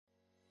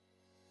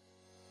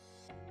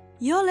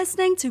You're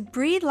listening to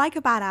Breathe Like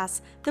a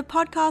Badass, the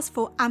podcast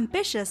for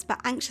ambitious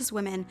but anxious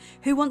women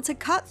who want to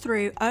cut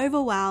through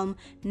overwhelm,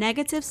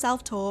 negative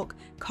self-talk,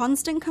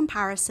 constant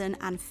comparison,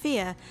 and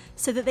fear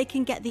so that they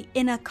can get the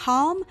inner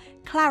calm,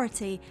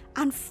 clarity,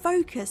 and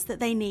focus that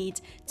they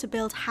need to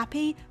build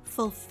happy,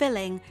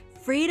 fulfilling,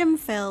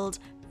 freedom-filled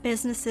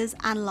businesses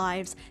and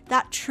lives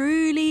that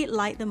truly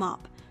light them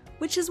up,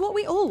 which is what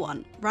we all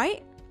want,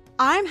 right?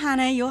 I'm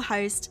Hannah, your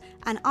host,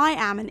 and I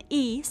am an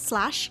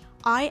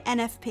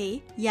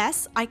E/INFP.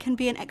 Yes, I can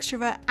be an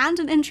extrovert and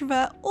an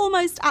introvert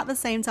almost at the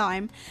same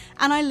time.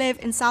 And I live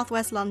in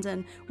southwest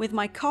London with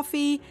my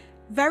coffee,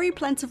 very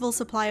plentiful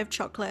supply of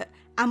chocolate,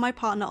 and my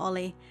partner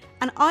Ollie.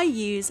 And I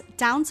use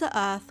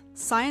down-to-earth,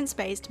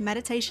 science-based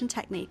meditation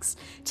techniques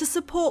to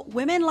support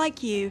women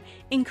like you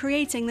in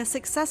creating the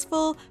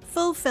successful,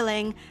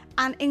 fulfilling,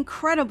 and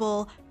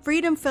incredible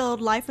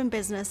freedom-filled life and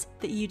business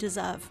that you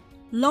deserve.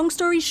 Long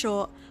story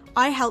short,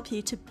 I help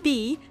you to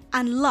be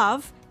and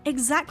love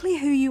exactly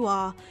who you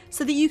are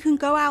so that you can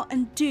go out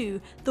and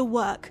do the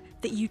work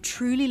that you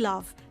truly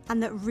love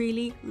and that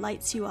really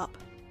lights you up.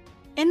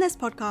 In this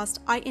podcast,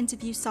 I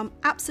interview some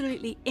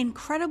absolutely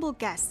incredible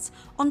guests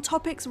on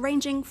topics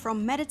ranging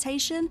from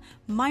meditation,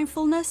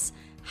 mindfulness,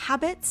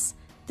 habits,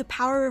 the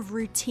power of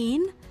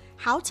routine,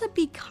 how to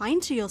be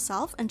kind to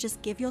yourself and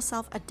just give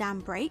yourself a damn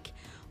break,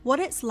 what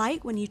it's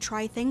like when you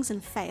try things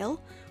and fail,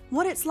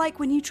 what it's like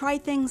when you try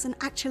things and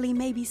actually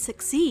maybe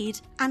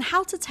succeed, and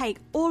how to take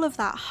all of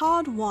that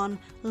hard-won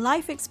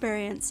life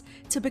experience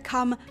to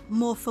become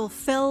more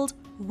fulfilled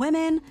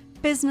women,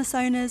 business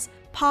owners,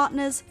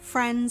 partners,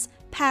 friends,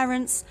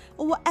 parents,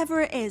 or whatever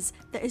it is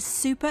that is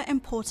super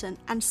important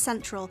and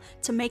central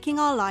to making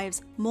our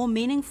lives more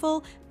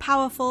meaningful,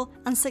 powerful,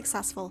 and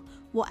successful,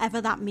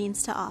 whatever that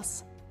means to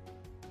us.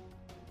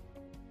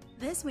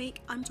 This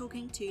week, I'm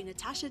talking to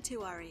Natasha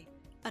Tiwari,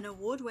 an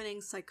award-winning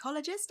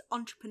psychologist,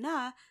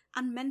 entrepreneur,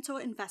 and mentor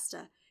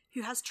investor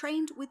who has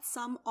trained with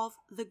some of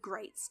the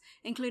greats,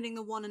 including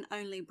the one and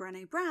only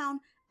Brené Brown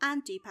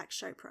and Deepak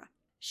Chopra.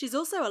 She's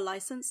also a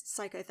licensed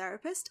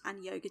psychotherapist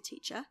and yoga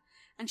teacher,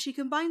 and she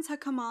combines her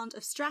command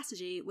of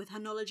strategy with her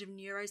knowledge of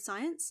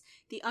neuroscience,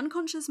 the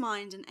unconscious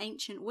mind, and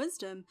ancient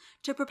wisdom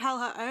to propel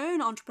her own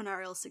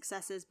entrepreneurial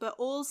successes, but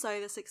also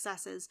the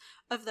successes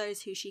of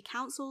those who she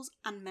counsels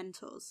and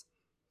mentors.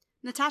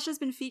 Natasha's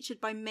been featured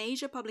by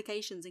major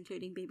publications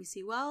including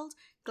BBC World,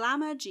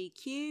 Glamour,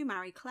 GQ,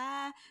 Marie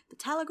Claire, The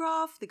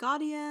Telegraph, The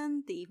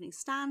Guardian, The Evening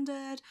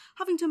Standard,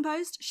 Huffington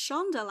Post,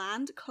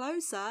 Shondaland,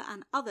 Closer,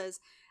 and others,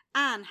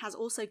 and has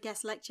also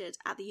guest lectured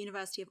at the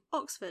University of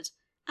Oxford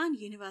and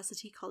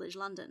University College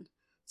London.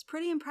 It's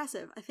pretty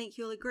impressive, I think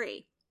you'll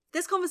agree.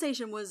 This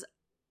conversation was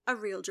a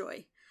real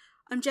joy.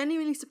 I'm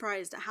genuinely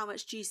surprised at how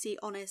much juicy,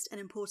 honest, and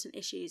important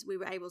issues we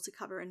were able to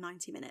cover in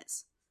 90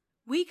 minutes.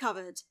 We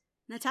covered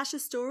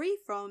Natasha's story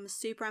from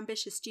super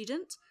ambitious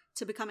student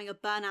to becoming a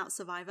burnout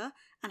survivor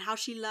and how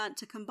she learned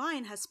to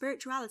combine her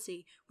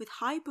spirituality with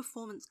high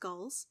performance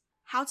goals,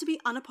 how to be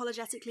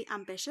unapologetically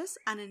ambitious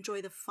and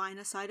enjoy the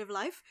finer side of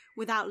life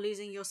without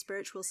losing your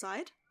spiritual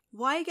side,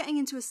 why getting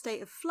into a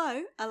state of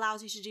flow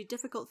allows you to do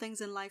difficult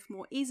things in life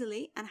more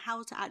easily and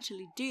how to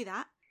actually do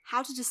that,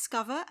 how to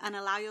discover and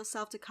allow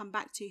yourself to come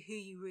back to who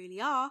you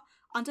really are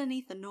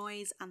underneath the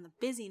noise and the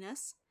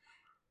busyness,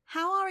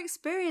 how our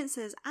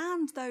experiences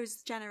and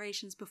those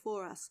generations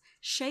before us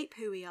shape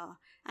who we are,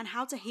 and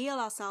how to heal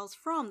ourselves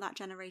from that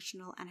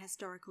generational and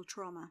historical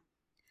trauma.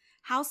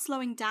 How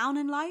slowing down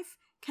in life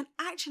can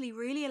actually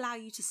really allow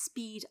you to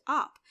speed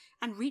up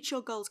and reach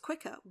your goals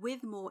quicker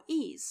with more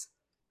ease.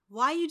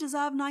 Why you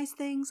deserve nice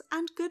things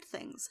and good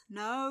things,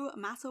 no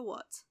matter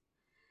what.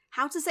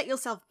 How to set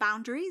yourself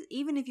boundaries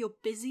even if you're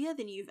busier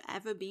than you've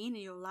ever been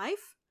in your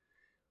life.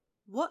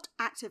 What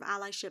active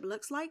allyship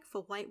looks like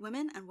for white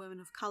women and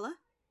women of colour.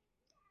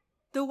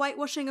 The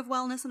whitewashing of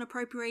wellness and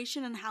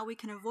appropriation and how we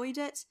can avoid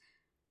it.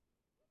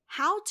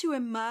 How to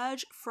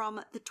emerge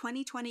from the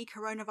 2020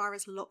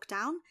 coronavirus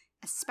lockdown,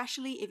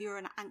 especially if you're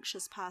an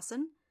anxious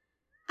person.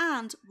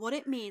 And what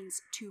it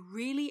means to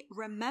really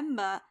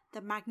remember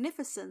the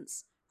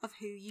magnificence of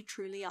who you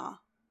truly are.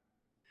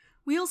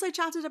 We also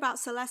chatted about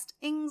Celeste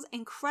Ng's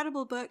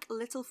incredible book,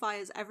 Little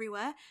Fires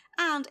Everywhere,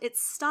 and its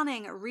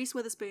stunning Reese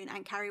Witherspoon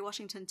and Kerry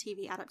Washington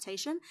TV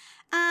adaptation.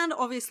 And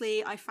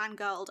obviously, I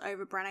fangirled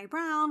over Brené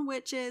Brown,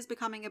 which is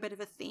becoming a bit of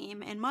a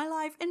theme in my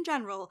life in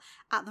general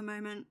at the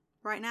moment.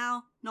 Right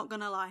now, not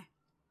gonna lie.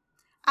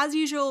 As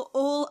usual,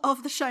 all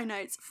of the show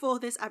notes for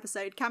this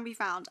episode can be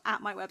found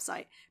at my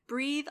website,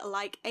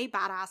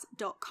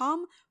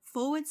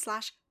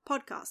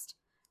 breathelikeabadass.com/podcast.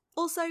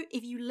 Also,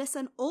 if you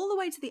listen all the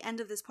way to the end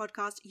of this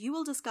podcast, you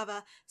will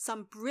discover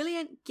some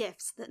brilliant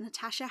gifts that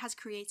Natasha has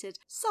created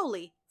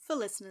solely for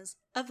listeners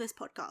of this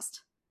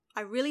podcast.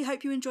 I really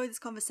hope you enjoyed this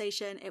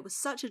conversation. It was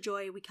such a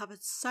joy. We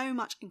covered so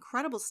much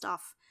incredible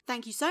stuff.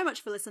 Thank you so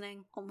much for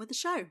listening. On with the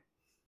show.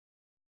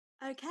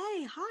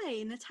 Okay,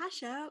 hi,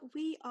 Natasha.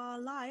 We are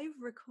live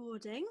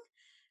recording.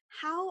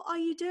 How are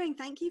you doing?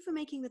 Thank you for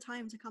making the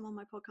time to come on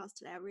my podcast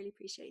today. I really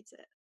appreciate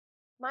it.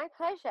 My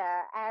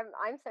pleasure.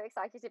 I'm so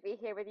excited to be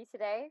here with you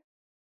today.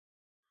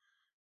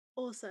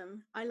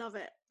 Awesome. I love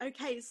it.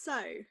 Okay,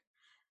 so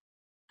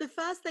the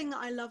first thing that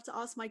I love to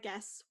ask my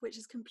guests, which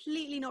is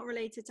completely not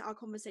related to our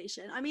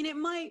conversation, I mean, it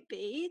might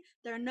be,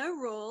 there are no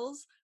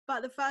rules,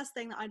 but the first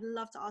thing that I'd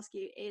love to ask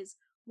you is,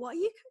 what are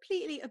you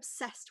completely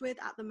obsessed with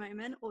at the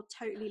moment or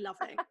totally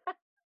loving?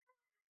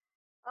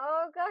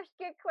 Oh gosh,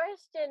 good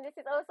question. This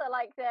is also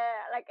like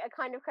a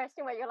kind of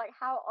question where you're like,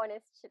 how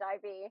honest should I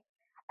be?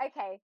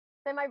 Okay,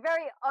 so my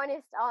very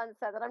honest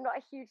answer that I'm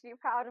not hugely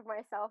proud of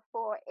myself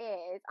for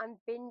is I'm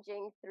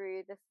binging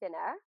through The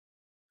Sinner.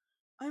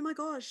 Oh my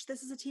gosh,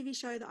 this is a TV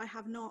show that I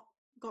have not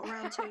got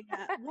around to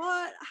yet.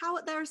 What?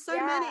 How? There are so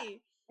Yeah.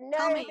 many. No,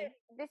 Tell but me.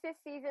 this is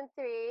season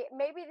 3.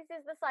 Maybe this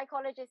is the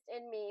psychologist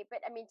in me, but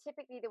I mean,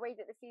 typically the way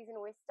that the season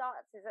always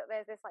starts is that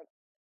there's this like,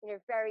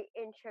 very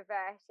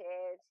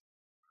introverted.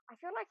 I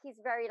feel like he's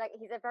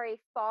a very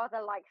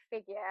father-like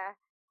figure.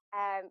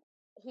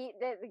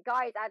 The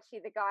guy is actually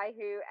the guy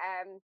who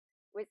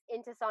was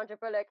into Sandra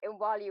Bullock in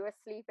While You Were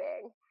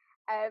Sleeping,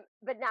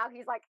 but now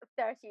he's like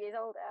 30 years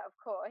older, of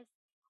course.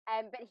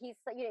 But he's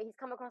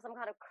come across some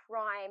kind of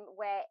crime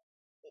where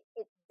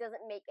it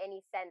doesn't make any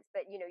sense,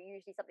 but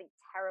usually something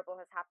terrible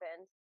has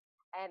happened.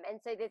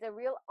 And so there's a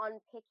real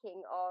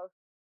unpicking of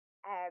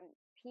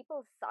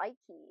people's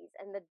psyches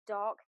and the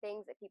dark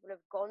things that people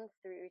have gone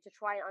through to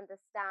try and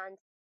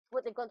understand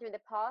what they've gone through in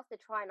the past, to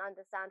try and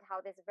understand how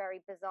this very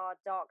bizarre,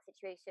 dark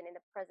situation in the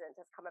present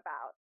has come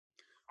about.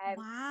 Um,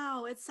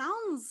 Wow, it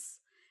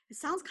sounds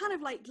kind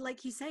of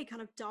like you say,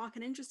 kind of dark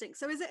and interesting.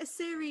 So is it a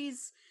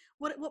series?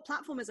 What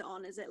platform is it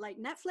on? Is it like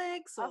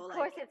Netflix Of or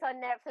course, like it's on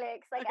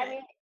Netflix. Like, I okay.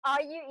 mean,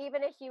 are you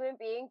even a human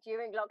being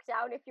during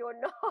lockdown if you're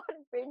not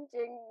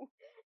binging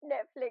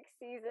Netflix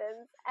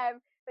seasons?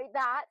 But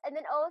that, and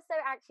then also,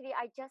 actually,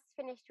 I just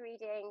finished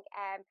reading.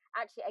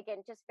 Actually,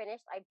 again, just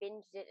finished. I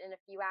binged it in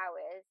a few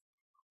hours.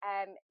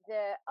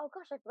 The oh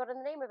gosh, I've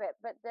forgotten the name of it,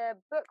 but the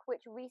book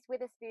which Reese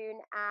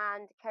Witherspoon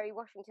and Kerry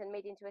Washington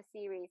made into a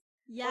series.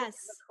 What is it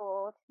Yes,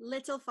 called?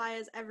 Little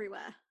Fires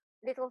Everywhere.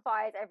 Little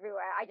fires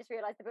everywhere. I just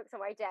realized the book's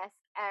on my desk.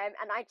 And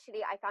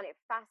actually, I found it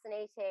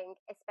fascinating,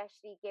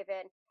 especially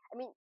given, I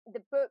mean,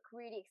 the book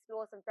really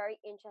explores some very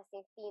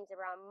interesting themes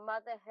around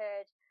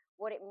motherhood,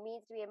 what it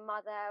means to be a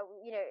mother,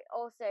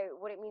 also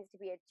what it means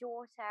to be a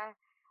daughter,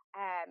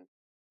 um,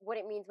 what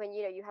it means when,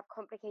 you have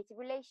complicated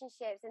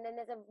relationships. And then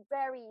there's a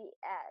very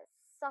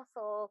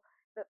subtle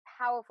but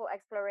powerful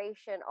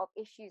exploration of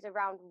issues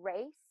around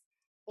race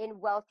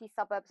in wealthy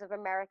suburbs of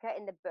America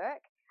in the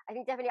book. I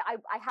think definitely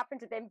I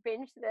happened to then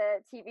binge the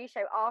TV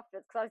show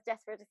afterwards because I was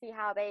desperate to see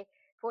how they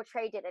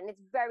portrayed it. And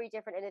it's very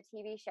different in a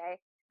TV show.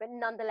 But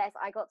nonetheless,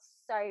 I got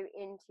so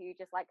into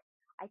just like,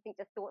 I think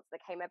the thoughts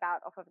that came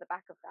about off of the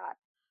back of that.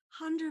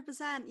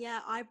 100%. Yeah,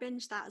 I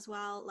binged that as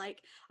well. Like,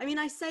 I mean,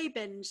 I say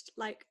binged,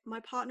 like, my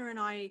partner and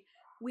I,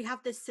 we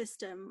have this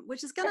system,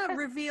 which is going to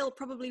reveal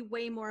probably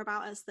way more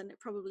about us than it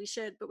probably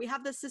should. But we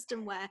have this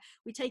system where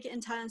we take it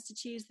in turns to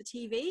choose the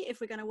TV if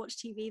we're going to watch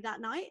TV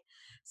that night.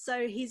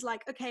 So he's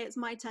like, okay, it's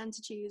my turn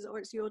to choose, or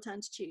it's your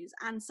turn to choose.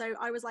 And so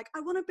I was like, I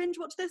want to binge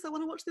watch this. I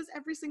want to watch this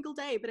every single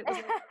day. But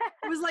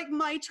it was like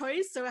my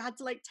choice. So I had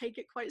to like take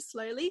it quite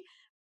slowly.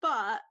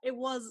 But it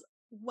was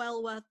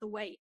well worth the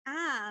wait.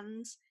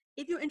 And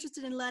if you're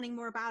interested in learning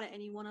more about it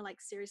and you want to like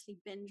seriously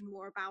binge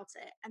more about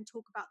it and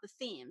talk about the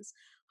themes,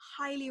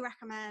 highly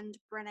recommend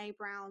Brené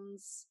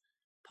Brown's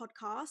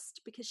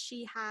podcast because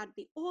she had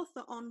the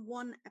author on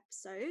one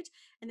episode,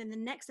 and then the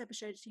next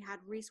episode she had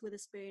Reese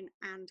Witherspoon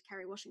and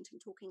Kerry Washington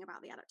talking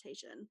about the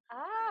adaptation.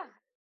 Ah,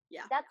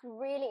 Yeah. that's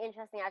really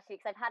interesting actually,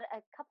 because I've had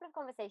a couple of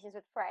conversations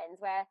with friends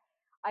where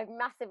I've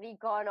massively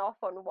gone off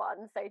on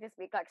one, so to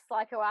speak, like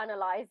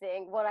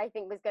psychoanalyzing what I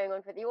think was going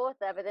on for the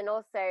author, but then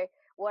also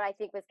what I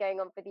think was going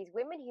on for these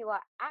women who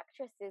are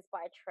actresses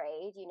by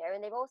trade,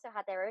 and they've also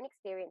had their own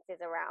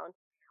experiences around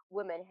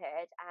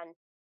womanhood and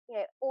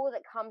all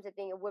that comes with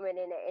being a woman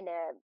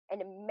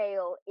in a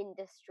male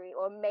industry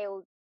or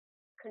male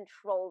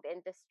controlled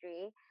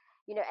industry,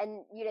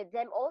 and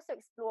them also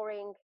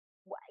exploring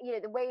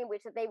the way in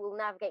which that they will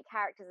navigate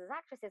characters as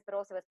actresses but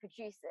also as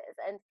producers.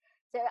 And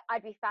so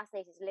I'd be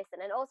fascinated to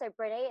listen. And also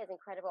Brene is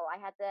incredible. I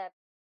had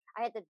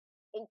the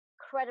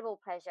incredible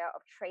pleasure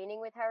of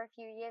training with her a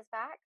few years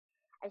back,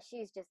 and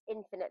she's just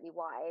infinitely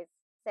wise.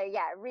 So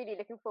yeah, really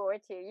looking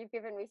forward to. You've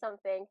given me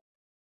something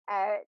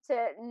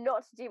to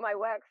not do my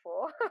work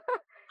for.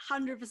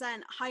 100%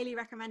 highly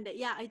recommend it.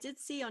 Yeah, I did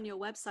see on your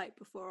website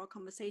before our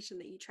conversation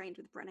that you trained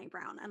with Brené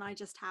Brown, and I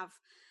just have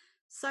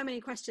so many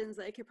questions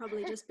that it could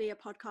probably just be a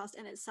podcast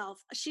in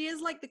itself. She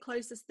is like the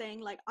closest thing.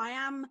 Like, I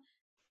am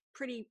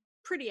pretty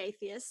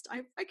atheist.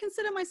 I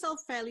consider myself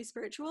fairly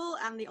spiritual,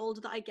 and the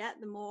older that I get,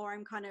 the more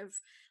I'm kind of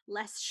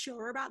less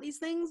sure about these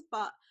things.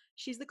 But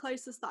she's the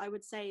closest that I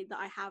would say that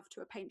I have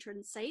to a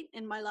patron saint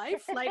in my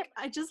life. Like,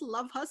 I just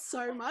love her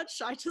so much.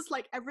 I just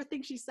like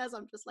everything she says.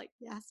 I'm just like,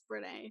 yes,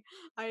 Brene,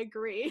 I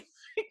agree.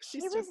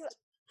 She She's was just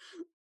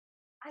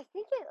I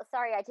think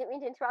sorry, I didn't mean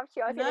to interrupt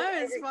you. I was getting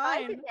no, it's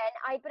excited fine.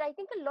 then. But I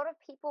think a lot of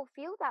people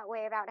feel that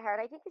way about her. And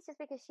I think it's just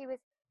because she was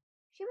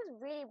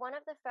really one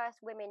of the first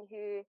women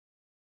who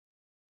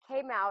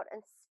came out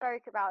and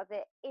spoke about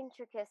the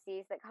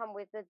intricacies that come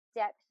with the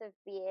depth of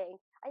being.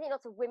 I think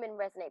lots of women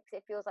resonate because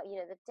it feels like, you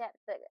know,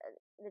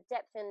 the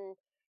depth and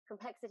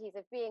complexities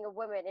of being a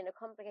woman in a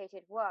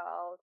complicated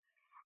world,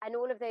 and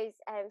all of those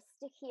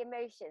sticky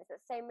emotions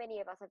that so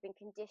many of us have been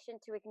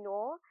conditioned to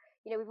ignore.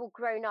 You know, we've all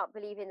grown up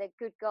believing that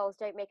good girls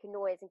don't make a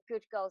noise and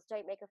good girls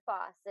don't make a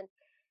fuss, and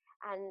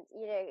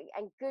you know,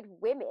 and good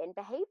women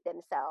behave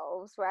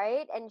themselves,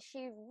 right? And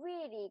she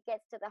really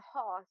gets to the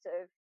heart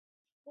of,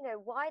 you know,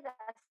 why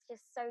that's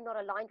just so not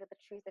aligned with the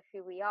truth of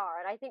who we are.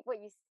 And I think what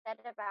you said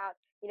about,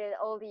 you know,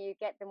 the older you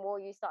get, the more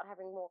you start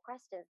having more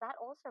questions, that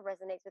also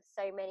resonates with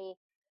so many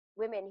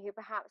women who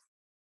perhaps,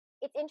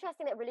 it's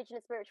interesting that religion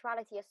and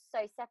spirituality are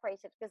so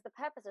separated, because the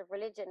purpose of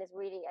religion is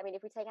really, I mean,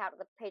 if we take out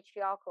the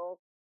patriarchal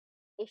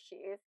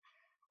issues,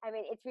 I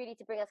mean, it's really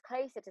to bring us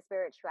closer to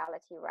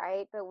spirituality,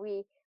 right? But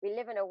we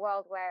live in a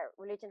world where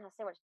religion has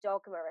so much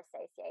dogma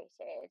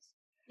associated.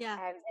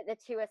 Yeah. The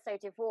two are so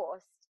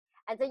divorced.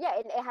 And so, yeah,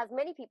 it has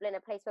many people in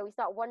a place where we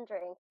start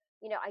wondering,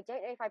 you know, I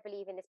don't know if I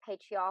believe in this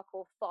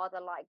patriarchal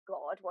father-like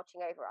God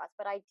watching over us,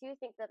 but I do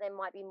think that there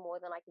might be more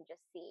than I can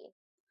just see.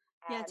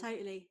 Yeah,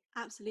 totally.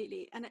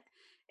 Absolutely. And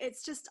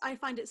it's just, I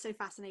find it so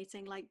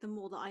fascinating, like the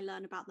more that I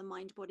learn about the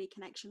mind body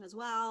connection as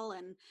well.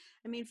 And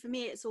I mean, for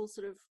me, it's all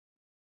sort of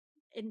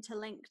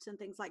interlinked and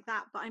things like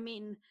that. But I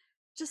mean,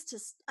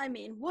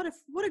 what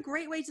a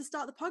great way to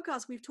start the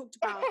podcast. We've talked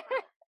about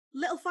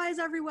little fires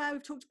everywhere.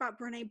 We've talked about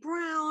Brene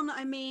Brown.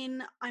 I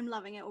mean, I'm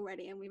loving it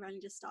already, and we've only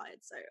just started.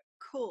 So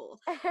cool.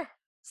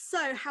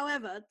 So,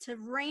 however, to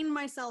rein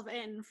myself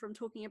in from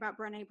talking about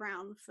Brene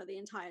Brown for the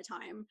entire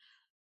time,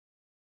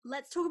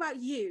 let's talk about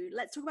you.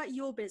 Let's talk about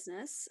your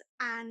business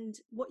and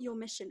what your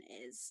mission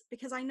is,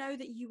 because I know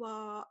that you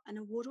are an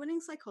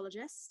award-winning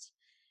psychologist.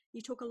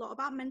 You talk a lot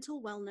about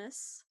mental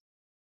wellness,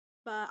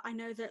 but I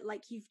know that,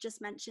 like you've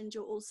just mentioned,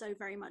 you're also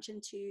very much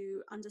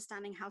into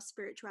understanding how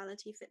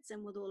spirituality fits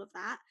in with all of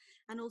that,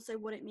 and also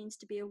what it means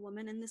to be a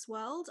woman in this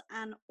world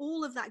and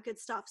all of that good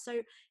stuff.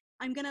 So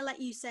I'm going to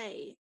let you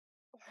say,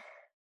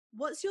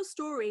 what's your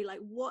story? Like,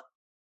 what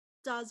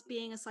does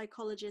being a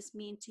psychologist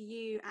mean to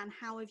you, and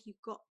how have you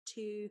got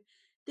to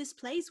this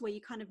place where you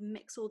kind of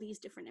mix all these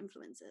different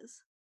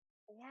influences?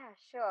 Yeah,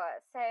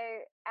 sure. So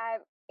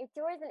it's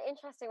always an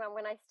interesting one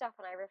when I stop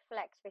and I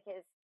reflect,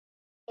 because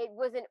it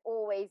wasn't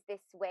always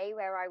this way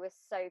where I was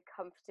so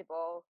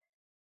comfortable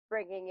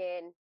bringing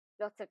in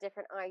lots of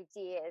different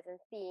ideas and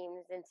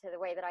themes into the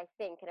way that I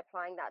think and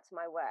applying that to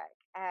my work.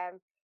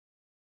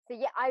 So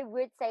yeah, I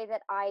would say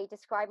that I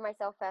describe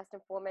myself first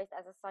and foremost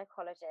as a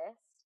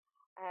psychologist.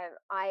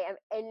 I am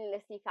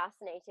endlessly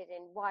fascinated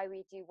in why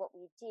we do what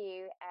we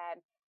do.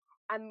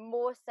 And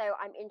more so,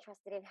 I'm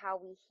interested in how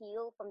we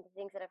heal from the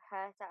things that have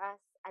hurt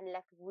us and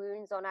left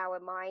wounds on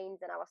our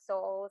minds and our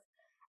souls.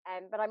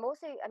 But I'm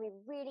also, I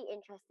mean, really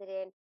interested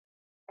in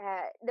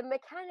the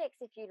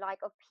mechanics, if you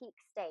like, of peak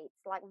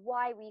states, like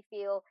why we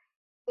feel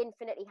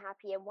infinitely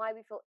happy and why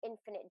we feel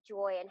infinite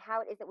joy, and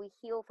how it is that we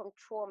heal from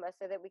trauma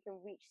so that we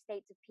can reach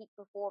states of peak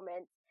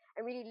performance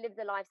and really live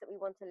the lives that we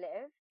want to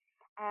live.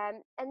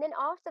 And then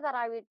after that,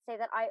 I would say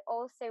that I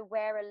also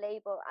wear a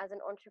label as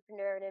an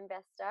entrepreneur and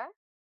investor.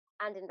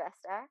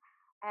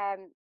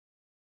 Um,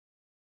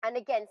 and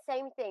again,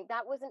 same thing,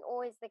 that wasn't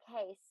always the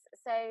case.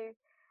 So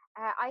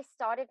I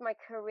started my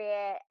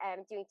career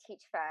doing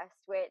Teach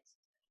First, which,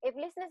 if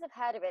listeners have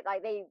heard of it,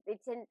 like I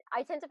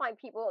tend to find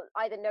people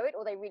either know it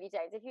or they really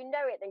don't. If you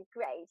know it, then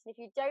great. And if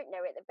you don't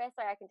know it, the best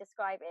way I can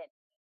describe it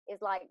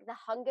is like the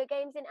Hunger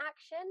Games in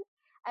action.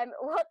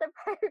 What the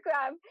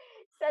program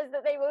says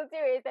that they will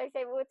do is they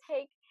say we will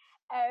take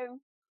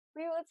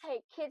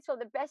kids from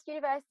the best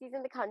universities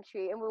in the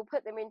country and we'll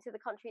put them into the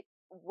country's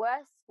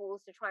worst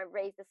schools to try and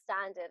raise the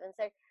standard. And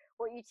so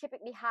what you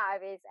typically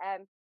have is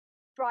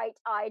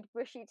bright-eyed,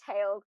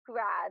 bushy-tailed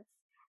grads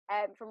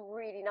from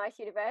really nice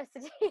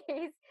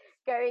universities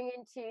going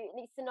into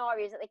these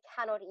scenarios that they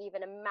cannot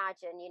even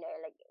imagine. You know,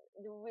 like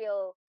the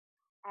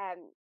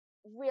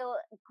real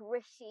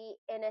gritty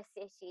inner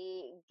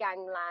city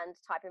gangland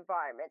type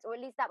environments, or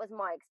at least that was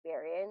my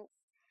experience.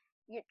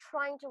 You're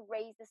trying to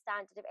raise the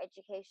standard of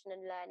education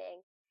and learning.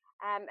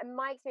 And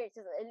my experience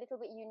is a little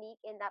bit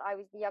unique in that I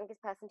was the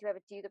youngest person to ever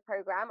do the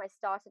program. I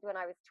started when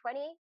I was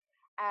 20.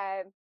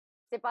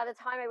 So by the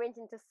time I went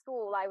into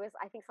school, I was,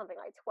 I think, something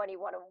like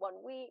 21 in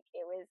 1 week.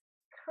 It was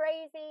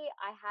crazy.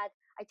 I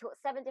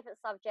taught 7 different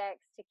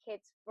subjects to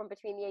kids from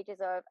between the ages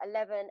of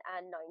 11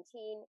 and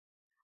 19.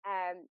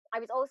 I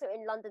was also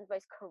in London's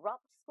most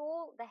corrupt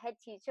school. The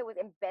head teacher was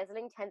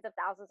embezzling tens of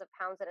thousands of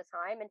pounds at a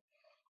time. And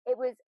it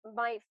was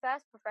my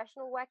first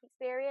professional work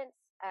experience,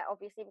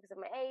 obviously because of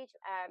my age,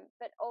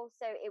 but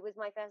also it was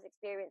my first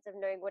experience of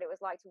knowing what it was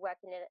like to work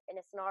in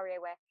a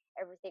scenario where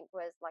everything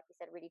was, like we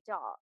said, really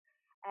dark.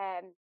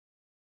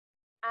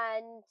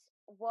 And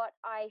what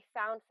I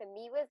found for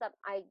me was that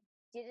it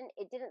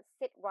didn't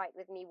sit right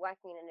with me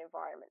working in an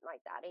environment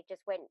like that. It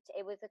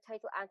was a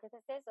total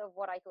antithesis of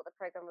what I thought the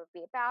program would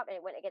be about, and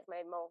it went against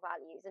my moral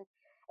values. And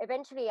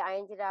eventually I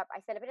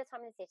spent a bit of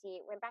time in the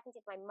city, went back and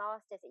did my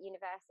master's at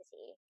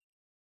university.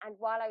 And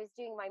while I was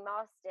doing my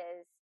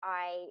master's,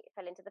 I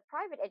fell into the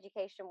private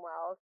education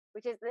world,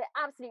 which is the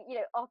absolute,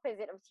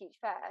 opposite of Teach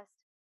First.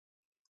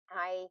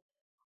 I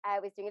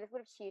was doing a little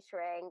bit of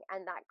tutoring,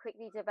 and that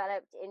quickly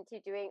developed into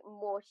doing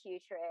more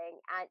tutoring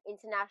and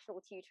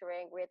international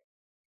tutoring with,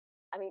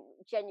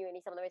 genuinely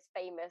some of the most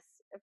famous,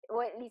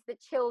 or at least the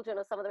children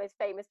of some of the most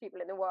famous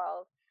people in the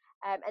world.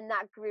 And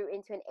that grew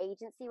into an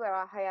agency where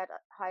I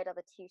hired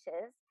other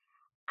tutors.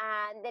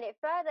 And then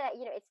it's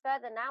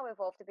further now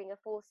evolved to being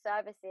a full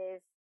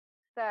services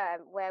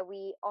firm where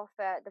we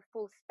offer the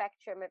full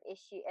spectrum of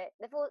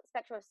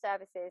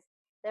services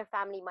their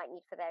family might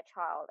need for their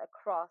child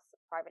across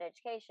private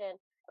education,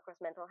 across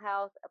mental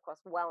health,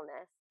 across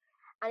wellness.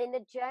 And in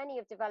the journey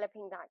of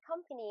developing that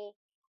company,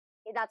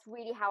 that's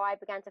really how I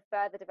began to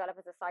further develop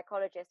as a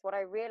psychologist. What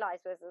I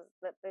realized was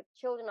that the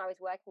children I was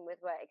working with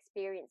were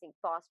experiencing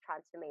vast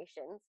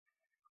transformations.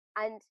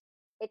 And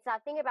it's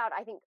that thing about,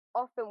 I think,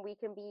 often we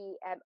can be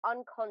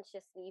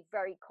unconsciously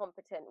very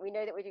competent. We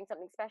know that we're doing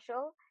something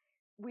special.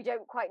 We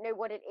don't quite know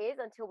what it is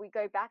until we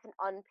go back and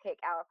unpick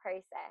our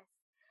process.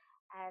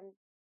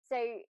 So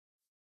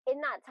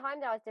in that time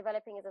that I was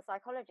developing as a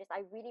psychologist,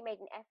 I really made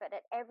an effort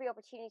at every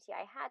opportunity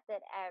I had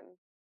that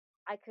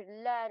I could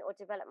learn or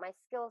develop my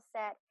skill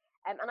set.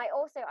 And I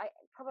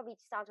probably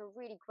just out of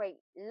really great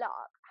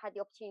luck, had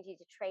the opportunity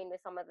to train with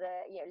some of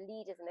the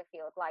leaders in the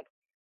field, like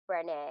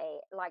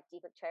Brené, like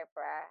Deepak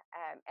Chopra,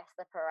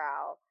 Esther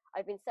Perel.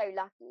 I've been so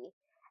lucky.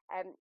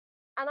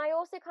 And I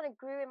also kind of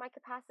grew in my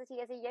capacity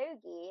as a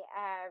yogi.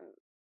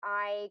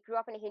 I grew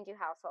up in a Hindu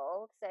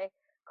household, so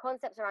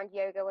concepts around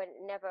yoga were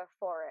never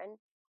foreign.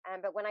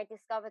 But when I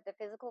discovered the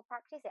physical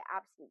practice, it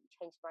absolutely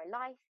changed my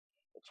life.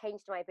 It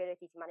changed my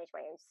ability to manage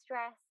my own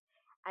stress.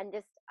 And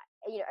just,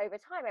 over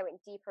time, I went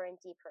deeper and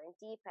deeper and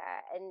deeper.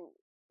 And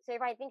so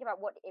if I think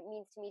about what it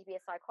means to me to be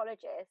a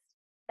psychologist,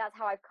 that's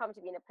how I've come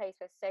to be in a place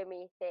where so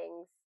many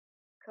things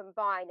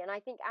combine. And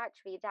I think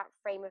actually that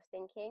frame of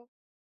thinking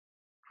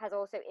has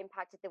also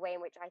impacted the way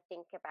in which I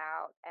think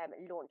about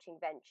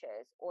launching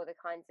ventures or the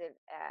kinds of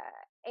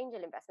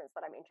angel investments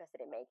that I'm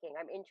interested in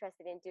making. I'm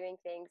interested in doing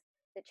things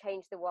that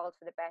change the world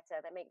for the better,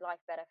 that make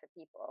life better for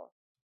people.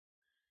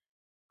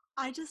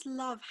 I just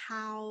love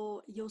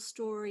how your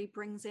story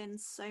brings in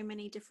so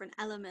many different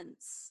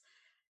elements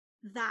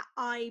that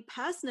I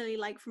personally,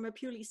 like, from a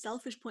purely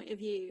selfish point of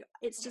view,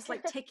 it's just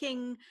like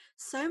ticking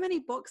so many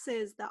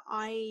boxes that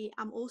I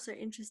am also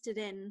interested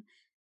in,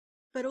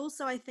 but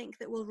also I think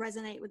that will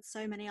resonate with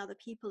so many other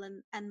people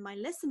and my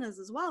listeners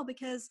as well.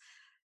 Because,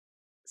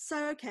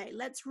 so, okay,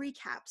 let's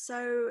recap.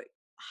 So,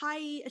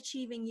 high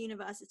achieving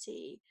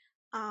university,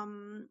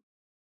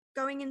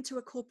 going into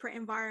a corporate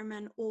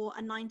environment or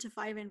a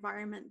 9-to-5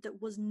 environment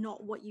that was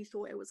not what you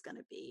thought it was going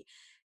to be,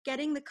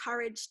 getting the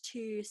courage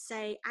to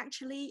say,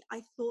 actually,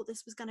 I thought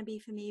this was going to be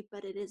for me,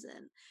 but it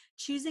isn't,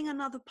 choosing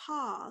another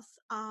path,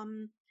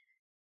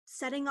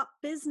 setting up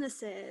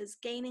businesses,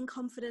 gaining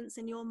confidence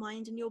in your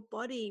mind and your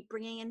body,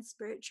 bringing in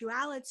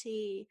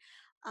spirituality,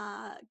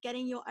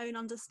 getting your own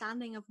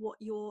understanding of what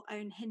your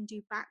own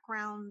Hindu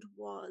background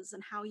was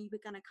and how you were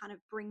going to kind of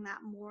bring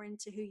that more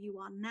into who you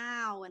are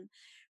now, and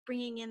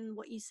bringing in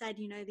what you said,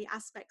 the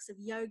aspects of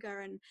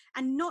yoga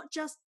and not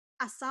just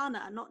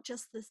asana, not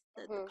just the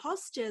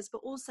postures,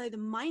 but also the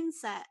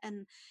mindset.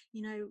 And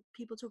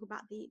people talk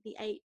about the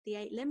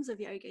eight limbs of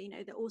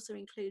yoga, that also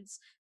includes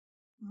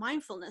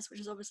mindfulness, which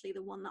is obviously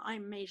the one that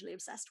I'm majorly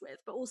obsessed with,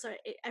 but also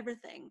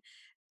everything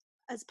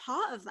as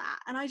part of that.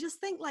 And I just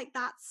think like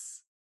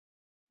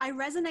I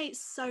resonate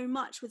so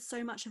much with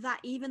so much of that,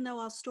 even though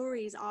our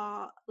stories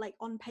are, like,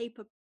 on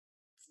paper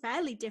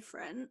fairly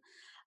different.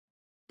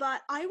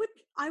 But I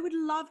would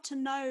love to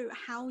know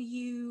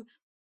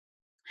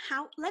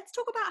let's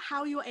talk about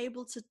how you're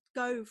able to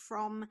go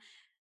from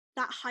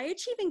that high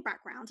achieving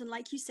background and,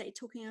 like you say,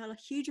 talking a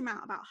huge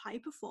amount about high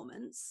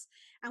performance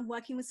and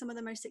working with some of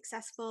the most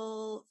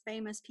successful,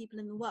 famous people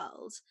in the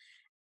world,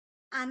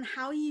 and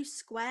how you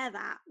square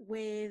that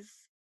with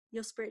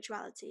your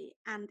spirituality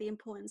and the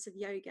importance of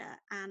yoga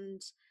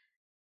and,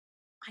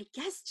 I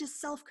guess,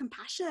 just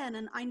self-compassion.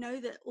 And I know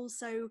that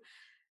also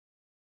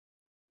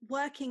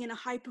working in a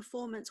high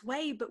performance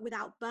way but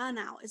without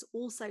burnout is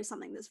also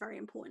something that's very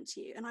important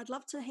to you. And I'd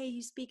love to hear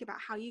you speak about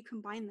how you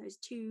combine those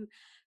two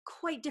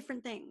quite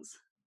different things.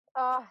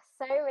 Oh,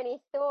 so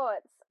many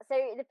thoughts.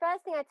 So the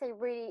first thing I'd say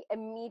really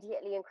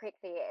immediately and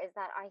quickly is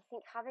that I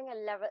think having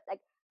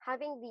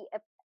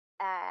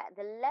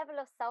the level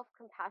of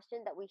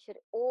self-compassion that we should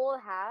all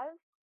have,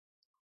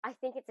 I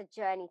think it's a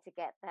journey to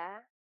get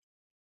there.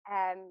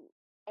 And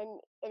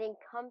it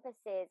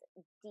encompasses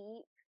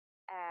deep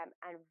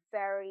and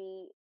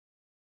very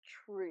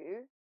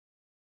true,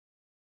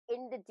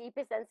 in the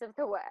deepest sense of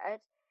the word,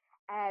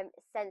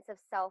 sense of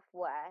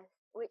self-worth,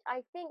 which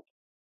I think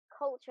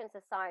culture and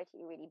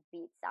society really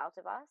beats out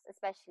of us,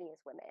 especially as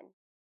women.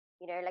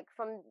 Like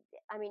from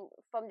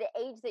the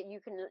age that you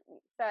can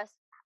first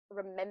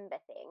remember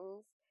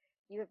things,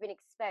 you've been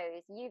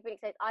exposed,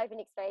 I've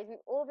been exposed,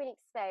 we've all been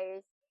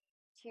exposed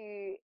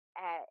to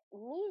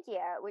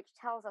media which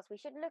tells us we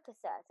should look a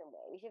certain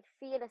way, we should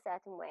feel a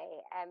certain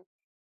way.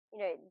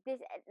 this,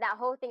 that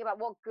whole thing about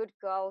what good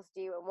girls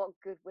do and what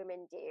good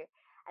women do,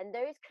 and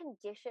those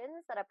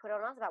conditions that are put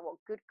on us about what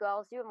good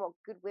girls do and what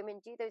good women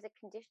do, those are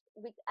conditions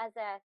we, as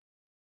a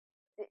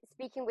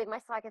speaking with my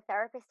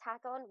psychotherapist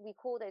hat on, we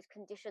call those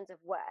conditions of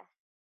worth,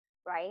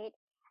 right?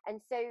 And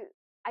so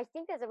I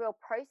think there's a real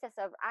process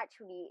of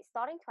actually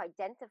starting to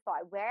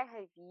identify where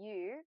have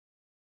you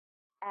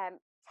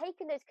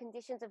taken those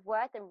conditions of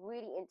worth and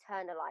really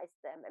internalized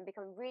them and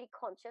become really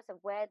conscious of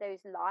where those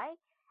lie,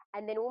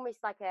 and then almost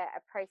like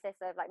a process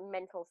of like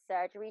mental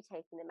surgery,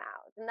 taking them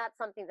out. And that's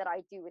something that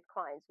I do with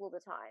clients all the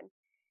time.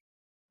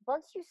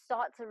 Once you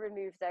start to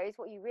remove those,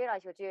 what you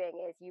realize you're doing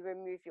is you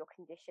remove your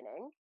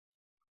conditioning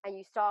and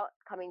you start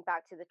coming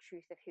back to the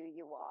truth of who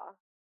you are.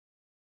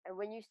 And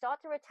when you start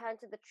to return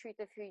to the truth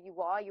of who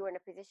you are, you're in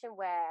a position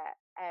where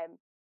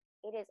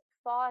it is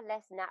far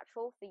less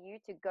natural for you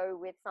to go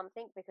with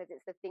something because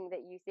it's the thing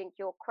that you think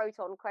you're quote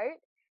unquote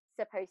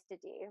supposed to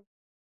do.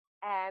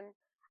 And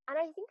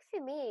I think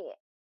for me,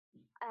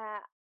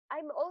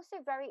 I'm also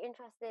very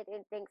interested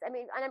in things. I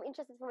mean, and I'm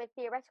interested from a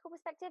theoretical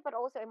perspective, but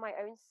also in my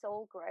own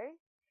soul growth.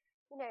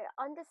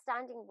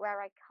 Understanding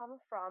where I come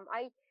from.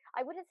 I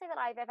wouldn't say that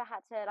I've ever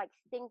had to like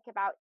think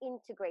about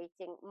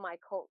integrating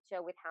my culture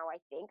with how I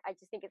think. I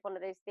just think it's one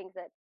of those things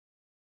that,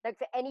 like,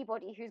 for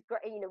anybody who's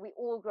we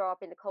all grow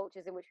up in the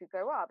cultures in which we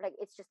grow up, like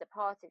it's just a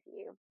part of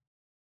you.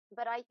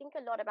 But I think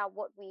a lot about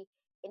what we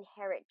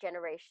inherit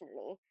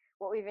generationally,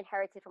 what we've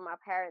inherited from our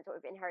parents, what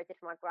we've inherited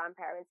from our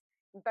grandparents,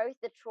 both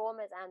the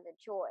traumas and the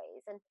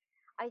joys. And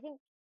I think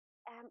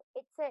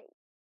it's a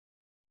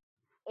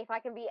if I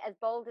can be as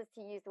bold as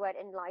to use the word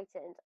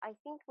enlightened, I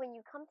think when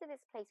you come to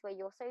this place where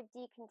you're so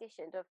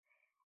deconditioned of,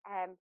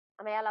 am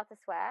I allowed to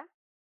swear?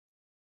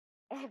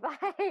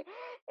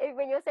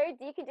 When you're so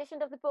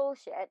deconditioned of the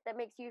bullshit that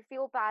makes you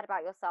feel bad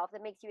about yourself,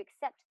 that makes you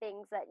accept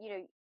things that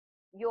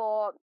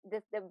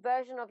the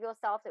version of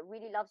yourself that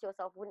really loves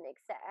yourself wouldn't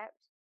accept,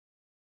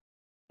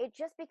 it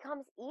just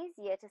becomes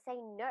easier to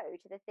say no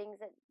to the things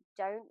that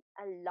don't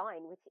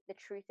align with the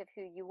truth of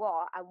who you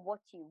are and what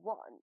you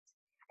want.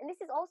 And this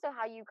is also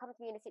how you come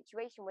to me in a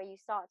situation where you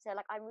start to,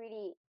 like, I'm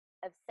really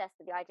obsessed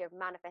with the idea of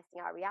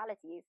manifesting our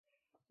realities.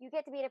 You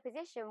get to be in a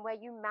position where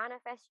you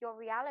manifest your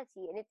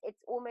reality, and it's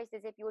almost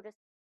as if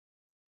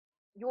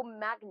you're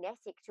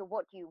magnetic to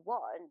what you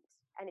want,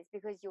 and it's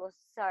because you're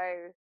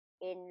so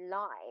in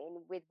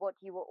line with what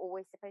you were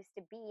always supposed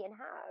to be and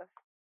have.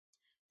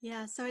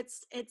 Yeah, so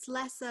it's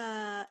less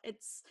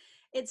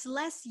it's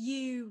less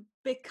you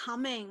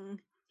becoming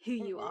who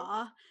you Mm-hmm.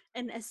 are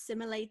and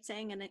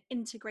assimilating and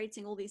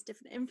integrating all these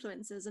different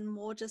influences, and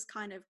more just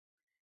kind of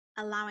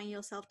allowing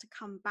yourself to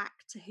come back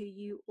to who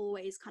you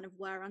always kind of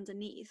were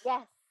underneath.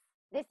 Yes,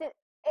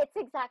 it's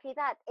exactly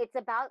that. It's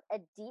about a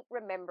deep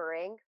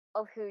remembering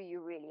of who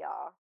you really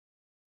are.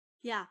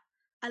 Yeah,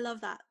 I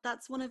love that.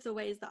 That's one of the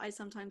ways that I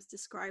sometimes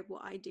describe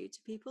what I do to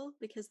people,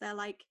 because they're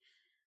like,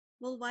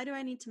 well, why do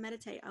I need to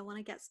meditate? I want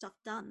to get stuff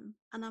done.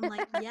 And I'm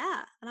like,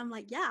 yeah. And I'm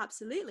like, yeah,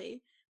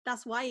 absolutely.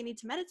 That's why you need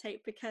to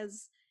meditate,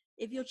 because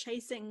if you're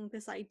chasing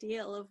this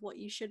ideal of what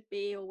you should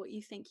be or what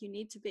you think you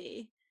need to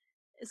be,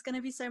 it's going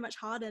to be so much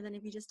harder than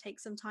if you just take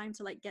some time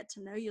to like get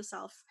to know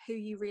yourself, who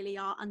you really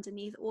are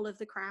underneath all of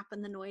the crap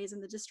and the noise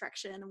and the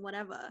distraction and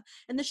whatever,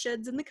 and the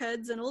shoulds and the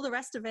coulds and all the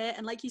rest of it.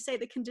 And like you say,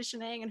 the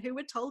conditioning and who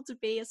we're told to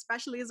be,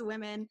 especially as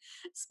women,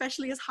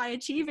 especially as high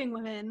achieving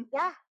women.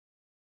 Yeah,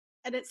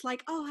 And it's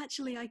like, oh,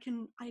 actually I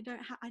don't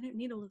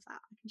need all of that.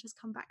 I can just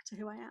come back to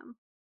who I am.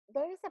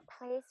 there is a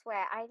place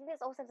where I think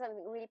there's also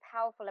something really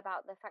powerful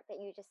about the fact that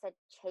you just said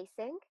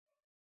chasing.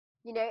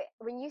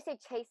 When you say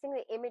chasing,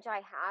 the image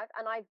I have,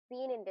 and I've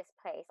been in this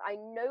place, I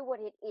know what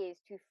it is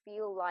to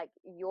feel like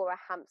you're a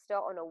hamster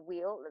on a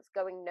wheel that's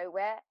going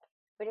nowhere,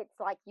 but it's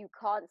like you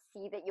can't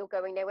see that you're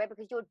going nowhere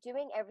because you're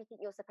doing everything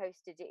you're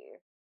supposed to do,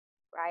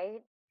 right?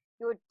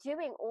 You're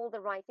doing all the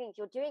right things.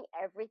 You're doing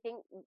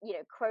everything,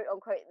 quote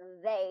unquote,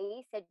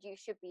 they said you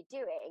should be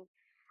doing.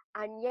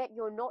 And yet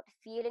you're not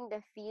feeling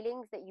the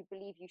feelings that you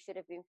believe you should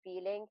have been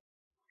feeling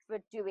for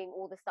doing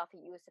all the stuff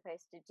that you were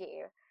supposed to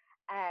do.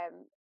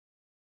 Um,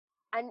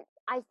 and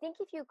I think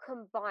if you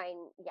combine,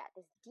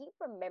 this deep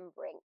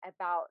remembering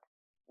about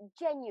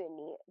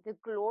genuinely the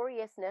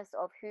gloriousness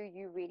of who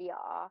you really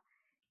are,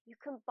 you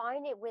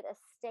combine it with a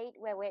state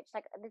which,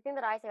 like, the thing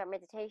that I say about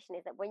meditation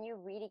is that when you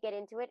really get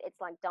into it,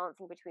 it's like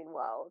dancing between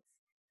worlds.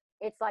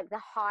 It's like the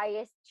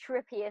highest,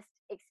 trippiest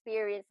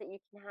experience that you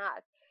can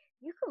have.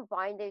 You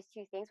combine those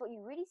two things, what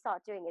you really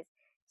start doing is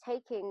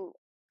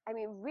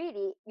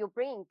really, you're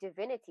bringing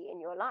divinity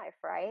in your life,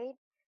 right?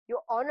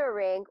 You're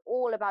honoring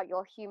all about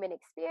your human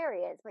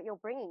experience, but you're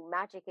bringing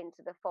magic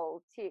into the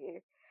fold too.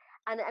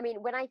 And I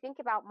mean, when I think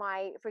about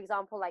for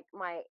example, like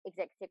my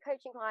executive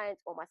coaching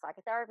clients or my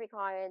psychotherapy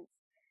clients,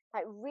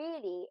 like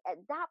really at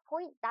that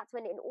point, that's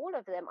when in all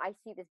of them, I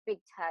see this big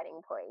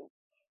turning point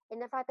in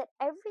the fact that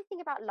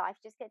everything about life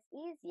just gets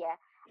easier.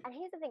 And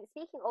here's the thing,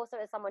 speaking also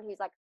as someone who's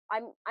like,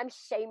 I'm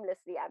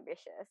shamelessly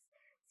ambitious.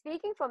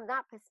 Speaking from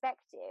that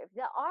perspective,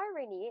 the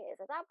irony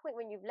is at that point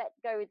when you've let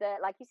go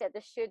like you said,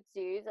 the should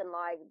do's and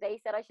like they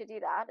said I should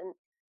do that and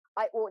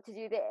I ought to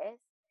do this,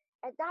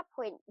 at that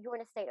point you're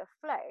in a state of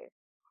flow.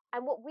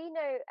 And what we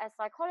know as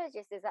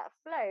psychologists is that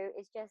flow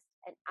is just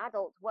an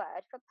adult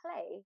word for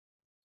play.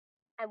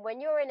 And when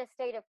you're in a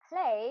state of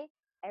play,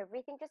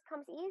 everything just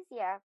comes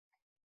easier.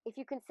 If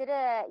you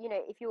consider,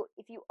 if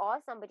you are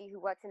somebody who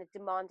works in a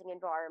demanding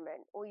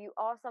environment, or you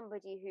are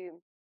somebody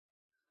who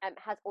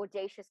has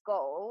audacious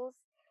goals,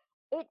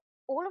 it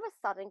all of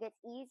a sudden gets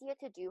easier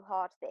to do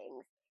hard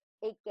things.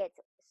 It gets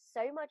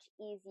so much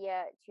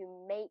easier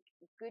to make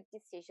good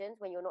decisions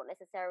when you're not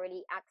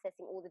necessarily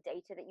accessing all the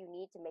data that you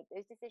need to make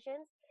those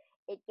decisions.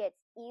 It gets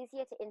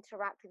easier to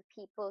interact with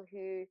people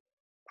who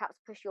perhaps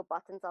push your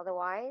buttons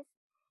otherwise.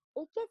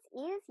 It gets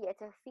easier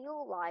to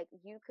feel like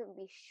you can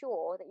be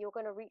sure that you're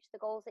going to reach the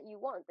goals that you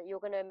want, that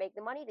you're going to make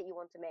the money that you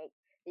want to make,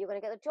 that you're going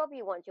to get the job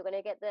you want, you're going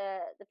to get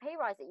the pay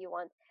rise that you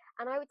want.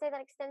 And I would say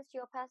that extends to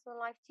your personal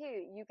life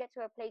too. You get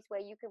to a place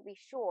where you can be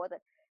sure that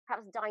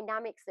perhaps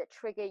dynamics that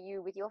trigger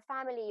you with your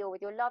family or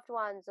with your loved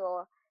ones,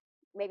 or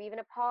maybe even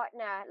a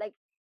partner, like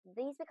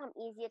these become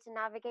easier to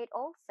navigate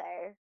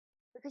also,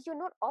 because you're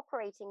not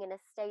operating in a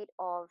state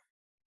of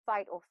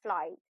fight or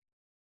flight.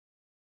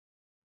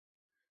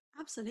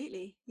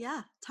 Absolutely.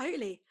 Yeah,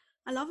 totally.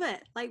 I love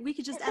it. Like we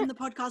could just end the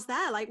podcast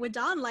there. Like we're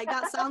done. Like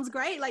that sounds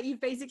great. Like you've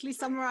basically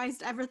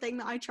summarized everything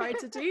that I tried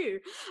to do.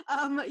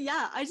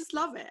 Yeah, I just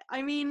love it.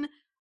 I mean,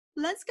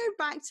 let's go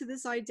back to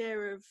this idea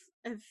of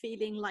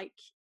feeling like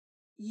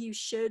you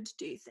should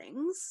do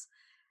things.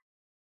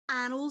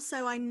 And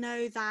also I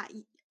know that,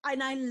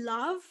 and I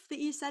love that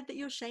you said that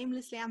you're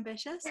shamelessly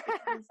ambitious,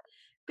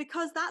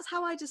 because that's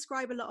how I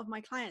describe a lot of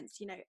my clients,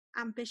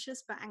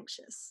 ambitious but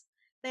anxious.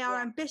 They are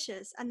Yeah.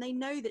 ambitious and they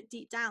know that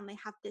deep down they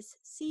have this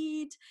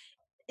seed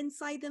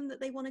inside them that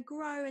they want to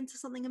grow into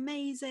something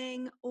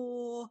amazing,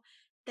 or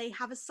they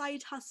have a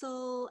side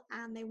hustle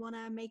and they want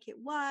to make it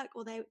work,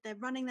 or they're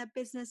running their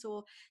business,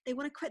 or they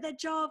want to quit their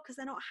job because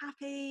they're not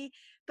happy,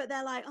 but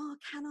they're like, oh,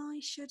 can I,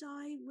 should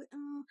I,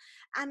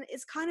 and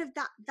it's kind of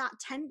that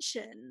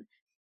tension.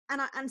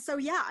 And so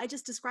yeah, I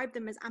just describe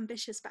them as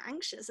ambitious but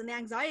anxious, and the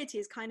anxiety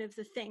is kind of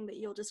the thing that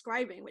you're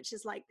describing, which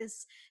is like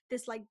this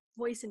like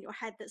voice in your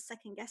head that's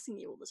second guessing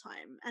you all the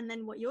time. And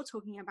then what you're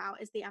talking about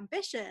is the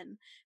ambition,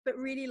 but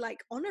really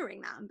like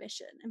honoring that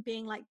ambition and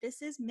being like,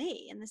 this is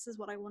me and this is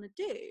what I want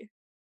to do.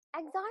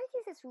 Anxiety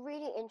is this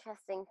really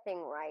interesting thing,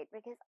 right?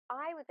 Because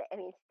I would say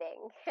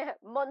anything,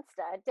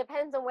 monster,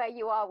 depends on where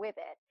you are with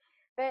it.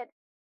 But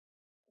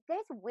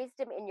there's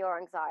wisdom in your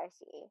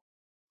anxiety.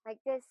 Like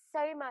there's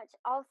so much.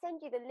 I'll send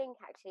you the link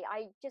actually.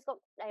 I just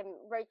got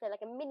wrote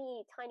like a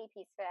mini tiny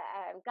piece for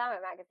Glamour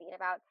magazine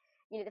about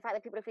the fact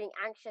that people are feeling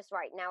anxious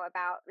right now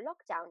about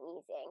lockdown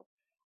easing.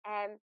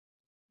 Um,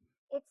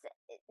 it's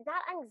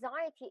that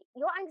anxiety.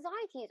 Your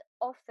anxiety is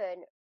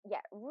often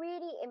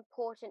really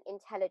important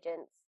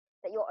intelligence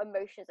that your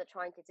emotions are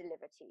trying to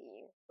deliver to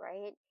you,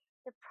 right?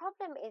 The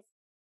problem is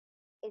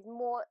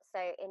more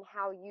so in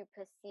how you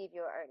perceive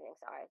your own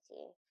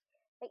anxiety.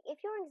 Like if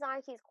your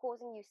anxiety is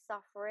causing you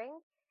suffering,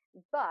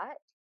 but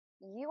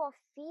you are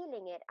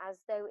feeling it as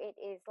though it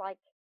is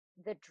like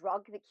the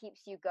drug that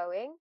keeps you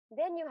going,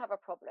 then you have a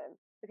problem,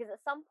 because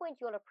at some point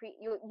you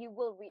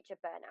will reach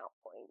a burnout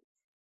point.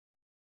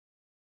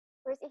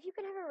 Whereas if you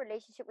can have a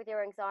relationship with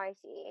your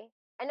anxiety,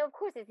 and of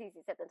course it's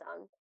easier said than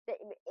done,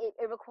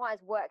 it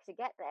requires work to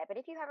get there. But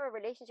if you have a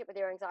relationship with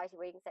your anxiety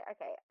where you can say,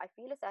 okay, I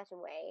feel a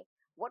certain way,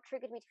 what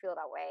triggered me to feel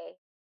that way?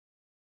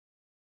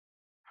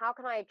 How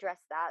can I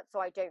address that so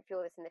I don't feel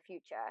this in the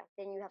future?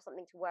 Then you have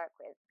something to work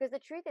with. Because the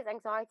truth is,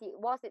 anxiety,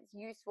 whilst it's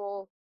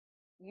useful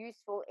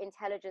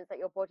intelligence that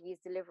your body is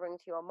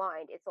delivering to your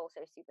mind, it's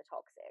also super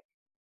toxic.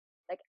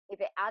 Like if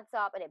it adds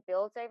up and it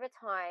builds over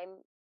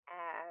time,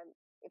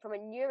 from a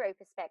neuro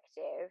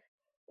perspective,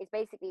 it's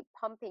basically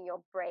pumping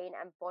your brain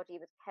and body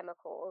with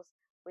chemicals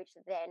which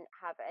then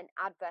have an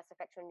adverse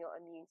effect on your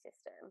immune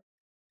system.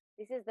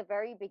 This is the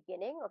very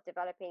beginning of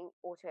developing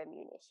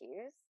autoimmune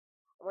issues.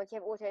 And once you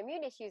have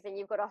autoimmune issues, then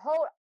you've got a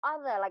whole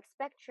other like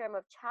spectrum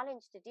of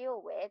challenge to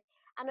deal with.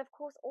 And of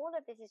course, all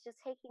of this is just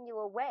taking you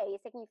away,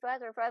 it's taking you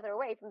further and further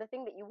away from the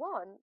thing that you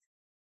want.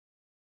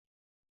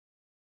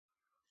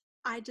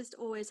 I just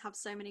always have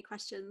so many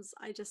questions.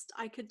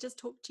 I could just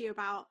talk to you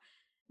about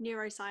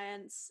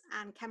neuroscience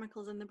and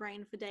chemicals in the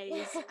brain for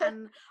days.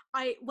 And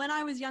when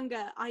I was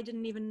younger, I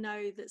didn't even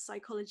know that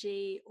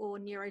psychology or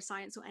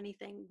neuroscience or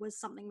anything was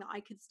something that I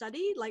could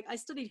study. Like I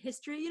studied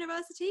history at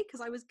university because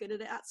I was good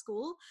at it at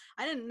school.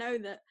 I didn't know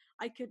that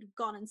I could have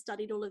gone and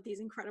studied all of these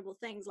incredible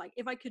things. Like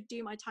if I could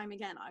do my time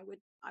again, I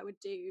would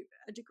do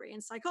a degree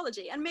in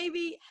psychology, and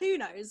maybe, who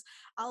knows,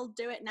 I'll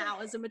do it now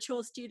as a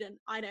mature student.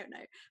 I don't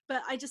know.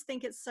 But I just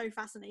think it's so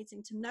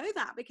fascinating to know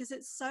that, because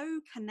it's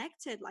so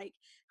connected. Like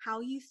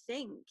how you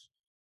think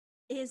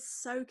is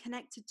so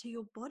connected to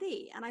your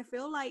body. And I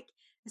feel like,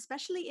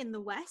 especially in the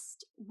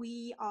West,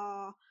 we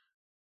are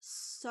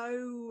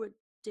so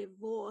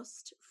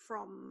divorced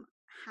from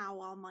how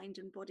our mind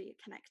and body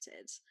are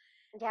connected.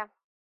 Yeah.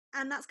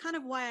 And that's kind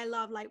of why I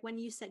love, like when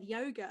you said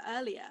yoga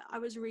earlier, I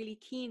was really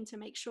keen to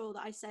make sure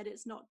that I said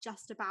it's not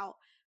just about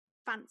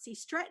fancy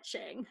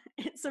stretching,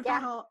 it's Yeah.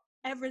 about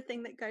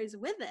everything that goes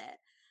with it.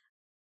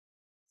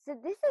 So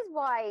this is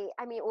why,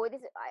 I mean, or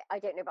this, I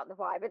don't know about the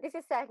why, but this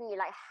is certainly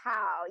like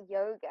how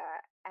yoga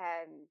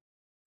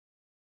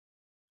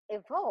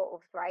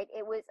evolved, right?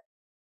 It was,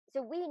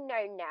 so we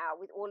know now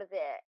with all of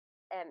the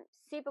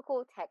super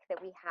cool tech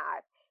that we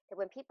have, that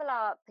when people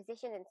are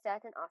positioned in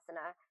certain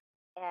asana,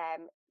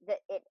 that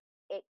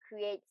it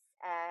creates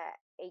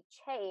a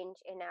change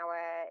in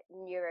our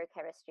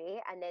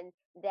neurochemistry, and then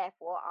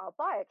therefore our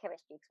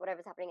biochemistry, because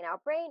whatever's happening in our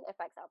brain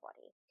affects our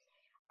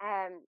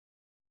body.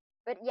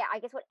 But yeah, I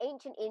guess what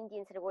ancient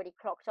Indians had already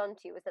clocked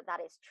onto was that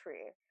that is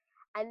true.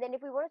 And then if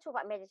we want to talk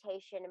about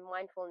meditation and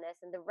mindfulness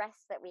and the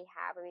rest that we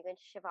have when we go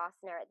into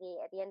shavasana at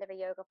the end of a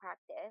yoga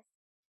practice,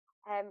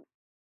 um,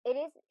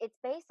 it's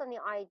based on the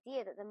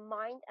idea that the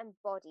mind and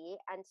body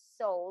and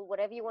soul,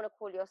 whatever you want to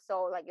call your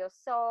soul or like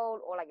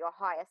your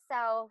higher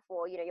self,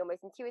 or your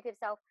most intuitive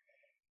self,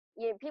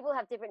 people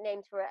have different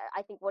names for it.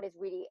 I think what is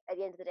really at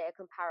the end of the day a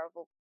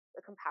comparable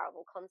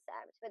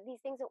concept, but these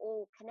things are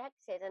all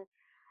connected. And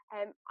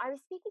I was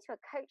speaking to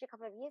a coach a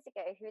couple of years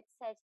ago who had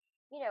said,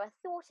 a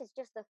thought is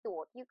just a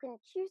thought. You can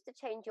choose to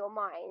change your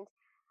mind.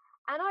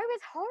 And I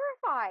was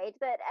horrified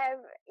that,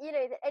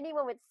 that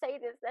anyone would say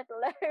this, let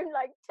alone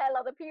like tell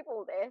other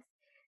people this,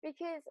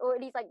 because, or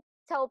at least like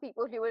tell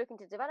people who were looking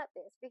to develop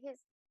this, because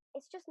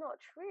it's just not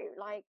true.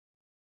 Like,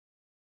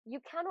 you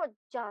cannot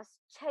just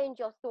change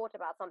your thought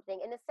about something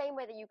in the same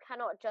way that you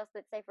cannot just,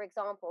 let's say, for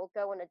example,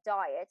 go on a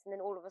diet and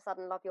then all of a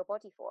sudden love your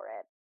body for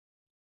it.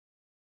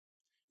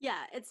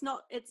 Yeah, it's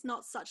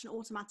not such an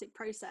automatic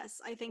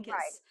process. I think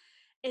Right.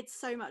 it's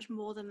so much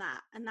more than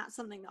that, and that's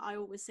something that I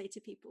always say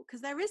to people,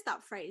 because there is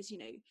that phrase,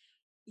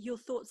 your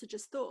thoughts are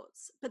just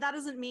thoughts, but that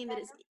doesn't mean that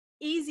it's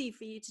easy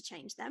for you to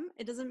change them.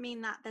 It doesn't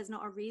mean that there's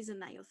not a reason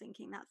that you're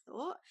thinking that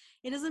thought.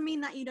 It doesn't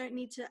mean that you don't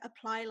need to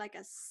apply like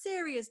a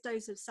serious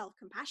dose of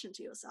self-compassion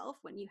to yourself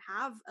when you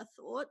have a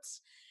thought,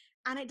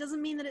 and it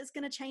doesn't mean that it's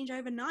going to change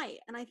overnight.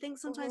 And I think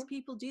sometimes Mm-hmm.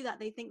 people do that.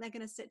 They think they're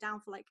going to sit down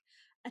for like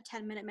a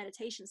 10-minute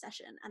meditation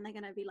session and they're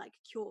going to be like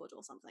cured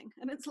or something,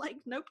 and it's like,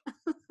 nope.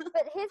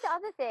 But here's the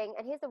other thing,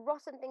 and here's the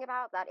rotten thing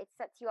about that: it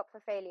sets you up for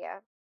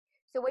failure.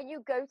 So when you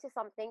go to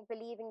something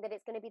believing that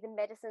it's going to be the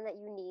medicine that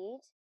you need,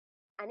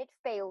 and it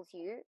fails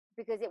you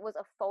because it was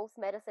a false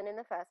medicine in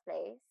the first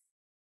place,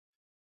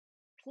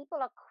 people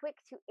are quick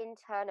to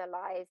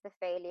internalize the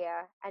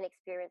failure and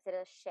experience it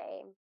as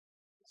shame.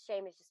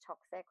 Shame is just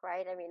toxic,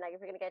 right? I mean, like,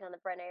 if we're going to go down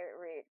the Burnout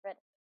route, but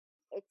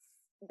it's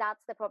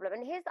that's the problem.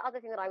 And here's the other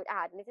thing that I would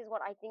add, and this is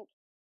what I think.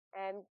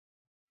 Um,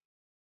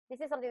 this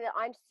is something that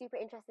I'm super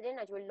interested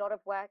in. I do a lot of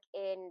work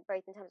in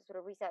both in terms of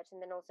sort of research and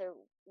then also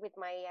with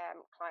my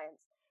clients,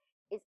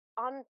 is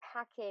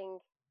unpacking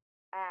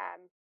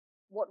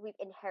what we've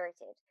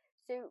inherited.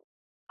 So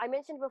I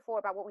mentioned before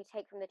about what we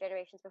take from the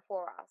generations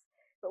before us,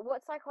 but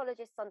what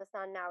psychologists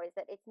understand now is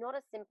that it's not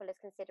as simple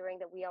as considering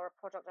that we are a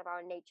product of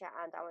our nature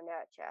and our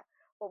nurture.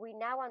 What we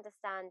now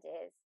understand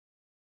is,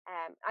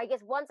 I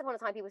guess once upon a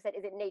time people said,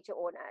 is it nature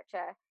or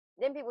nurture?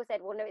 Then people said,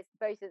 well, no, it's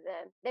both of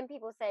them. Then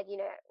people said,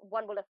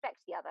 one will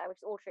affect the other, which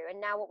is all true. And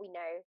now what we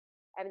know,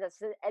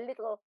 that's a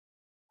little,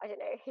 I don't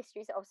know,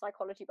 history of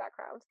psychology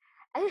background.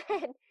 And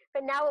then,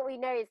 but now what we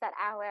know is that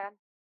our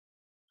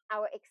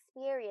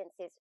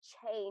experiences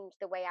change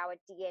the way our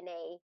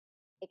DNA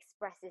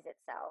expresses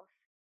itself,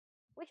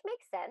 which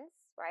makes sense,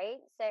 right?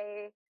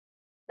 So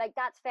like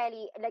that's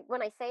fairly, like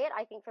when I say it,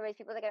 I think for most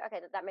people they go, okay,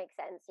 that makes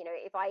sense.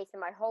 If I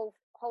spend my whole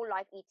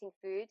life eating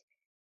food,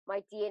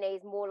 my DNA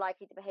is more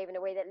likely to behave in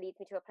a way that leads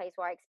me to a place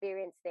where I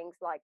experience things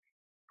like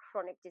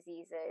chronic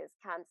diseases,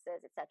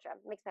 cancers, etc.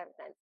 Makes perfect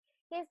sense.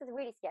 Here's the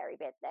really scary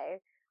bit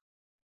though.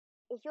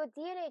 If your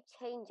DNA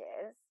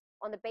changes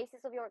on the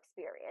basis of your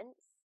experience,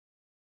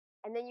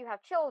 and then you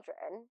have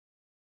children,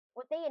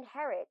 what they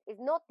inherit is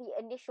not the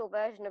initial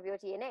version of your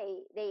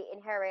DNA. They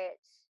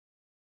inherit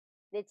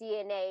the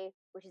DNA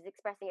which is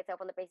expressing itself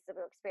on the basis of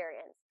your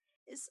experience.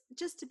 It's,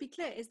 just to be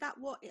clear, is that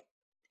what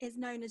is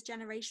known as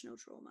generational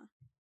trauma?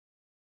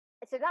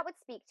 So that would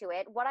speak to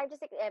it. What I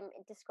just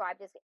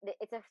described is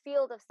it's a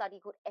field of study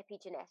called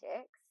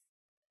epigenetics.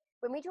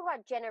 When we talk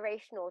about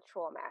generational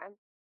trauma,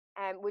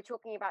 we're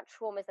talking about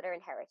traumas that are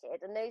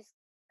inherited, and those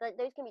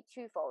can be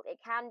twofold. It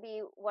can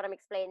be what I'm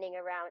explaining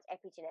around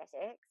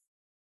epigenetics,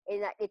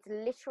 in that it's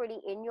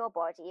literally in your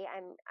body.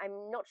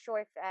 I'm not sure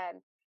if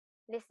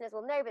listeners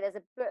will know, but there's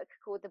a book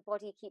called The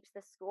Body Keeps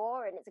the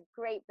Score, and it's a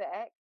great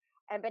book.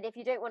 But if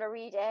you don't want to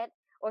read it,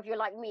 or if you're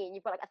like me and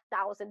you've got like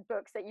 1,000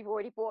 books that you've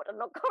already bought and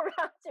not got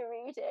around to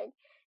reading,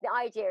 the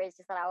idea is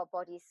just that our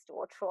bodies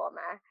store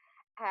trauma.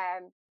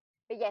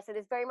 But yeah, so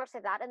there's very much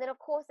of that. And then of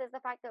course there's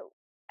the fact that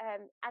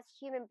as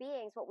human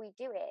beings, what we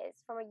do is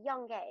from a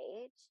young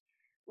age,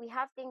 we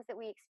have things that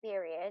we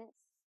experience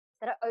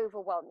that are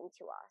overwhelming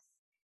to us.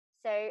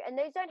 So, and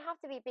those don't have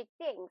to be big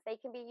things. They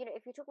can be,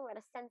 if you're talking about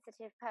a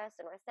sensitive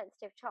person or a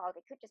sensitive child,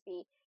 it could just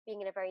be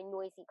being in a very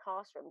noisy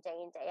classroom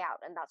day in, day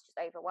out, and that's just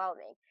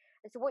overwhelming.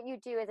 And so what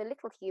you do as a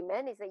little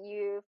human is that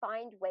you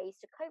find ways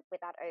to cope with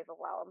that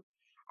overwhelm.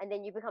 And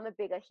then you become a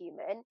bigger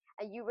human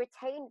and you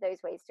retain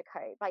those ways to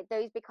cope. Like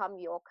those become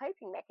your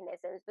coping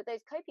mechanisms, but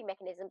those coping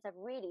mechanisms have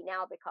really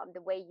now become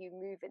the way you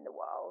move in the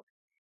world.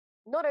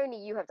 not only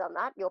you have done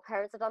that, your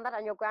parents have done that,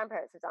 and your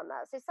grandparents have done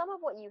that. So some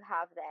of what you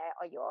have there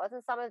are yours,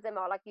 and some of them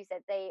are, like you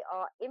said, they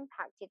are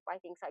impacted by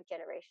things like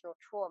generational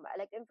trauma.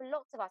 Like, and for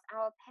lots of us,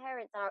 our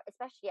parents,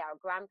 especially our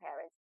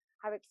grandparents,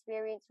 have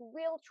experienced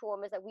real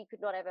traumas that we could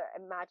not ever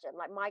imagine.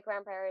 Like my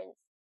grandparents,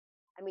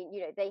 I mean,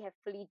 they have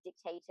fleed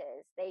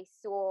dictators. They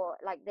saw,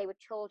 like, they were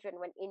children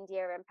when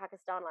India and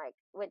Pakistan like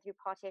went through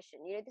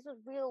partition. This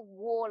was real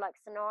war like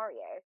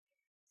scenario.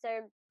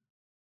 So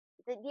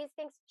these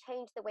things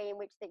change the way in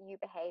which that you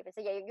behave, and so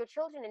yeah, your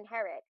children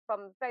inherit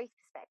from both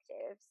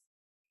perspectives.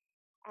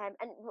 And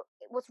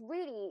what's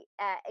really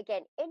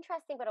again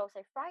interesting but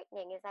also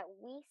frightening is that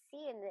we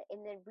see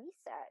in the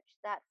research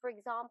that, for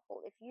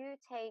example, if you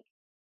take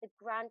the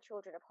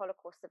grandchildren of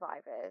Holocaust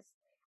survivors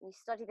and you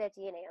study their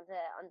DNA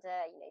under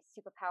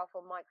super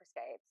powerful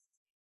microscopes,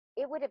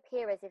 it would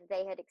appear as if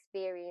they had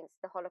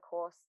experienced the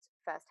Holocaust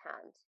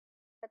firsthand,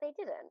 but they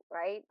didn't.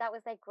 Right? That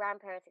was their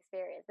grandparents'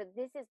 experience. But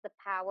this is the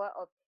power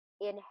of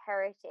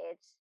inherited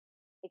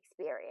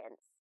experience.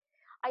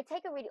 I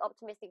take a really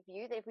optimistic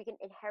view that if we can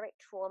inherit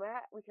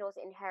trauma, we can also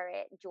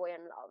inherit joy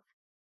and love,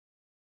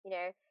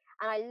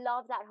 And I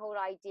love that whole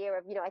idea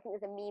of, I think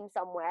there's a meme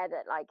somewhere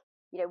that, like,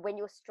 when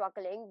you're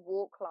struggling,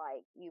 walk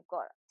like you've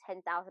got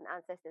 10,000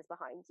 ancestors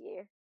behind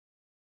you.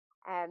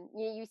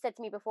 You said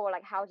to me before,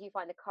 like, how do you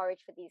find the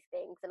courage for these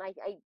things? And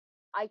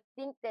I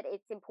think that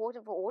it's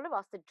important for all of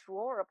us to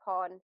draw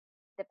upon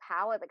the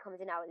power that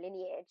comes in our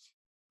lineage.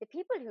 The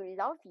people who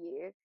love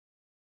you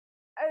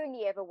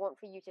only ever want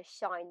for you to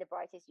shine the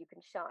brightest you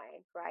can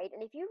shine, right?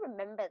 And if you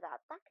remember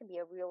that can be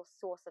a real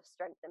source of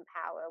strength and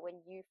power when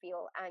you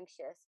feel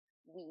anxious,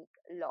 weak,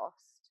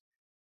 lost,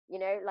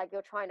 like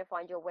you're trying to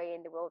find your way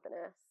in the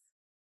wilderness.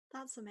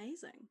 That's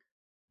amazing.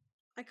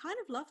 I kind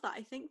of love that.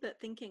 I think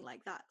that thinking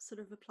like that sort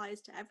of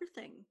applies to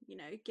everything,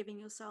 giving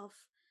yourself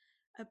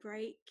a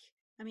break.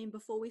 I mean,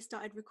 before we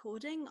started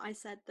recording, I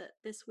said that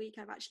this week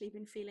I've actually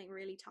been feeling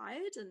really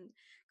tired and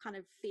kind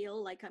of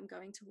feel like I'm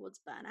going towards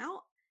burnout.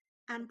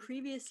 And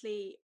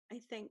previously, I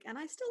think, and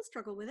I still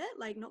struggle with it,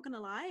 like, not gonna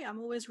lie, I'm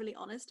always really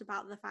honest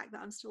about the fact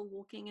that I'm still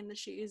walking in the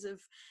shoes of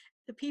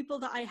the people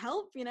that I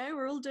help.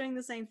 We're all doing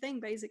the same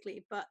thing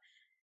basically, but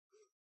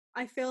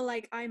I feel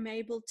like I'm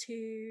able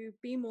to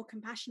be more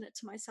compassionate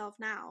to myself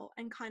now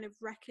and kind of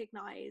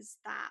recognize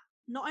that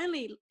not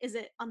only is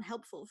it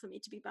unhelpful for me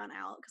to be burnt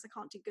out because I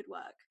can't do good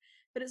work,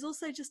 but it's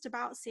also just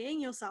about seeing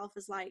yourself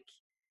as like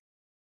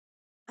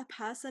a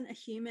person, a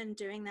human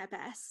doing their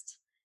best.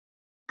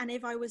 And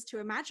if I was to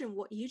imagine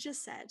what you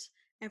just said,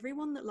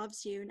 everyone that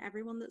loves you and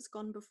everyone that's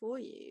gone before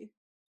you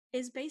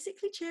is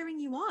basically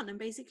cheering you on and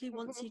basically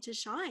wants you to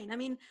shine. I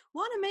mean,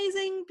 what an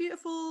amazing,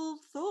 beautiful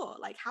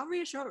thought. Like, how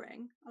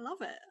reassuring. I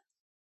love it.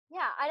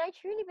 Yeah, and I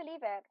truly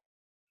believe it.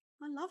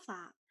 I love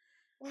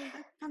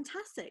that.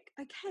 Fantastic.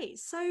 Okay,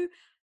 so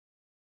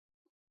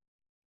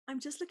I'm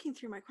just looking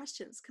through my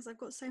questions because I've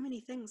got so many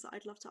things that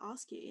I'd love to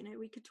ask you.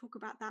 We could talk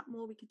about that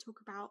more. We could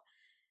talk about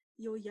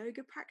your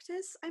yoga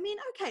practice. I mean,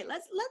 okay,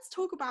 let's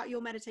talk about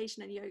your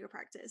meditation and yoga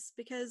practice,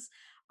 because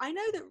I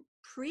know that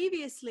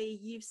previously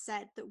you've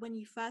said that when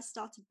you first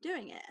started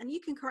doing it, and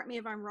you can correct me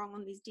if I'm wrong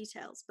on these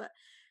details, but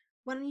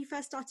when you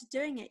first started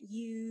doing it,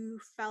 you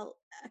felt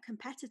a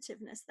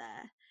competitiveness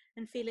there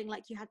and feeling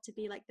like you had to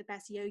be like the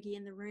best yogi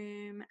in the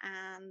room,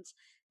 and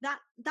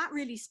that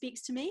really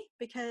speaks to me,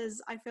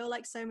 because I feel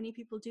like so many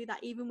people do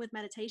that even with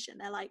meditation.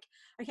 They're like,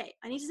 okay,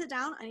 I need to sit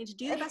down, I need to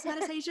do the best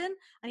meditation,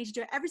 I need to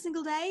do it every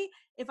single day.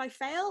 If I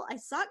fail, I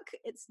suck,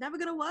 it's never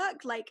going to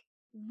work. Like,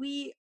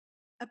 we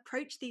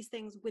approach these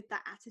things with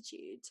that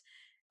attitude,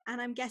 and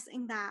I'm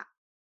guessing that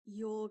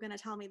you're going to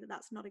tell me that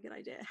that's not a good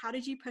idea. How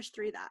did you push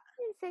through that?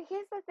 So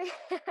here's the thing.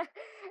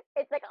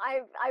 It's like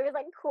I was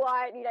like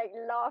quietly like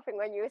laughing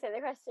when you were saying the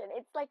question.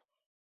 It's like,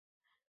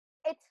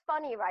 it's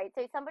funny, right?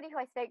 So somebody who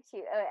I spoke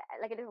to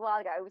like a little while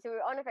ago, so we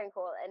were on a phone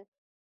call,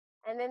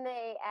 and then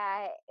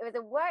it was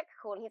a work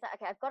call, and he's like,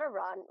 okay, I've got to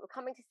run, we're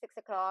coming to 6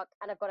 o'clock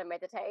and I've got to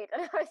meditate.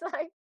 And I was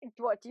like,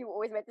 what, do you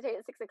always meditate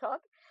at 6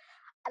 o'clock?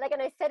 And like,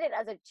 and I said it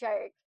as a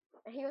joke,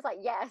 and he was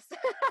like, yes.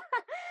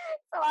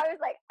 So I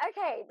was like,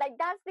 okay, like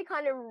that's the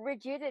kind of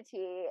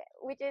rigidity,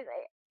 which is,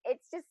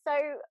 it's just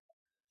so,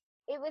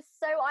 it was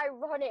so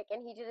ironic,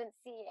 and he didn't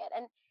see it.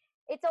 And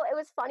it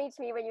was funny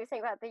to me when you were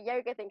saying about the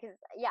yoga thing, because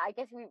yeah, I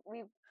guess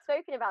we've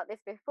spoken about this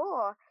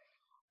before.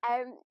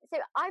 So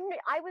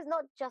I was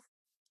not just,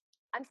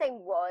 I'm saying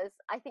was,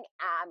 I think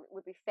am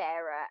would be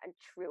fairer and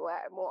truer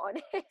and more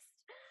honest.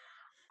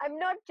 I'm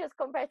not just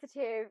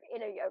competitive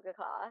in a yoga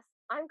class,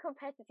 I'm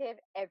competitive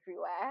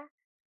everywhere.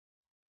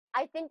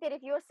 I think that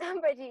if you're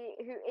somebody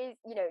who is,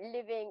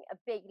 living a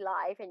big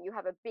life, and you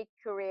have a big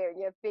career and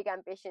you have big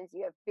ambitions,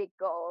 you have big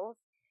goals,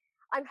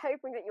 I'm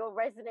hoping that you'll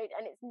resonate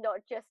and it's not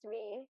just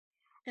me.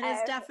 It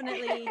is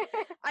definitely,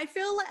 I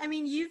feel like, I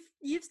mean,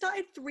 you've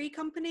started 3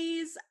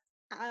 companies.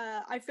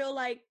 I feel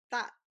like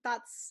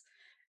that's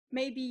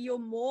maybe you're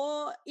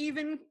more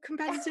even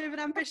competitive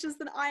and ambitious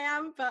than I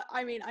am, but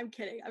I mean, I'm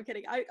kidding.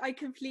 I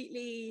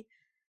completely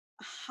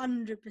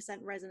 100%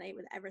 resonate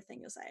with everything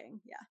you're saying.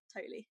 Yeah,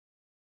 totally.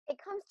 It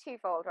comes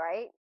twofold,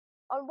 right?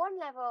 on one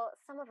level,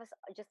 some of us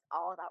just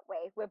are that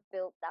way. We're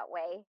built that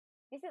way.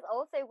 This is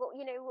also what,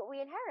 what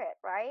we inherit,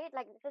 right?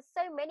 Like, there's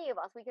so many of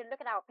us, we can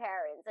look at our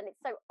parents and it's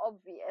so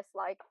obvious,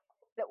 like,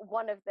 that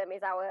one of them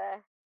is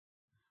our,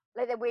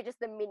 like, that we're just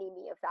the mini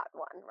me of that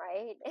one,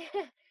 right?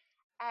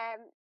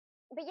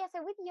 But yeah,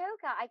 so with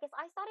yoga, I guess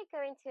I started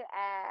going to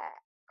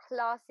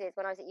classes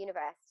when I was at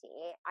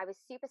university. I was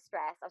super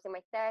stressed. I was in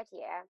my third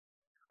year.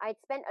 I'd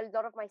spent a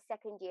lot of my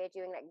second year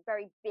doing like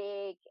very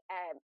big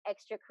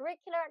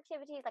extracurricular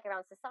activities, like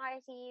around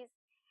societies.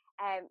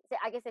 So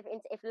I guess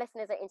if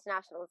listeners are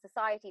international,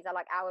 societies are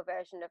like our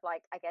version of,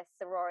 like, I guess,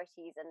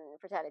 sororities and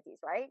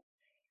fraternities, right?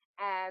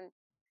 Um,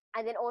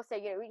 and then also,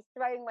 really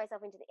throwing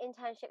myself into the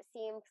internship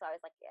scene, because I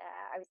was like,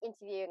 I was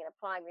interviewing and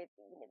applying with,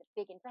 the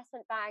big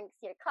investment banks,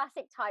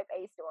 classic type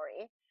A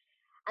story.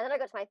 And then I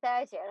got to my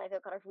third year and I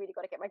thought, God, I've really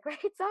got to get my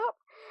grades up,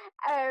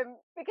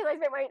 because I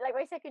spent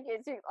my second year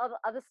doing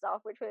other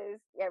stuff, which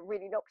was,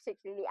 really not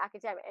particularly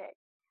academic.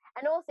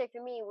 And also for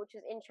me, which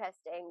was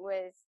interesting,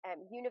 was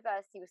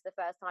university was the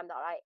first time that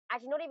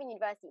actually, not even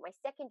university, my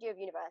second year of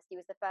university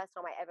was the first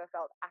time I ever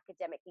felt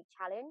academically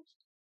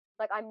challenged.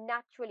 Like, I'm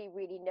naturally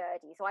really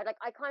nerdy, so I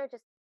kind of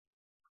just,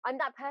 I'm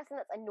that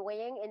person that's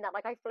annoying in that,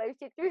 like, I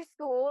floated through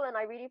school and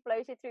I really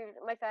floated through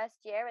my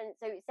first year, and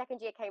so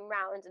second year came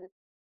round and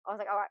I was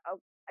like, all right,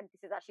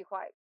 this is actually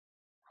quite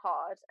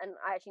hard and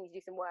I actually need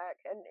to do some work.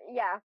 And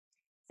yeah,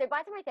 so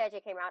by the time my third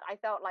year came around, I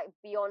felt like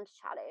beyond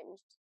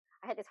challenged.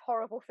 I had this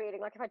horrible feeling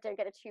like if I don't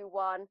get a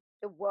 2-1,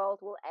 the world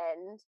will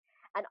end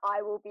and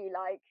I will be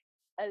like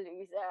a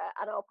loser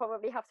and I'll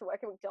probably have to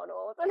work at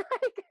McDonald's. And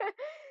like,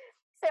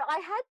 so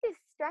I had this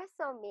stress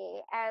on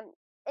me. And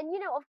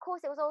of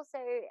course, it was also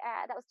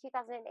that was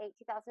 2008,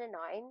 2009.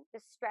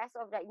 The stress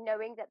of like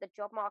knowing that the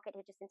job market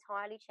had just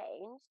entirely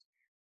changed,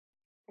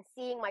 and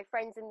seeing my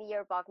friends in the year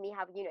above me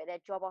have their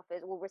job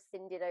offers all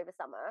rescinded over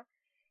summer.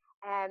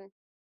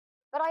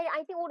 But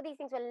I think all of these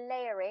things were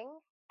layering.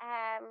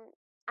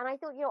 And I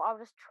thought, I'll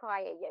just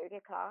try a yoga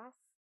class.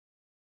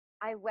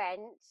 I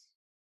went.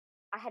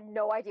 I had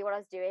no idea what I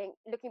was doing.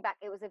 Looking back,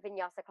 it was a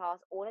vinyasa class.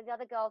 All of the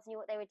other girls knew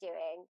what they were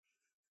doing.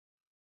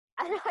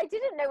 And I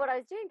didn't know what I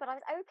was doing, but I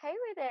was okay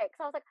with it.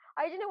 Because I was like,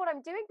 I didn't know what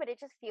I'm doing, but it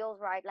just feels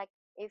right. Like,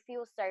 it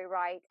feels so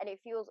right. And it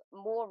feels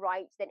more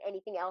right than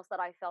anything else that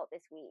I felt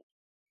this week.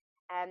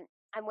 And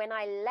when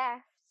I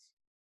left,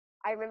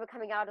 I remember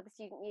coming out of the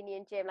student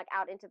union gym, like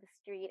out into the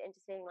street, and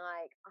just being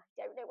like, I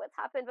don't know what's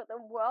happened, but the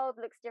world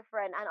looks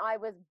different. And I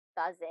was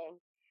buzzing.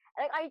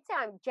 Like, I'd say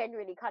I'm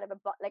generally kind of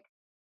like,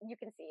 you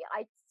can see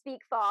I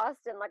speak fast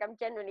and like I'm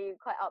generally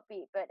quite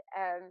upbeat, but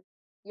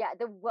yeah,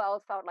 the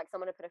world felt like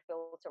someone had put a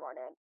filter on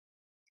it.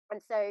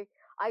 And so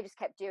I just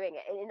kept doing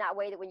it in that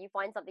way that when you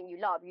find something you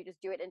love, you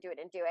just do it and do it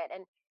and do it.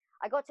 And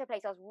I got to a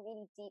place I was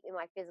really deep in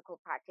my physical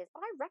practice,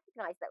 but I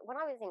recognized that when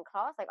I was in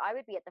class, like, I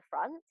would be at the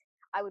front.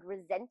 I would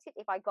resent it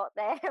if I got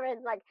there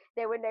and like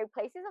there were no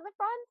places at the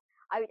front.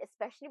 I would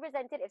especially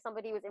resent it if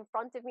somebody was in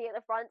front of me at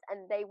the front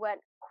and they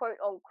weren't quote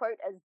unquote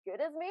as good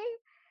as me.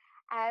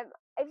 I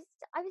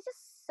was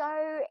just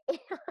so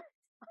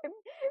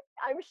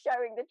I'm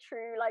showing the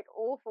true like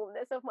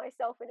awfulness of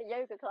myself in a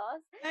yoga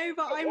class. No,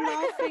 but I'm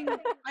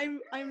laughing.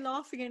 I'm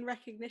laughing in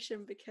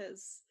recognition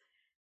because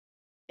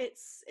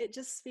it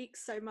just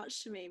speaks so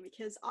much to me,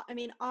 because I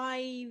mean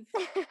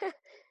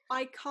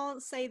I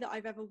can't say that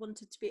I've ever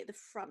wanted to be at the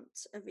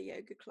front of a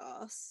yoga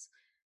class,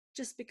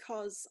 just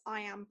because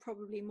I am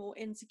probably more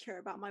insecure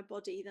about my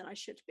body than I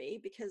should be,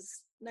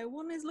 because no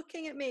one is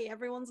looking at me,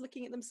 everyone's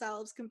looking at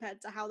themselves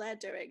compared to how they're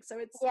doing.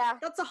 So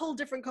that's a whole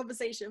different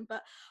conversation.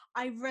 But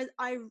I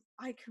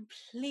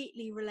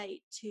completely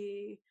relate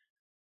to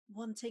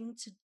wanting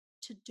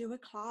to do a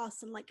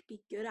class and like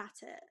be good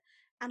at it,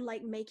 and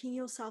like making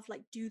yourself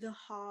like do the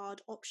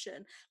hard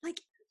option. Like,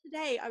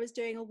 today I was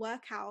doing a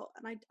workout,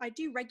 and I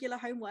do regular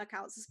home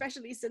workouts,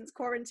 especially since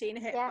quarantine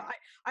hit. Yeah. But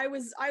I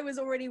was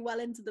already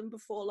well into them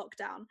before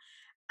lockdown.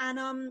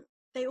 And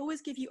they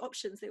always give you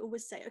options. They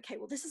always say, okay,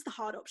 well, this is the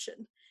hard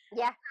option.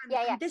 Yeah.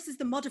 And this is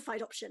the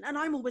modified option. And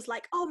I'm always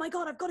like, oh my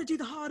God, I've got to do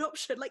the hard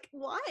option. Like,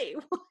 why?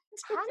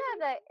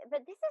 Hannah,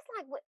 but this is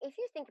like, if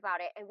you think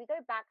about it, and we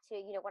go back to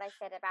what I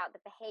said about the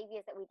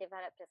behaviors that we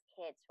developed as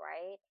kids,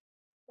 right?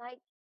 Like,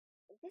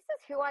 this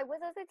is who I was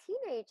as a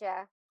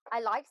teenager. I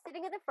liked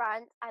sitting at the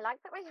front. I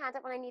liked putting my hand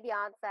up when I knew the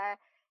answer.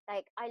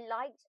 Like, I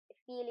liked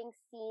feeling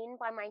seen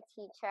by my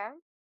teacher.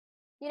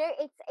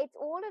 It's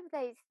all of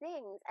those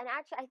things. And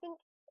actually, I think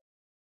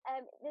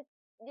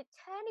the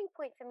turning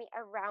point for me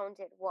around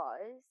it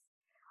was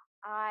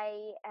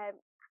I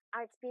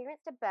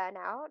experienced a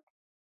burnout.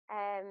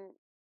 Um,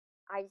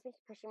 I just was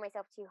pushing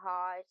myself too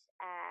hard.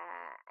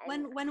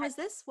 When was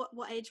this?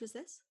 What age was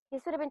this?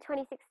 This would have been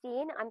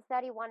 2016. I'm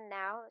 31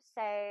 now,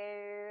 so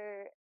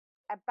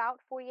about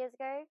 4 years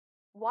ago.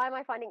 Why am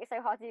I finding it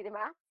so hard to do the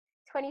math?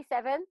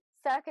 27,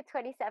 circa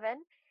 27.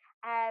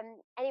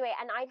 Anyway,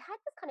 and I'd had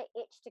this kind of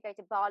itch to go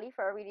to Bali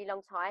for a really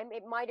long time.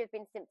 It might have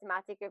been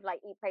symptomatic of like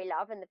Eat, Pray,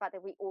 Love, and the fact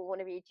that we all want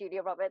to be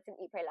Julia Roberts and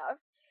Eat, Pray, Love.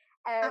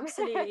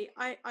 Absolutely.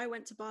 I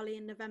went to Bali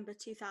in November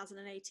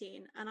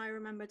 2018, and I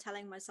remember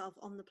telling myself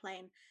on the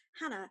plane,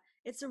 Hannah,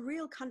 it's a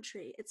real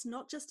country. It's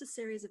not just a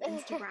series of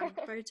Instagram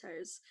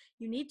photos.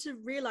 You need to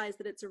realize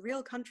that it's a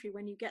real country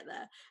when you get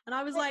there. And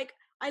I was like,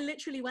 I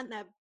literally went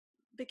there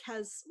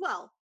because,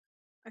 well,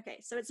 okay,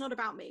 so it's not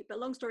about me, but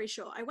long story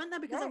short, I went there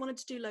because I No. wanted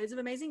to do loads of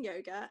amazing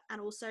yoga,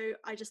 and also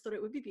I just thought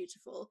it would be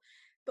beautiful,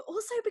 but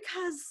also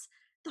because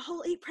the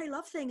whole eat, pray,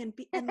 love thing,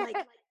 and like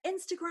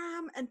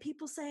Instagram and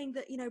people saying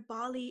that, you know,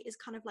 Bali is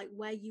kind of like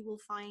where you will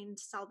find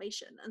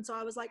salvation, and so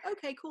I was like,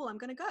 okay, cool, I'm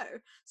gonna go.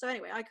 So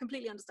anyway, I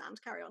completely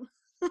understand. Carry on.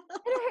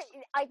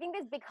 I think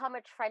there's become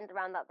a trend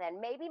around that then.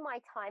 Maybe my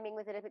timing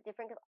was a little bit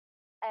different because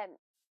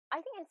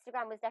I think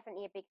Instagram was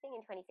definitely a big thing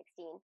in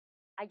 2016.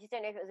 I just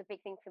don't know if it was a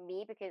big thing for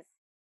me because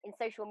in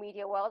social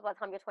media world, by the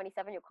time you're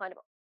 27, you're kind of,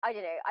 I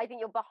don't know, I think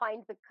you're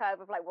behind the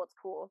curve of like what's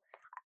cool.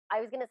 I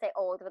was gonna say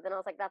old, but then I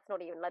was like, that's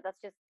not even like that's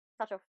just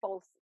such a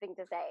false thing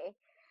to say.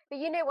 But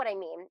you know what I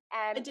mean.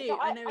 I So do.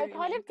 I I, know I what you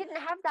kind mean. of didn't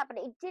have that, but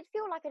it did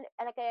feel like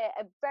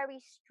a very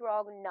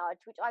strong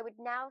nudge, which I would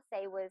now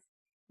say was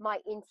my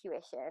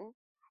intuition.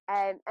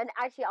 And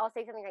actually, I'll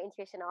say something about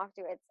intuition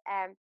afterwards.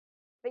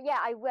 But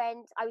yeah, I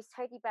was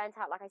totally burnt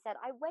out. Like I said,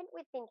 I went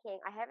with thinking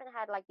I haven't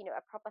had like, you know,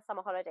 a proper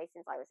summer holiday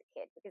since I was a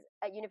kid because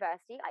at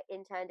university I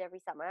interned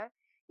every summer,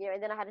 you know,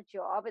 and then I had a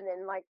job and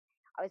then like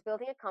I was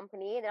building a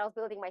company and then I was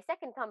building my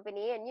second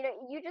company and, you know,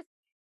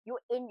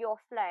 you're in your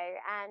flow.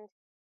 And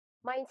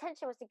my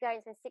intention was to go and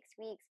spend 6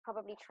 weeks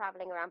probably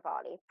traveling around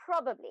Bali.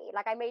 Probably.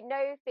 Like I made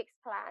no fixed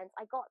plans.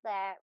 I got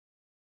there.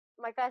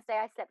 My first day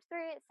I slept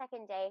through it.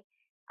 Second day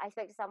I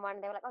spoke to someone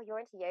and they were like, oh, you're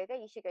into yoga.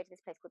 You should go to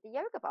this place called the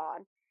Yoga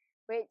Barn,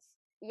 which,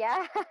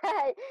 yeah,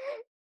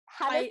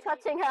 Hannah's I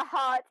touching her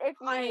heart if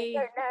you I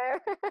don't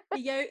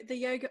know.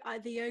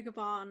 the yoga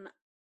barn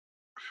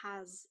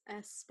has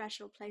a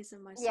special place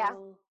in my Yeah,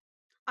 soul.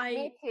 me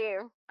I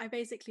too. I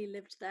basically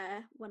lived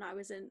there when I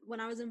was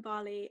in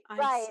Bali.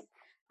 Right.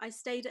 I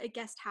stayed at a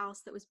guest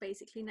house that was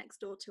basically next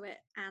door to it,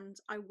 and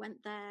I went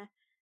there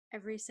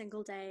every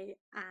single day.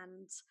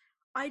 And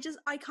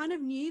I kind of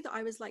knew that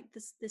I was like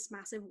this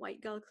massive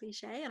white girl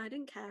cliche, and I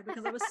didn't care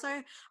because I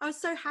was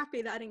so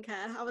happy that I didn't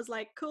care. I was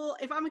like, cool.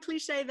 If I'm a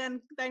cliche,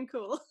 then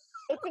cool.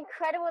 It's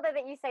incredible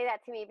that you say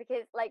that to me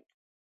because, like,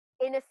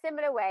 in a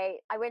similar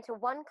way, I went to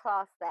one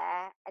class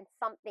there and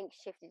something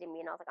shifted in me,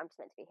 and I was like, I'm just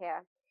meant to be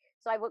here.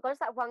 So I got to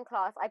that one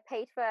class. I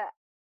think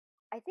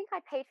I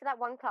paid for that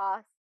one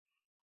class.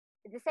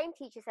 The same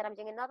teacher said, I'm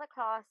doing another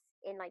class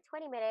in like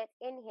 20 minutes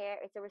in here.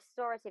 It's a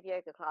restorative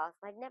yoga class.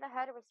 I'd never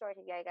heard of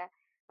restorative yoga,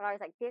 but I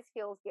was like, this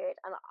feels good.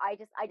 And I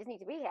just need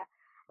to be here.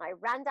 And I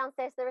ran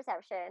downstairs to the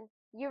reception.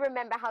 You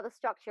remember how the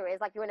structure is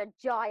like you're in a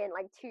giant,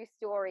 like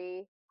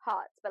 2-story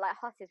hut, but like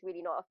hut is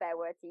really not a fair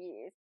word to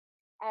use.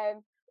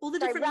 Um, so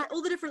I ran,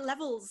 All the different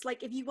levels.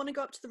 Like if you want to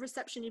go up to the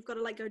reception, you've got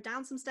to like go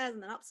down some stairs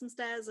and then up some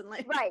stairs and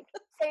like right.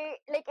 So,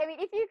 like, I mean,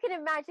 if you can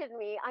imagine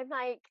me, I'm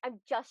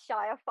just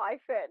shy of 5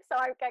 foot. So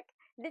I'm like,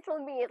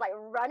 little me is like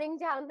running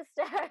down the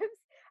steps.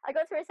 I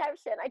got to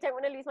reception. I don't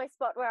want to lose my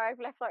spot where I've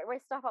left like my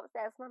stuff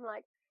upstairs. And I'm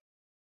like,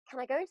 can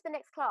I go into the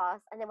next class?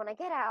 And then when I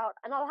get out,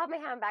 and I'll have my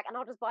handbag and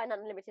I'll just buy an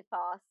unlimited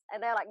pass.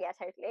 And they're like, yeah,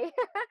 totally.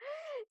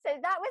 So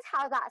that was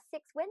how that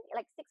 6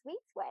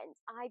 weeks went.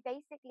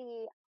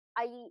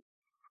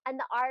 And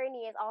the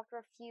irony is,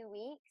 after a few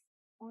weeks,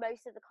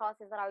 most of the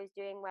classes that I was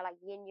doing were like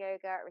yin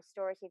yoga,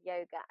 restorative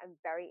yoga, and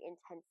very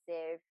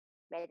intensive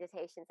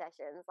meditation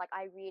sessions. Like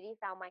I really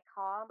found my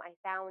calm. I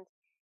found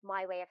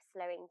my way of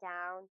slowing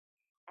down.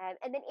 And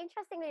then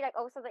interestingly, like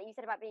also that you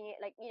said about being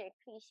like, you know,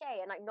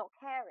 cliche and like not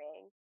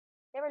caring.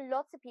 There are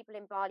lots of people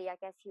in Bali, I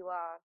guess, who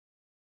are,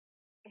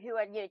 you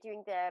know,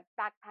 doing the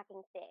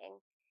backpacking thing.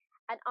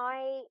 And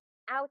I,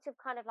 out of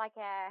kind of like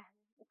a,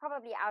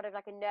 probably out of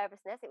like a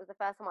nervousness, it was the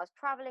first time I was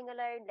traveling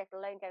alone, let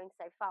alone going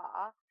so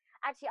far.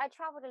 Actually, I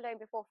traveled alone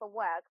before for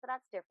work, but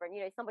that's different.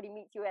 You know, somebody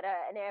meets you at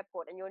an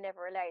airport and you're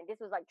never alone. This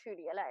was like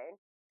truly alone.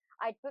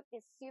 I'd booked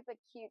this super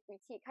cute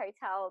boutique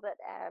hotel that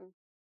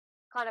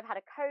kind of had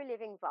a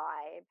co-living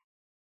vibe,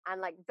 and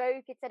like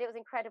Vogue had said it was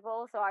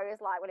incredible. So I was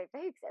like, well, if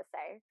Vogue says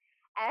so.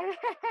 Um,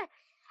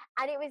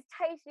 and it was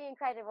totally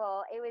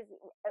incredible. It was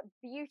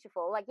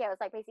beautiful. Like, yeah, it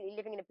was like basically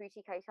living in a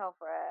boutique hotel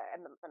for a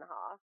month and a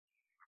half.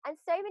 And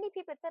so many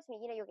people had said to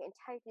me, you know, you're getting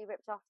totally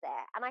ripped off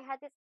there. And I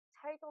had this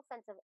total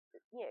sense of,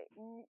 you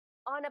know,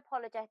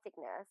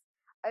 unapologeticness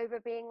over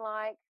being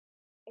like,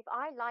 if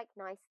I like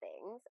nice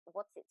things,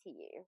 what's it to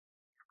you?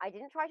 I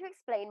didn't try to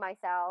explain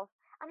myself.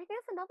 And I think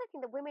that's another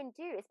thing that women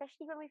do,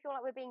 especially when we feel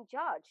like we're being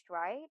judged,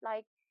 right?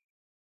 Like,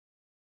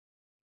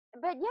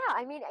 but yeah,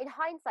 I mean, in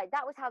hindsight,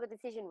 that was how the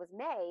decision was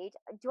made.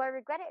 Do I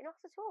regret it? Not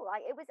at all.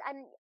 Like it was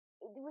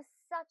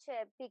such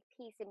a big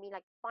piece in me,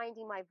 like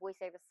finding my voice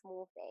over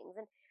small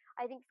things. And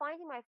I think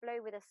finding my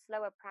flow with a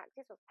slower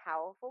practice was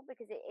powerful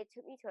because it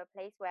took me to a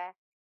place where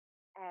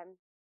um,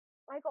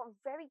 I got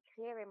very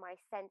clear in my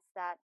sense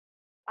that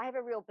I have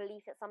a real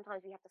belief that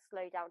sometimes we have to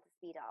slow down to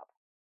speed up.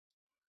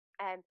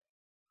 Um,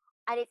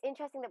 And it's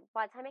interesting that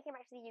by the time I came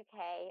back to the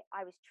UK,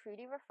 I was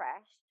truly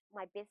refreshed.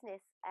 My business,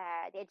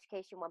 the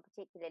education one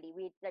particularly,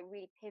 we like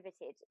really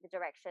pivoted the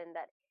direction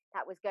that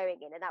that was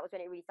going in, and that was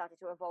when it really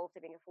started to evolve to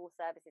being a full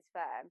services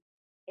firm.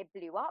 It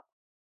blew up.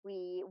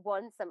 We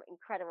won some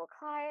incredible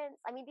clients.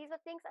 I mean, these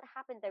were things that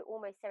happened though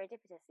almost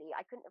serendipitously.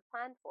 I couldn't have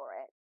planned for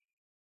it.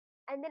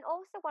 And then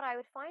also what I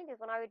would find is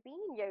when I would be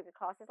in yoga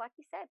classes, like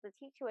you said, the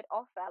teacher would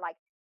offer like,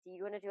 do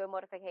you want to do a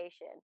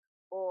modification?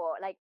 Or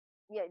like,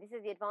 this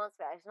is the advanced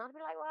version. I'd be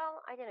like,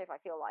 well, I don't know if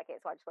I feel like it,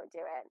 so I just won't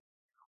do it.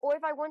 Or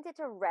if I wanted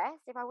to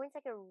rest, if I wanted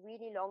to take a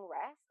really long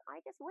rest, I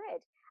just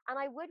would. And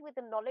I would with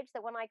the knowledge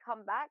that when I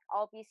come back,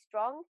 I'll be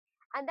strong.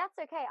 And that's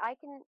okay. I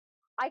can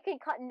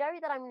know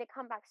that I'm gonna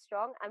come back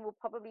strong and will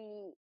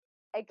probably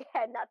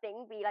again that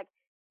thing be like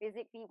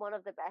physically one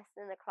of the best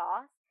in the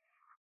class,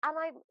 and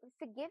I'm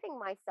forgiving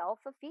myself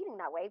for feeling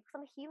that way because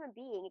I'm a human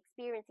being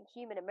experiencing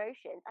human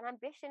emotions, and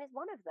ambition is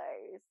one of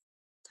those,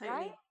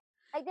 right? Totally.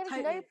 Like, there is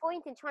no Totally.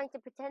 point in trying to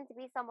pretend to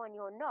be someone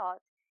you're not.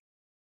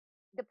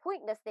 The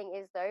pointless thing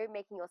is, though,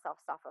 making yourself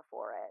suffer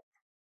for it.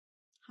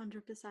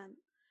 100%.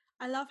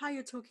 I love how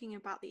you're talking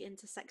about the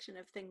intersection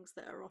of things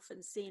that are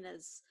often seen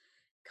as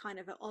kind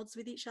of at odds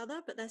with each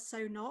other, but they're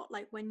so not.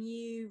 Like when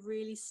you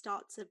really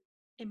start to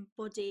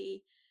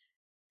embody,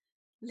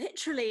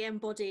 literally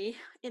embody,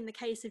 in the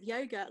case of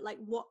yoga, like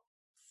what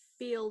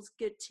feels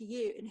good to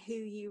you and who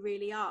you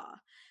really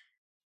are.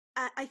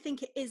 I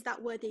think it is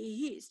that word that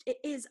you used. It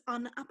is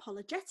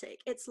unapologetic.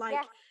 It's like,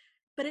 Yes,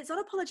 but it's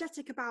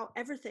unapologetic about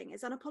everything.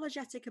 It's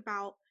unapologetic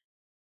about,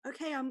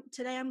 okay,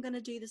 today I'm going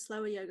to do the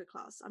slower yoga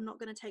class. I'm not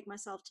going to take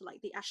myself to like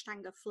the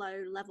Ashtanga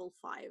flow level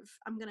 5.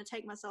 I'm going to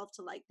take myself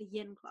to like the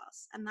yin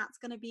class, and that's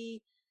going to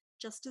be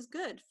just as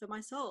good for my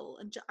soul.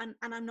 And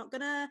I'm not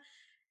going to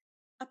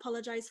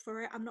apologize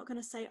for it. I'm not going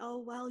to say, oh,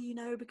 well,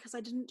 because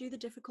I didn't do the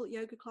difficult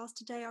yoga class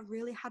today, I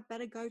really had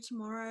better go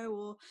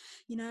tomorrow,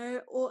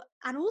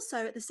 and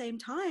also at the same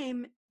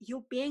time,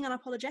 you're being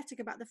unapologetic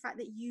about the fact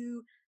that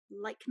you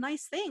like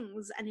nice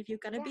things. And if you're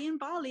going to yeah, be in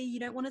Bali, you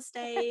don't want to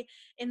stay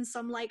in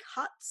some like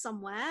hut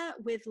somewhere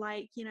with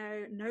like,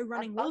 no a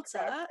running bunk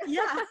bed. water.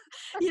 Yeah.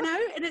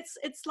 And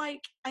it's like,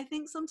 I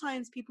think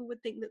sometimes people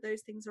would think that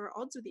those things are at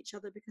odds with each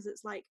other, because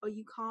it's like, oh,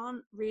 you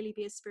can't really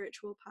be a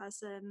spiritual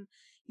person,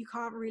 you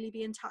can't really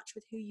be in touch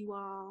with who you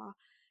are,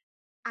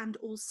 and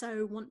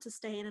also want to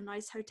stay in a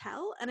nice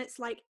hotel. And it's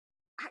like,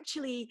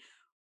 actually,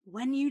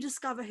 when you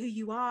discover who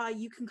you are,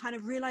 you can kind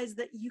of realize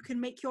that you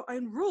can make your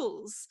own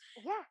rules.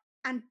 Yeah,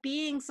 And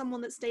being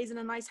someone that stays in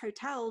a nice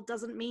hotel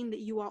doesn't mean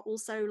that you are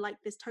also like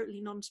this totally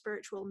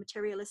non-spiritual,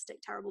 materialistic,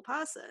 terrible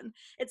person.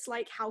 It's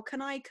like, how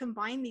can I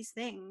combine these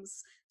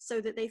things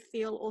so that they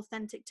feel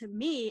authentic to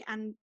me,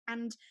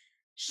 and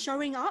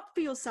showing up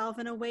for yourself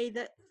in a way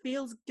that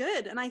feels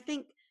good. And I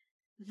think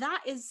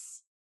that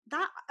is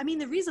that I mean,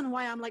 the reason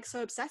why I'm like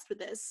so obsessed with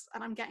this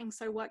and I'm getting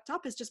so worked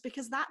up is just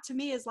because that to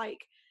me is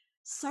like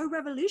so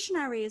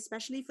revolutionary,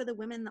 especially for the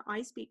women that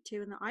I speak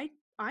to and that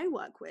I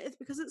work with,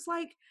 because it's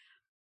like,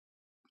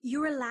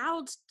 you're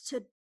allowed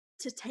to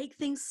take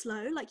things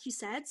slow, like you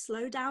said,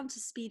 slow down to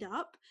speed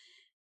up.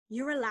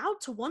 You're allowed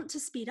to want to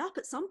speed up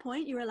at some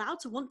point, you're allowed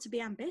to want to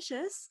be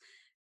ambitious,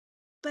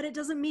 but it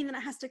doesn't mean that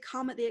it has to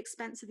come at the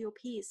expense of your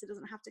peace. It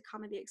doesn't have to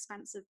come at the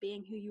expense of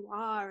being who you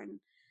are. And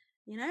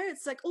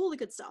it's like all the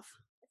good stuff.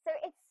 so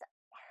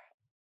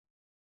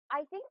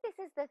I think this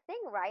is the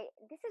thing, right?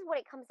 This is what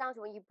it comes down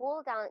to when you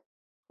boil down,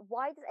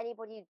 why does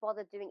anybody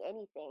bother doing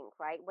anything,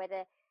 right?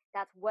 Whether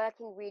that's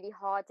working really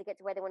hard to get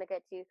to where they want to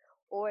get to,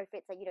 or if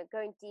it's like,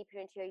 going deeper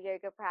into your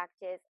yoga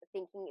practice,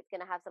 thinking it's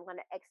going to have some kind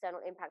of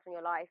external impact on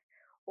your life,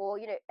 or,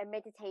 a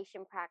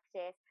meditation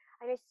practice.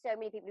 I know so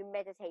many people who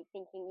meditate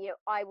thinking,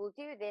 I will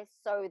do this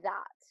so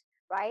that,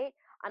 right?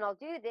 And I'll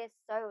do this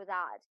so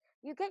that.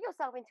 You get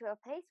yourself into a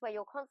place where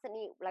you're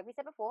constantly, like we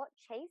said before,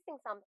 chasing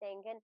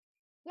something. And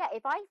yeah,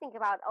 if I think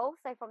about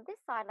also from this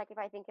side, like if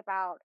I think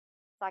about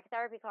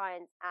psychotherapy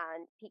clients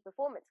and peak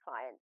performance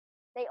clients,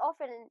 they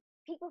often,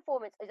 peak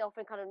performance is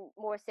often kind of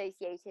more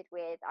associated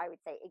with, I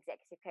would say,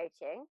 executive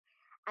coaching.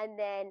 And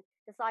then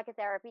the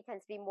psychotherapy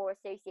tends to be more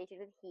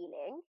associated with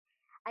healing.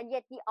 And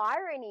yet the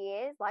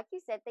irony is, like you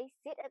said, they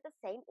sit at the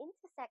same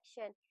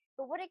intersection.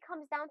 But what it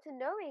comes down to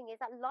knowing is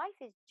that life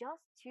is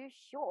just too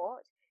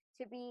short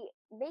to be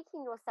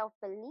making yourself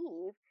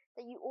believe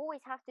that you always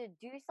have to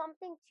do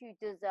something to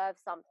deserve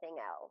something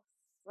else,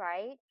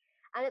 right?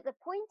 And at the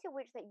point at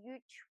which that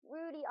you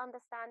truly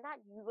understand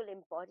that, you will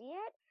embody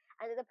it.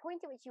 And at the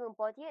point at which you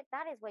embody it,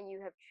 that is when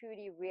you have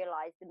truly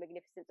realized the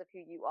magnificence of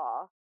who you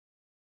are.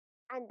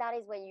 And that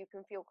is when you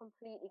can feel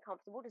completely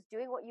comfortable just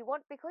doing what you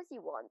want because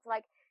you want.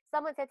 Like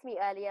someone said to me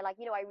earlier, like,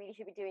 I really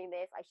should be doing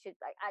this. I should,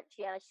 like,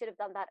 actually, and I should have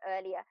done that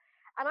earlier.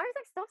 And I was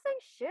like, stop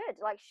saying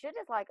should. Like, should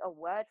is like a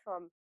word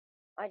from,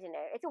 I don't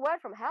know, it's a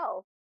word from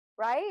hell,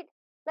 right?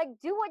 Like,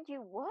 do what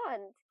you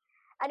want.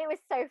 And it was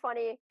so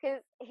funny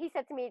because he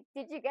said to me,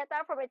 did you get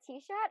that from a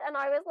t-shirt? And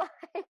I was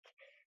like,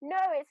 No,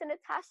 it's a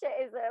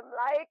Natasha-ism.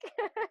 Like,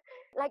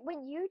 like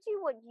when you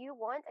do what you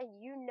want and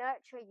you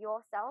nurture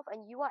yourself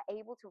and you are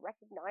able to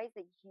recognize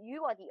that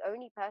you are the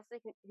only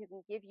person who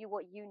can give you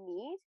what you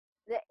need.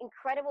 The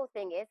incredible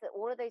thing is that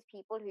all of those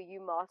people who you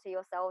martyr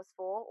yourselves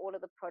for, all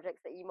of the projects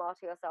that you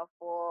martyr yourself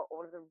for,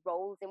 all of the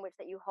roles in which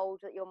that you hold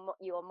that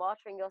you are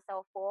martyring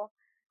yourself for,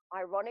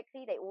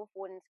 ironically, they all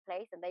fall into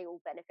place and they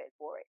all benefit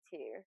for it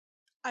too.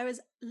 I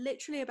was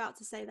literally about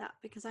to say that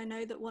because I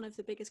know that one of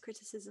the biggest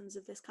criticisms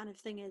of this kind of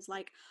thing is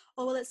like,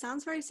 oh, well, it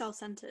sounds very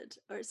self-centered,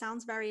 or it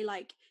sounds very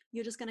like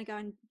you're just going to go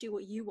and do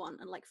what you want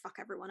and like fuck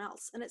everyone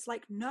else. And it's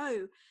like,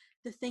 no,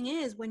 the thing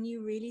is, when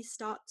you really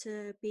start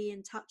to be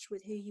in touch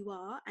with who you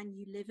are and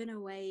you live in a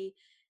way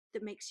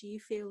that makes you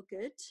feel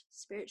good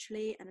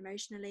spiritually and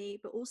emotionally,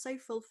 but also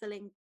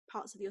fulfilling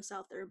parts of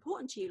yourself that are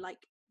important to you,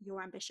 like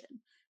your ambition,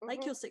 like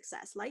Hmm. your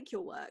success, like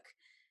your work,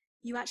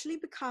 you actually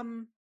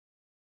become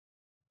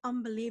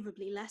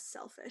unbelievably less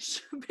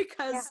selfish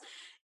Yeah.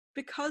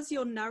 because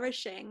you're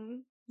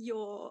nourishing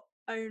your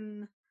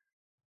own,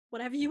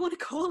 whatever you want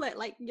to call it,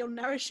 like you're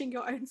nourishing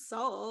your own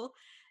soul.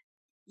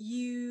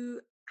 You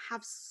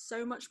have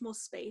so much more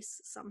space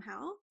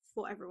somehow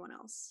for everyone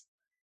else.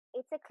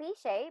 It's a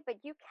cliche, but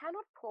you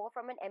cannot pour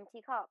from an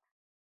empty cup.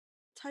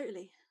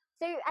 Totally.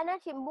 So, and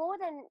actually, more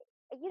than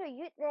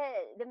you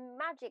the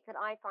magic that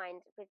I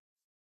find with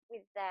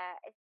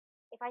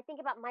if I think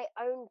about my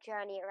own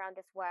journey around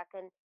this work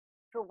and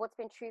for what's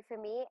been true for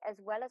me as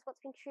well as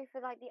what's been true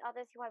for like the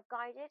others who I've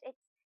guided, it's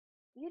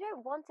you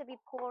don't want to be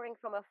pouring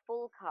from a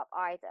full cup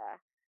either.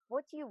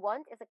 What you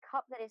want is a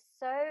cup that is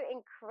so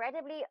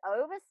incredibly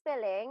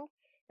overspilling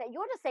that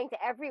you're just saying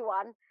to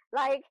everyone,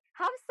 like,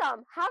 have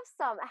some, have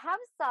some, have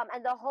some,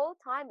 and the whole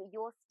time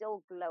you're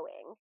still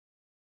glowing.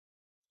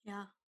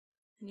 Yeah.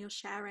 And you're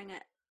sharing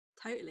it.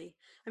 Totally.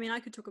 I mean, I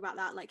could talk about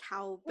that, like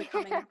how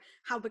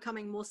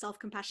becoming more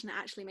self-compassionate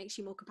actually makes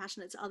you more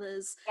compassionate to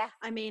others. Yes.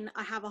 I mean,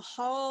 I have a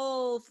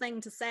whole thing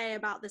to say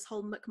about this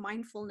whole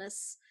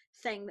mindfulness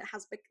thing that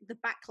has the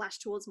backlash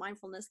towards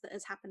mindfulness that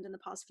has happened in the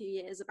past few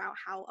years, about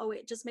how, oh,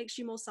 it just makes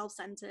you more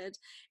self-centered,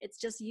 it's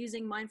just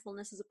using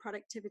mindfulness as a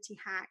productivity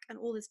hack and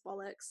all this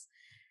bollocks.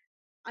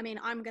 I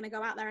mean, I'm going to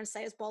go out there and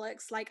say it's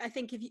bollocks. Like, I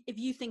think if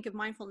you think of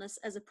mindfulness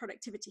as a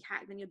productivity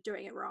hack, then you're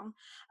doing it wrong.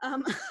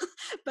 Um,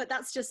 but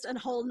that's just a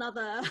whole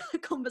nother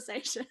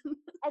conversation.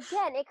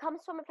 Again, it comes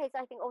from a place,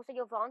 I think, also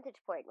your vantage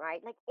point,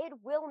 right? Like, it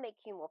will make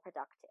you more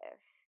productive.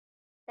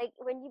 Like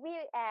when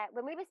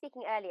we were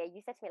speaking earlier,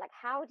 you said to me like,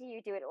 how do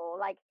you do it all?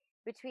 Like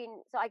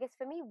between so I guess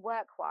for me,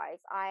 work wise,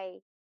 I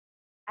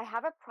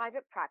have a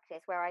private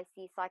practice where I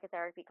see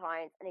psychotherapy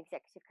clients and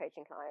executive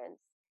coaching clients.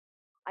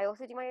 I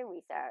also do my own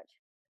research.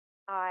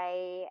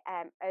 I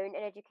own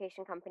an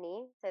education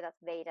company, so that's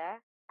Veda.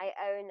 I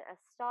own a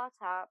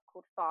startup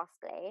called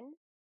Fastlane,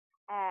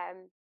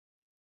 um,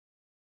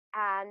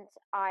 and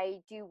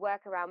I do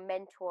work around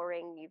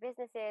mentoring new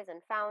businesses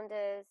and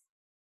founders,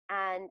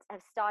 and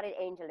have started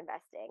angel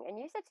investing. And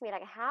you said to me,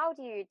 like, how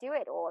do you do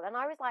it all? And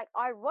I was like,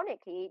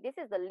 ironically, this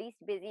is the least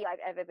busy I've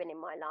ever been in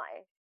my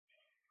life.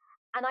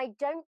 And I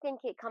don't think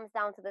it comes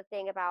down to the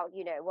thing about,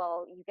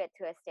 well, you get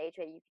to a stage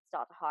where you can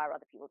start to hire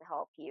other people to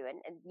help you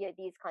and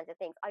these kinds of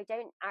things. I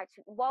don't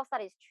actually, whilst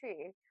that is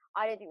true,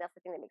 I don't think that's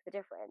the thing that makes the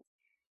difference.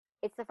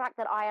 It's the fact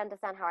that I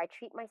understand how I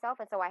treat myself.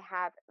 And so I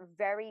have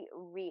very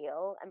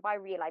real, and by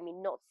real, I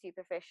mean not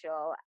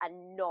superficial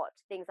and not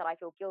things that I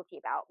feel guilty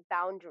about,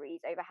 boundaries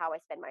over how I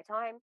spend my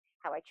time,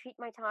 how I treat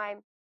my time,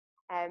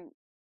 um,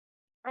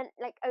 and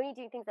like only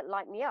doing things that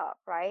light me up,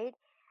 right?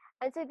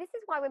 And so this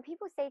is why when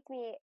people say to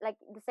me like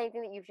the same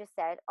thing that you've just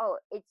said, oh,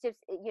 it's just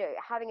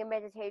having a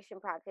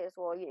meditation practice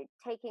or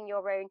taking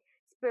your own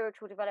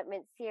spiritual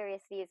development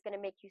seriously is going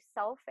to make you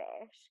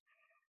selfish.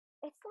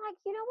 It's like,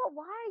 you know what?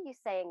 Why are you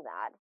saying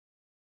that?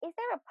 Is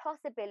there a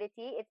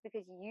possibility it's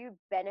because you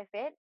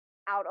benefit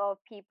out of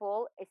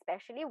people,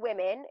 especially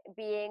women,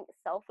 being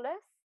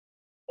selfless?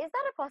 Is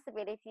that a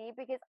possibility?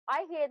 Because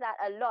I hear that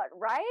a lot,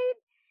 right?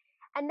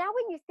 And now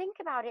when you think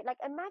about it, like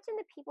imagine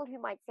the people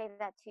who might say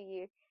that to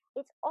you.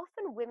 It's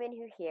often women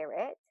who hear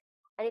it,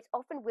 and it's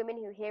often women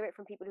who hear it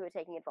from people who are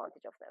taking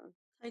advantage of them.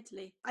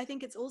 Totally. I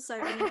think it's also,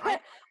 I mean,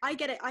 I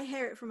get it. I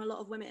hear it from a lot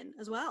of women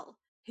as well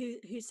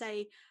who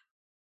say,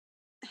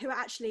 who are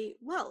actually,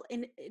 well,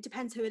 it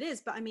depends who it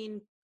is, but I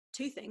mean,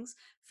 two things.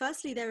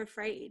 Firstly, they're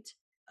afraid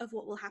of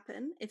what will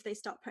happen if they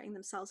start putting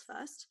themselves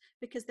first,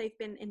 because they've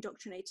been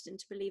indoctrinated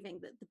into believing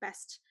that the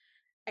best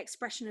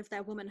expression of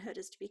their womanhood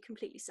is to be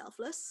completely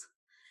selfless.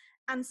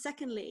 And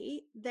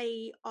secondly,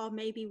 they are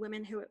maybe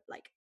women who are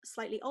like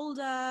slightly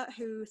older,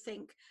 who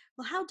think,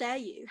 well, how dare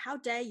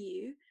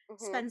you Hmm.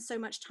 spend so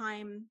much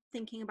time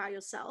thinking about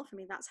yourself? I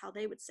mean, that's how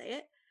they would say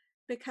it,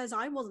 because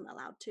I wasn't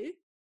allowed to.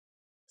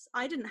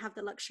 I didn't have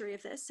the luxury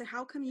of this, so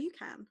how come you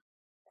can?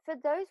 For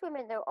those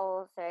women, though,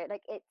 also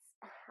like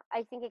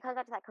I think it comes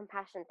back to that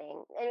compassion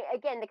thing. And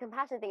again, the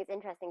compassion thing is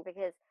interesting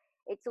because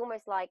it's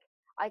almost like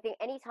I think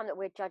anytime that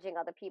we're judging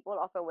other people,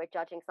 often we're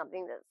judging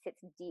something that sits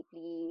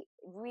deeply,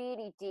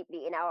 really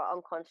deeply in our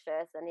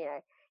unconscious, and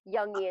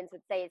Jungians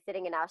would say it's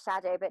sitting in our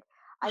shadow. But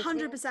I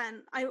think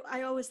 100%.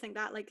 I always think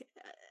that, like,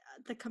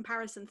 the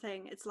comparison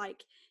thing, it's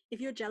like, if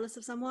you're jealous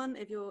of someone,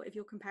 if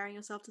you're comparing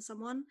yourself to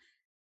someone,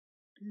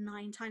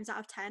 9 times out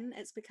of 10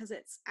 it's because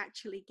it's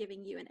actually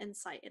giving you an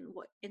insight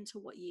into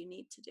what you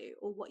need to do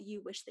or what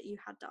you wish that you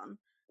had done.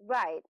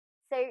 right.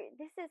 So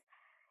this is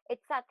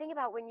it's that thing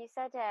about when you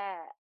said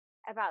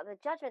about the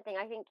judgment thing.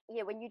 I think,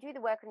 yeah, when you do the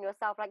work on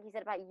yourself, like you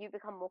said about you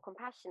become more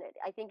compassionate.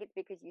 I think it's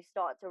because you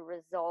start to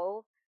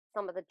resolve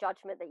some of the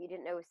judgment that you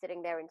didn't know was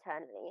sitting there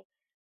internally.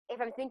 If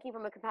I'm thinking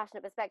from a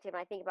compassionate perspective,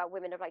 and I think about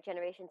women of like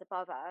generations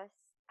above us,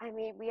 I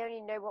mean, we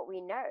only know what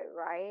we know,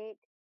 right?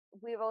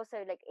 We're also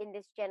like in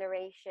this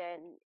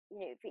generation, you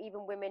know, for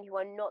even women who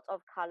are not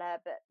of color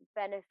but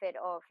benefit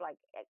of like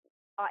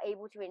are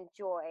able to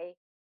enjoy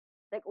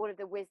like all of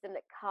the wisdom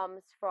that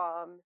comes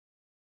from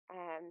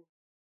um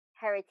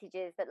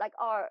heritages that like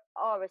are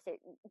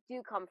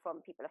do come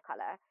from people of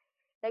color.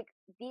 Like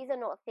these are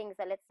not things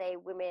that, let's say,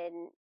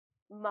 women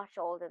much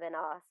older than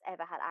us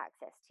ever had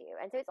access to,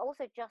 and so it's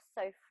also just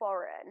so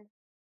foreign.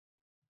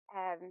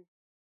 um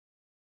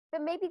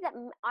but maybe that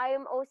I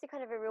am also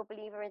kind of a real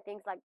believer in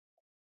things like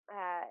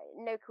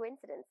no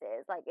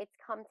coincidences. Like it's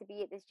come to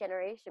be at this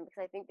generation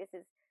because I think this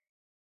is,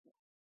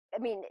 I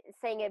mean,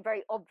 saying a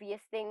very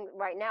obvious thing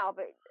right now,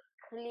 but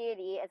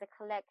clearly as a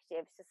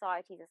collective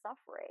societies are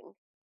suffering.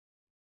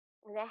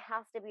 There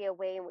has to be a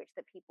way in which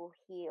the people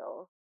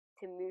heal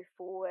to move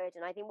forward.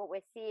 And I think what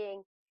we're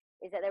seeing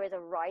is that there is a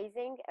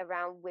rising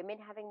around women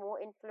having more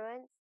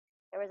influence.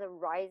 There is a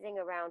rising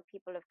around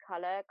people of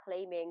color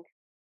claiming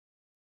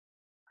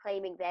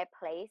their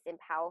place in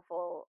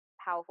powerful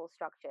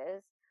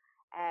structures,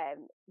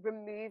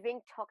 removing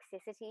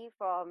toxicity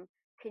from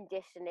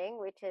conditioning,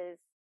 which has,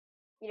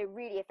 you know,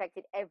 really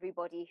affected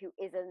everybody who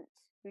isn't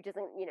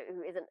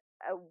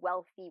a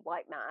wealthy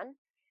white man.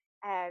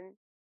 Um,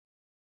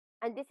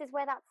 and this is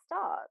where that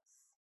starts,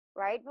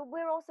 right? But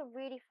we're also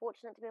really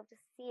fortunate to be able to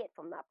see it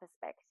from that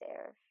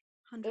perspective.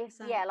 If,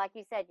 100%. yeah, like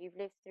you said, you've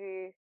lived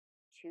through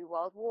 2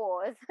 world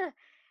wars,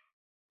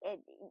 it,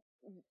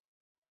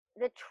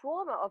 the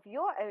trauma of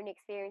your own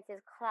experiences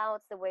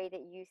clouds the way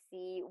that you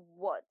see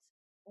what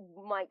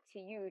might to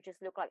you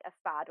just look like a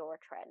fad or a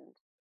trend.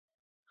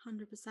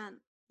 100%.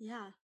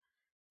 Yeah.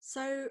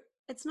 So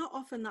it's not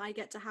often that I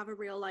get to have a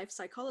real life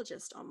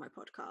psychologist on my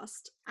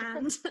podcast,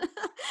 and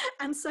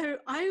and so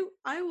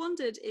I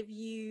wondered if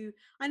you,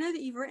 I know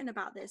that you've written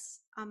about this,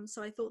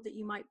 so I thought that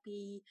you might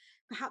be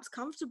perhaps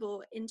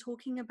comfortable in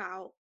talking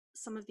about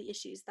some of the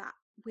issues that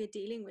we're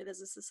dealing with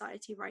as a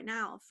society right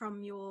now from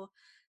your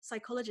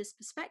psychologist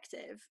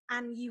perspective.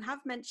 And you have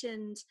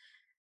mentioned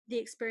the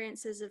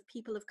experiences of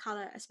people of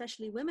color,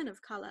 especially women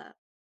of color,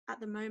 at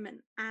the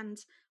moment. And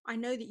I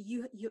know that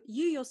you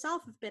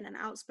yourself have been an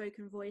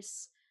outspoken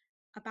voice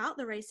about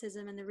the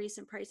racism and the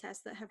recent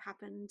protests that have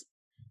happened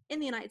in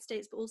the United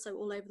States, but also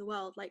all over the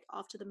world, like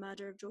after the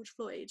murder of George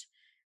Floyd.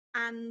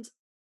 And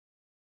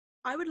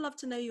I would love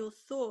to know your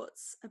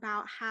thoughts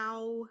about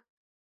how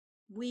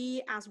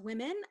we as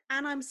women,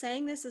 and I'm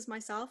saying this as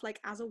myself, like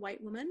as a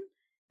white woman,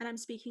 and I'm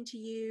speaking to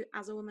you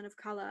as a woman of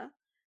color,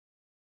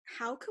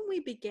 how can we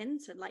begin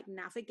to like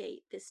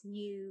navigate this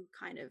new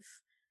kind of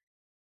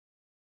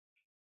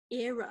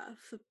era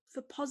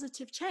for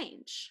positive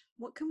change?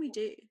 What can we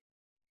do?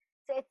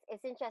 So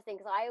it's interesting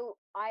because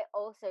I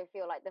also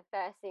feel like the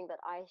first thing that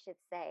I should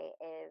say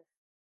is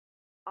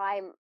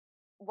I'm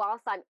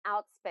whilst I'm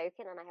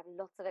outspoken and I have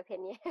lots of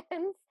opinions,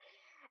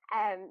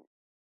 um,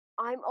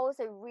 I'm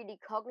also really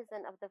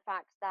cognizant of the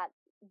fact that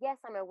yes,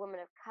 I'm a woman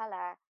of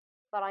color,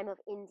 but I'm of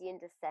Indian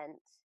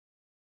descent.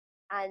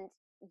 And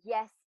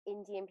yes,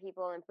 Indian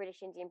people and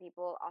British Indian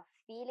people are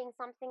feeling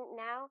something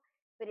now,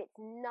 but it's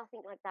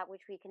nothing like that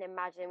which we can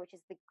imagine, which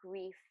is the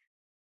grief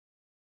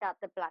that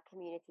the Black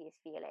community is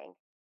feeling.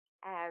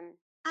 Um,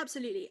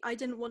 Absolutely. I no,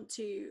 don't no, want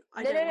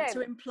to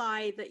no.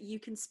 imply that you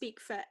can speak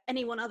for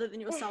anyone other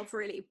than yourself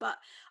really, but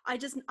I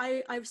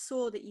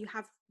saw that you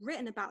have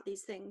written about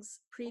these things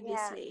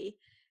Yeah, previously,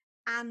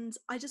 and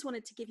I just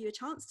wanted to give you a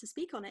chance to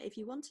speak on it if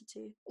you wanted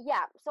to.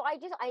 yeah. So I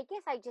guess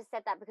I just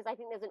said that because I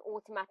think there's an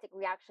automatic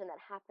reaction that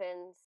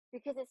happens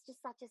because it's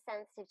just such a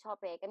sensitive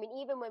topic. I mean,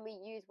 even when we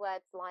use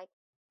words like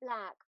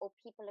black or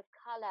people of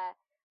color,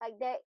 like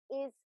there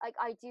is, like,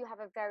 I do have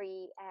a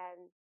very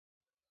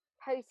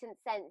potent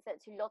sense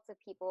that to lots of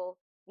people,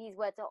 these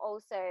words are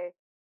also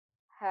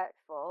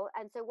hurtful.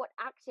 And so, what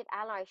active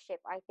allyship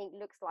I think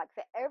looks like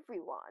for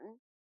everyone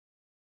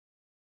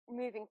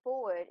moving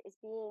forward is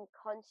being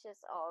conscious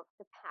of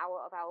the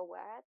power of our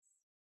words.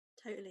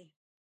 Totally.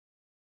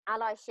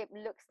 Allyship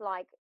looks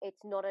like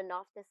it's not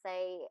enough to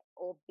say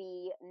or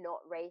be not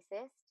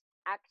racist.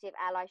 Active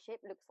allyship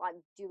looks like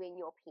doing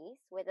your piece,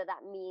 whether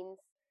that means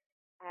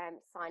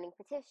signing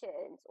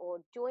petitions or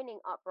joining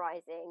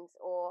uprisings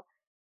or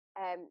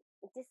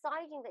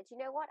deciding that, you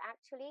know what,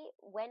 actually,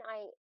 when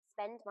I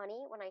spend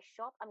money, when I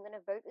shop, I'm going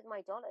to vote with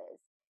my dollars.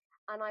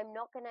 And I'm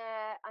not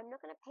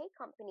gonna pay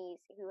companies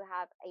who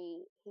have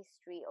a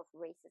history of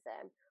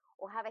racism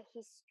or have a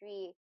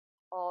history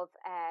of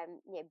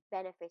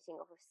benefiting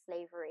off of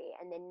slavery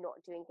and then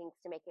not doing things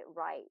to make it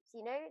right.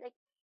 You know, like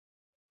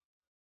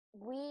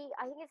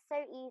I think it's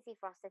so easy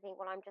for us to think,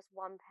 well, I'm just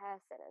one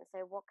person, and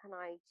so what can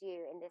I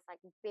do in this like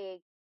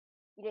big,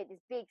 this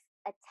big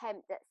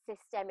attempt at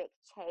systemic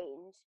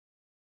change.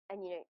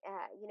 And the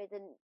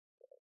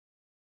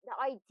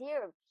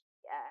idea of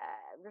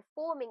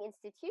reforming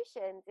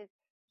institutions is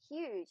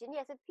huge. And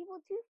yes, if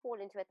people do fall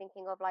into a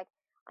thinking of like,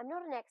 I'm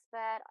not an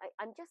expert,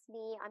 I'm just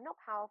me, I'm not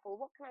powerful,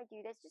 what can I do?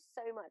 There's just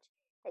so much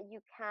that you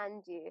can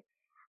do.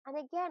 And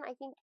again, I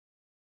think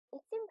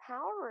it's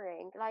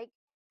empowering. Like,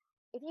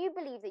 if you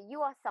believe that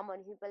you are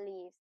someone who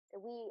believes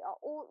that we are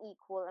all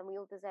equal and we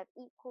all deserve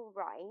equal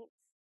rights,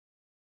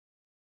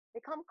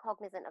 become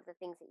cognizant of the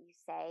things that you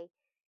say.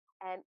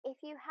 If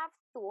you have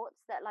thoughts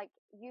that like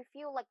you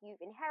feel like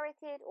you've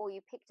inherited or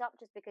you picked up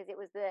just because it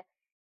was the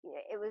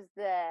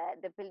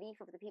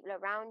belief of the people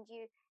around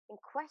you, and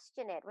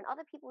question it. When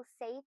other people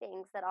say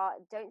things that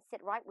don't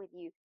sit right with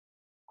you,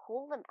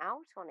 call them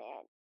out on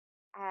it.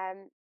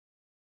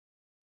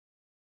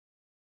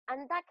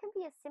 And that can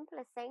be as simple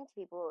as saying to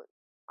people,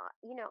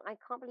 I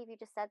can't believe you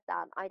just said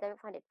that. I don't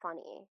find it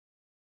funny.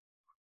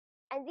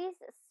 And these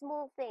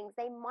small things,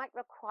 they might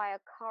require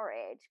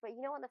courage, but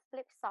on the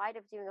flip side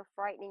of doing a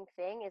frightening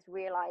thing is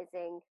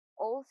realizing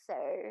also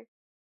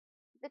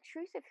the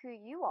truth of who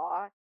you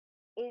are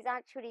is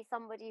actually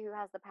somebody who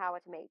has the power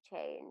to make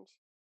change,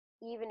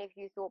 even if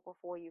you thought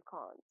before you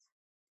can't.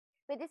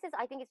 But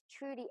I think it's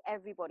truly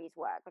everybody's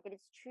work. Like, it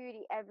is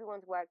truly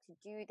everyone's work to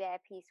do their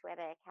piece where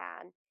they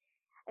can.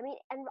 I mean,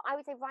 and I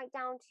would say right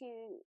down to,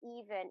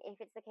 even if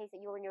it's the case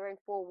that you're in your own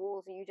four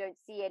walls and you don't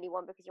see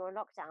anyone because you're on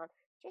lockdown,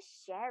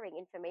 just sharing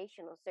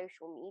information on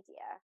social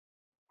media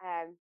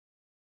um,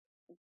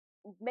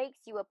 makes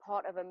you a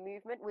part of a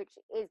movement which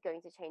is going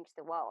to change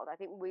the world. I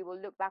think we will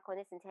look back on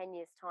this in 10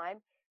 years'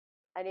 time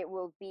and it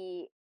will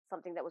be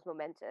something that was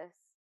momentous.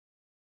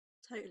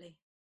 Totally.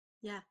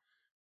 Yeah.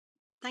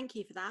 Thank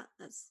you for that.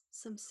 That's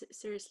some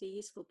seriously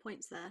useful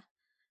points there.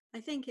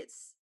 I think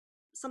it's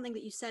something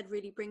that you said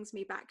really brings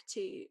me back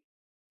to,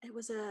 I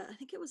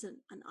think it was an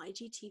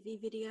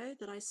IGTV video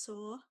that I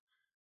saw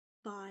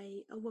by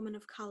a woman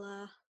of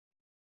color.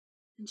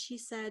 And she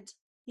said,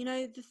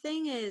 the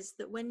thing is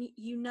that when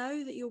you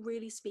know that you're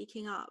really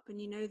speaking up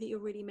and you know that you're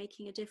really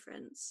making a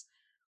difference,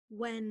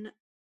 when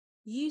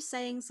you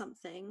saying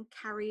something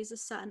carries a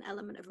certain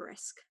element of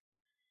risk.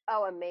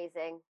 Oh,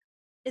 amazing.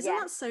 Isn't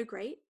that so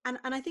great? And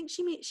I think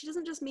she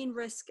doesn't just mean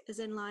risk as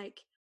in like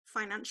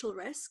financial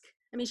risk.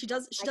 I mean, she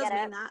does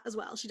mean that as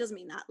well. She does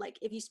mean that, like,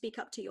 if you speak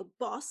up to your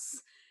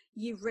boss,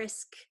 you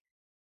risk,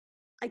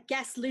 I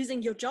guess,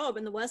 losing your job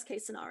in the worst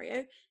case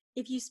scenario.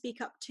 If you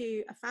speak up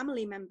to a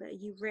family member,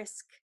 you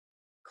risk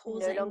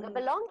causing no longer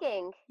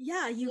belonging.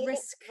 Yeah, you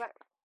risk,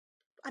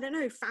 I don't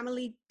know,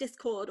 family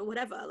discord or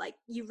whatever. Like,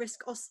 you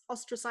risk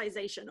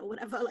ostracization or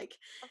whatever. Like,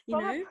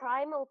 from a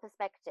primal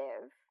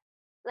perspective,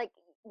 like,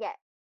 yeah,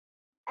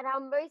 and our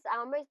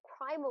most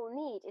primal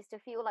need is to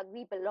feel like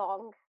we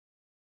belong.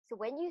 So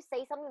when you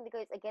say something that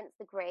goes against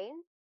the grain,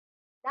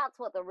 that's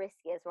what the risk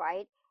is,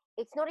 right?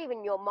 It's not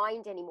even your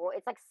mind anymore.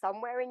 It's like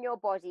somewhere in your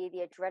body,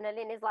 the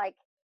adrenaline is like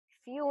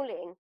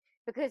fueling,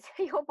 because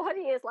your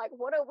body is like,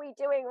 what are we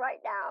doing right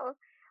now?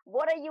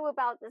 What are you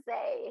about to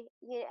say?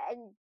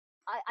 And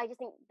I just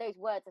think those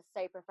words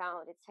are so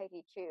profound. It's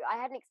totally true. I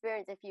had an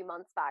experience a few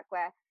months back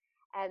where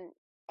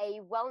a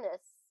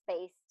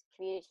wellness-based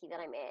community that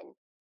I'm in,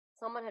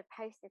 someone had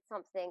posted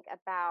something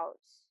about,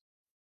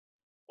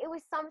 it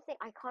was something,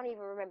 I can't even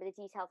remember the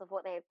details of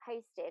what they had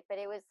posted, but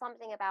it was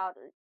something about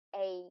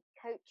a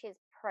coach's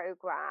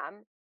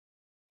program,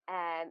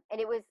 and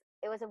it was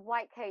a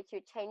white coach who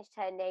changed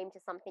her name to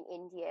something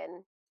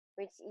Indian,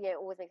 which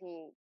always makes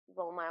me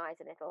roll my eyes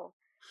a little.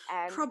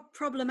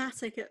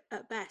 Problematic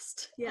at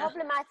best. Yeah.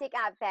 Problematic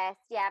at best,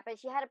 yeah. But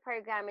she had a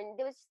program, and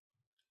there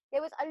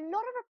was a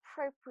lot of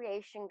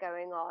appropriation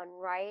going on,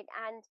 right?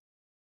 And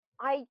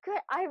I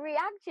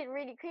reacted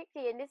really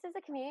quickly, and this is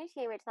a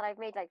community in which that I've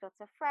made like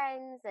lots of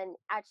friends and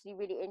actually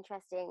really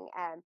interesting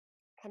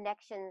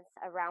connections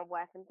around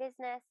work and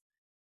business.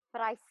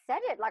 But I said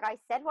it, like, I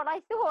said what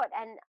I thought,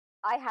 and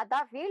I had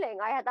that feeling.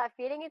 I had that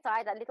feeling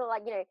inside, that little,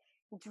 like,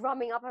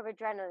 drumming up of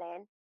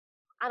adrenaline.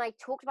 And I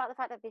talked about the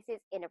fact that this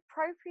is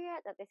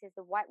inappropriate, that this is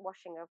the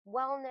whitewashing of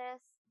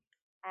wellness,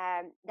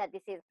 that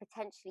this is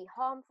potentially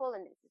harmful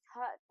and this is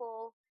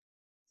hurtful.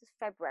 This is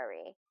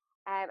February.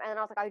 And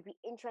I was like, I would be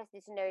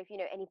interested to know if,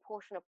 any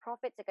portion of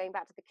profits are going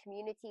back to the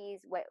communities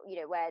where,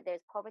 where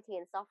there's poverty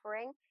and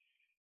suffering.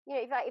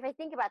 If I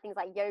think about things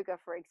like yoga,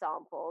 for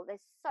example,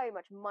 there's so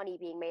much money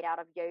being made out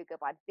of yoga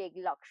by big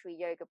luxury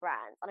yoga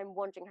brands. And I'm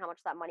wondering how much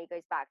that money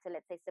goes back to,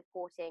 let's say,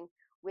 supporting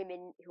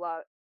women who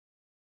are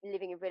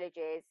living in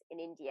villages in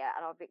India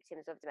and are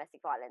victims of domestic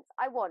violence.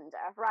 I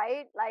wonder,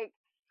 right? Like,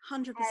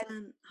 100%,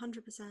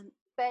 100%.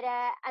 But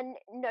and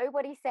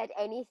nobody said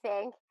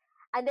anything.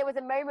 And there was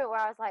a moment where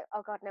I was like,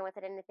 oh God, no one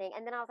said anything.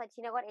 And then I was like,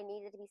 you know what? It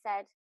needed to be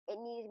said.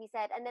 It needed to be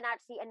said. And then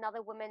actually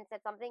another woman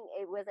said something.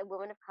 It was a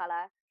woman of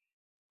color.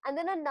 And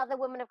then another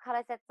woman of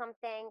color said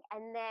something.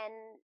 And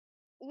then,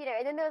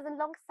 and then there was a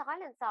long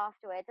silence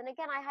afterwards. And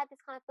again, I had this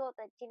kind of thought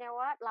that, you know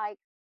what?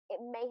 Like, it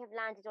may have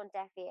landed on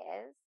deaf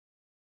ears.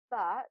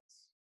 But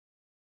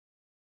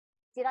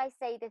did I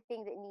say the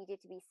thing that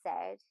needed to be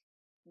said?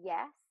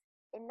 Yes.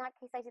 In that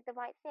case, I did the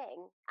right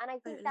thing. And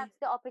I think Totally. that's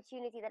the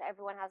opportunity that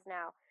everyone has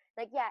now.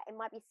 Like, yeah, it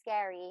might be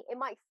scary. It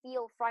might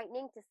feel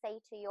frightening to say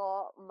to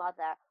your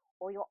mother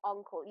or your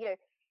uncle, you know,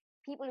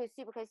 people who are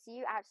super close to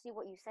you, actually,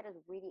 what you said is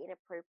really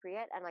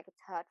inappropriate and like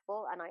it's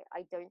hurtful. And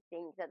I don't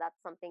think that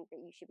that's something that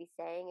you should be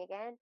saying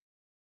again.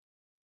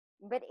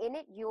 But in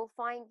it, you'll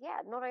find, yeah,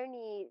 not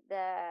only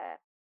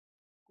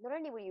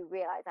will you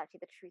realize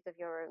actually the truth of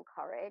your own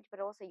courage, but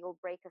also you'll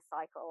break a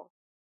cycle.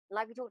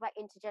 Like we talked about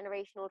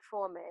intergenerational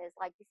traumas,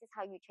 like this is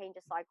how you change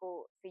a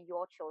cycle for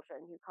your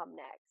children who come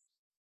next.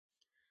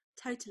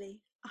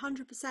 Totally,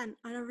 100%. And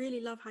I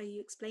really love how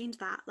you explained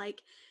that, like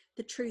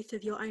the truth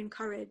of your own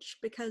courage.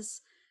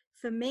 Because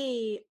for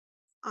me,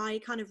 I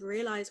kind of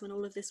realized when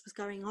all of this was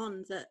going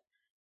on that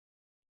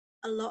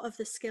a lot of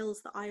the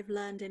skills that I've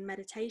learned in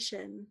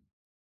meditation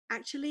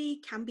actually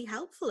can be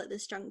helpful at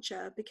this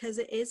juncture, because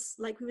it is,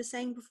 like we were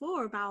saying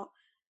before, about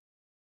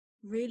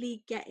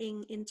really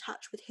getting in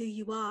touch with who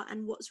you are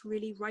and what's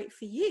really right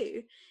for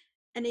you.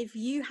 And if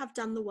you have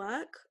done the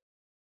work,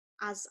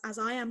 as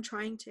I am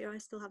trying to, I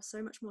still have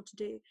so much more to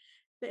do,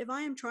 but if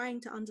I am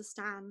trying to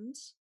understand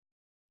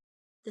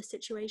the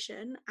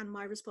situation and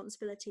my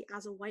responsibility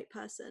as a white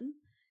person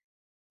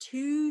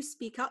to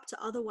speak up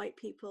to other white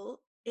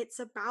people, it's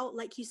about,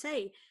 like you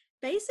say,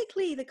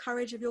 basically the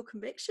courage of your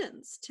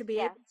convictions to be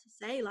Yeah. able to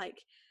say,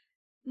 like,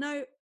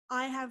 no,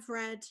 I have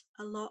read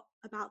a lot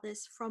about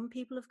this from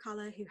people of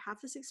color who have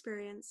this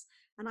experience,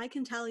 and I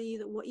can tell you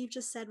that what you've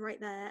just said right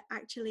there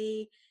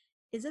actually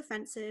is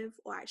offensive,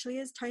 or actually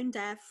is tone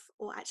deaf,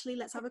 or actually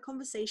let's have a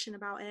conversation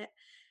about it.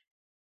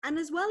 And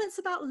as well, it's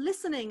about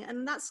listening.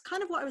 And that's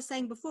kind of what I was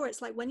saying before.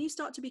 It's like when you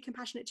start to be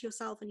compassionate to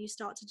yourself and you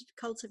start to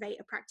cultivate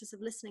a practice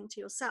of listening to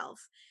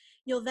yourself,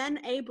 you're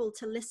then able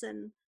to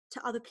listen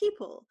to other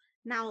people.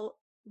 Now,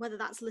 whether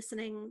that's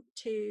listening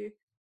to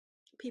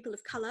people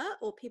of color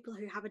or people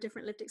who have a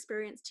different lived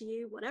experience to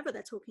you, whatever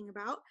they're talking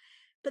about,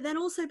 but then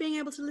also being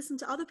able to listen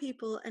to other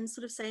people and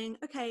sort of saying,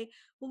 okay,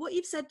 well, what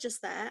you've said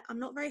just there, I'm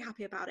not very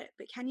happy about it,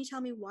 but can you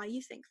tell me why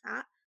you think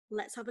that?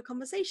 Let's have a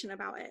conversation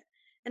about it.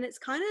 And it's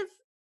kind of,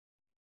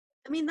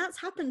 I mean, that's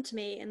happened to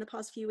me in the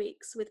past few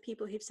weeks with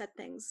people who've said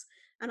things.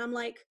 And I'm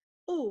like,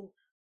 oh,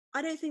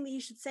 I don't think that you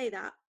should say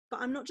that.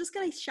 But I'm not just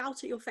going to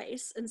shout at your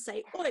face and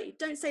say, oi,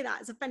 don't say that.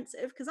 It's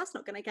offensive, because that's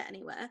not going to get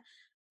anywhere.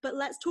 But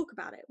let's talk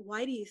about it.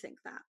 Why do you think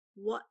that?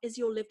 What is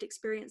your lived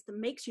experience that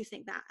makes you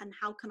think that? And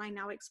how can I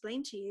now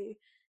explain to you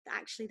that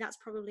actually that's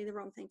probably the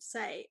wrong thing to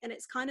say? And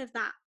it's kind of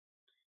that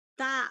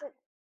But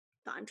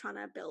that I'm trying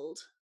to build.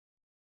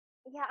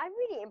 yeah, I'm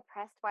really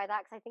impressed by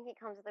that because I think it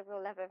comes with a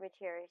real level of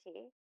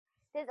maturity.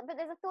 There's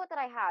a thought that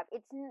I have.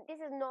 This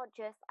is not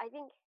just, I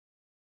think,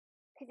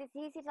 because it's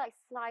easy to like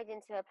slide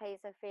into a place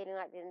of feeling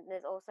like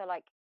there's also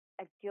like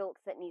a guilt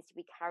that needs to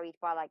be carried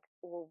by like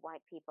all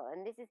white people,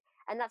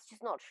 and that's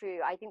just not true.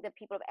 I think that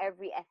people of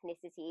every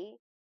ethnicity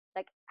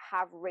like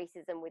have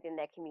racism within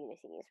their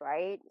communities,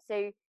 right?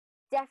 So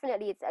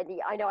definitely,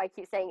 I know I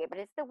keep saying it, but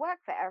it's the work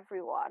for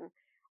everyone.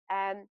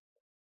 Um,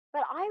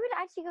 but I would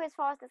actually go as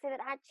far as to say that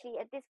actually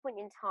at this point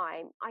in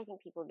time, I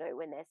think people know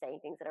when they're saying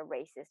things that are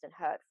racist and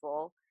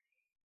hurtful.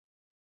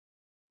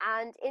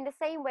 And in the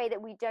same way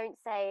that we don't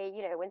say,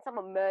 you know, when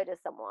someone murders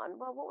someone,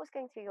 well, what was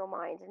going through your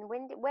mind, and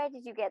where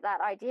did you get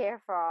that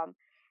idea from?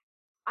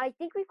 I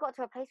think we've got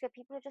to a place where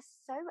people are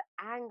just so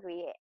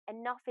angry,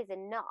 enough is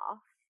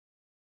enough,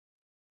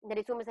 that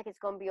it's almost like it's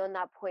gone beyond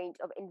that point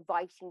of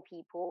inviting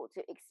people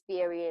to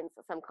experience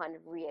some kind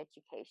of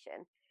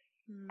re-education.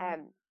 Mm,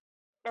 Um,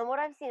 and what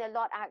I've seen a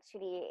lot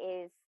actually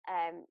is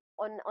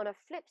on a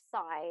flip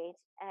side,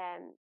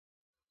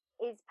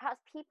 is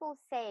perhaps people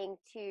saying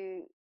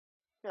to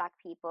black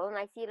people, and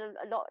I see it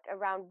a lot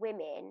around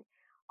women,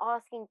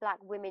 asking black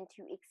women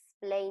to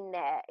explain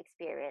their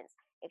experience,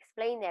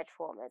 explain their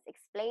traumas,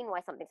 explain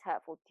why something's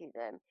hurtful to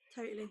them.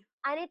 totally.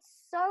 And it's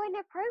so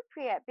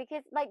inappropriate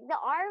because like the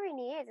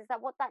irony is that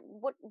what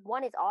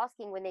one is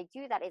asking when they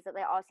do that is that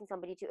they're asking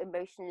somebody to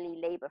emotionally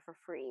labor for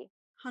free.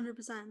 100%.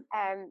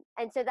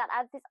 And so that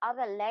adds this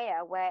other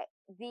layer where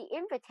the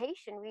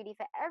invitation really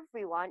for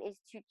everyone is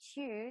to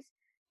choose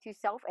to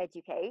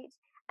self-educate.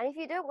 And if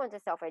you don't want to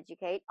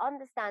self-educate,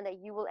 understand that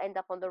you will end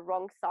up on the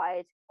wrong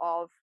side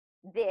of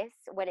this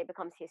when it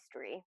becomes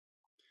history.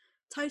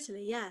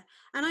 Totally, yeah.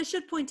 And I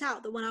should point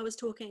out that when I was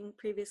talking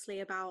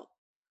previously about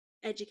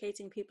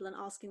educating people and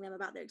asking them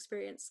about their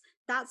experience,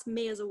 that's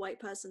me as a white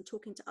person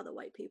talking to other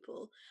white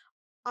people.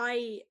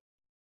 I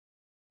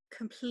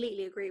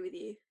completely agree with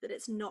you that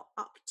it's not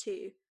up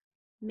to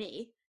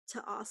me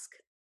to ask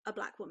a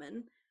black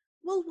woman,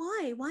 well,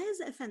 why is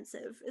it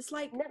offensive? It's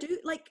like, No,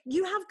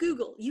 you have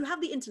Google, you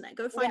have the internet,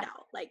 go find yeah,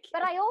 out, like,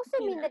 but I also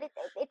you mean know. that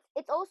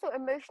it's also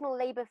emotional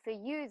labor for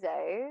you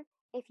though.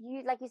 If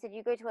you, like you said,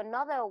 you go to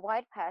another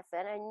white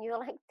person and you're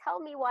like, tell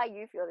me why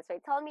you feel this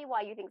way. Tell me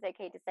why you think it's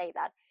okay to say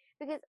that.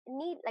 Because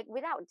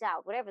without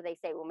doubt, whatever they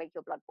say will make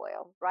your blood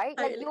boil, right?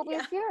 Like Totally, you'll be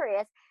yeah.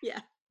 furious.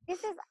 Yeah. This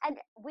is, and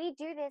we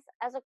do this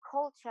as a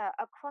culture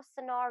across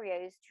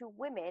scenarios to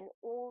women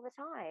all the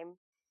time.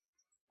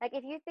 Like,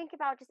 if you think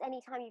about just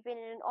any time you've been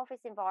in an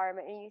office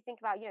environment and you think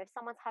about, if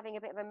someone's having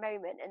a bit of a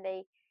moment and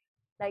they,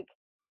 like,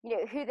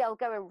 who they'll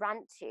go and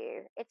rant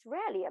to, it's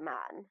rarely a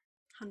man.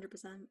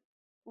 100%.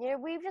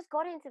 We've just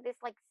got into this,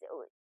 like,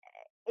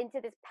 into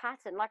this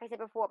pattern, like I said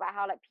before, about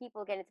how, like,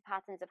 people get into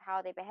patterns of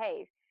how they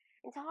behave.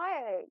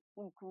 Entire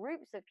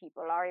groups of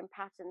people are in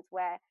patterns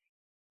where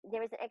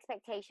there is an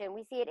expectation.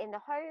 We see it in the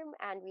home,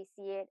 and we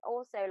see it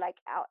also, like,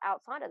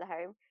 outside of the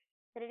home,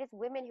 that it is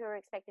women who are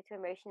expected to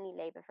emotionally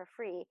labor for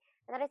free.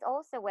 And that is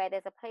also where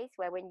there's a place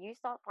where, when you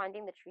start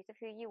finding the truth of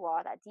who you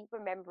are, that deep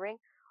remembering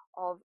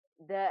of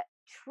the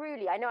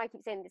truly, I know I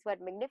keep saying this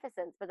word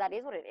magnificence, but that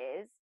is what it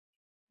is,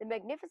 the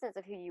magnificence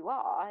of who you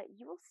are,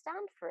 you will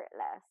stand for it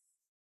less.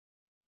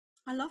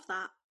 I love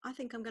that. I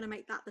think I'm going to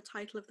make that the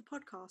title of the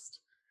podcast.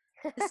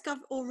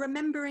 Discover or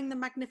remembering the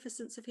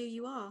magnificence of who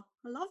you are.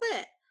 I love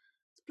it.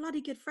 It's a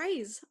bloody good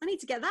phrase. I need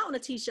to get that on a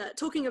t-shirt.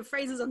 Talking of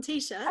phrases on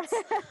t-shirts,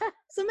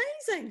 it's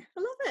amazing. I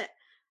love it.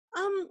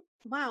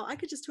 Wow, I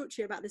could just talk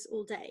to you about this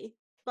all day,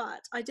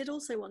 but I did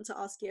also want to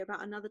ask you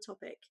about another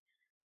topic,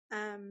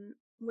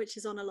 which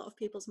is on a lot of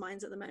people's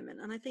minds at the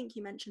moment, and I think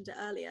you mentioned it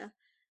earlier.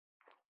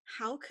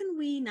 How can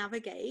we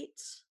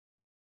navigate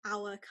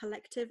our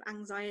collective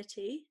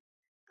anxiety,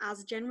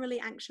 as generally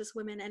anxious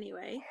women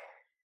anyway,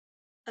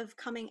 of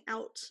coming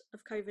out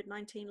of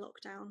COVID-19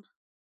 lockdown?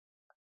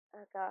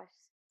 Oh gosh.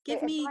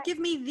 Give me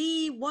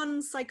the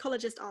one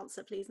psychologist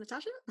answer, please,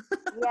 Natasha.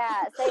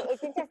 Yeah, so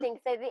it's interesting.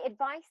 So the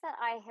advice that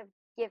I have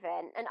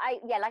given, and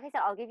like I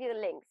said, I'll give you the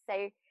links.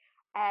 So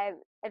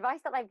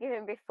advice that I've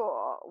given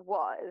before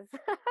was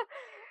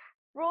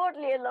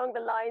broadly along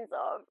the lines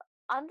of,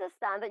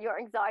 understand that your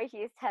anxiety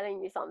is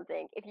telling you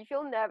something. If you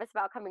feel nervous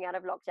about coming out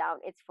of lockdown,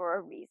 it's for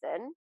a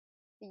reason.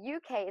 The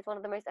UK is one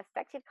of the most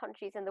affected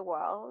countries in the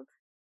world.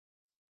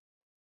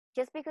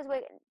 Just because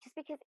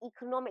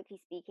economically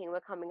speaking, we're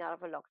coming out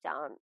of a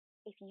lockdown,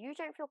 if you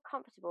don't feel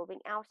comfortable being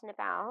out and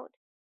about,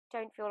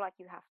 don't feel like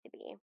you have to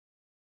be.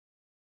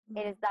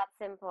 It is that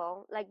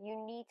simple. Like, you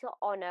need to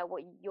honor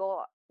what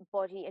your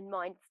body and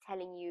mind is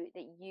telling you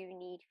that you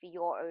need for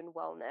your own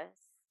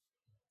wellness.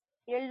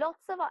 Lots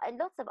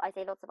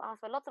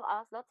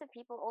of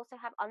people also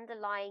have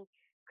underlying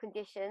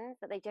conditions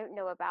that they don't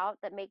know about,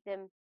 that make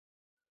them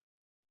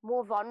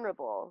more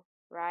vulnerable,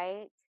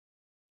 right?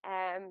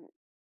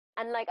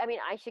 And, like, I mean,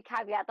 I should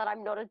caveat that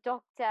I'm not a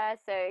doctor,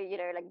 so,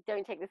 like,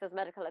 don't take this as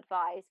medical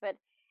advice, but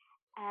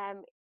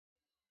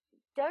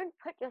don't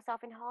put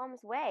yourself in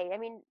harm's way. I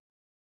mean,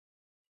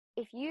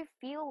 if you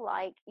feel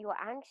like you're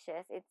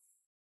anxious,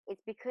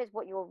 it's because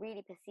what you're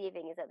really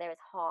perceiving is that there is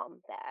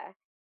harm there.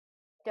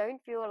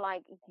 Don't feel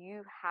like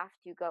you have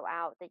to go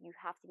out, that you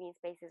have to be in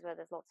spaces where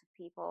there's lots of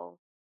people.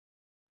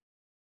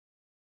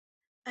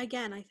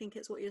 Again, I think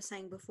it's what you're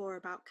saying before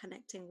about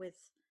connecting with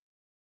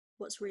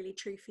what's really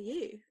true for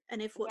you.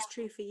 And if what's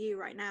true for you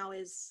right now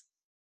is,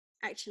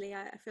 actually,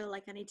 I feel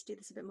like I need to do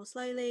this a bit more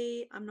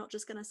slowly, I'm not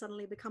just going to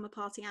suddenly become a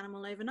party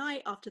animal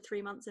overnight after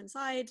 3 months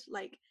inside,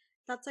 like,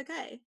 that's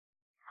okay.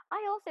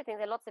 I also think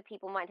that lots of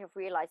people might have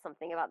realized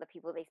something about the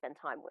people they spend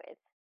time with.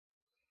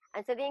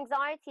 And so the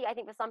anxiety, I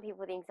think for some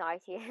people, the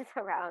anxiety is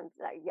around,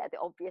 like, the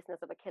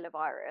obviousness of a killer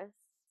virus,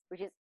 which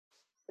is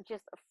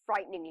just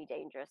frighteningly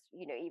dangerous,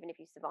 even if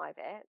you survive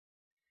it.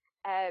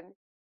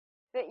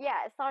 But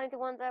yeah, starting to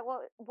wonder,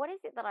 what is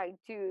it that I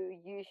do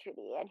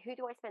usually, and who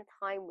do I spend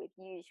time with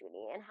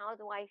usually, and how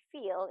do I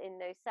feel in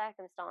those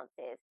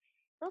circumstances?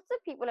 Lots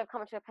of people have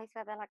come to a place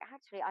where they're like,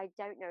 actually, I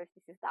don't know if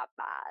this is that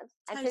bad.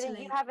 And so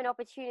then you have an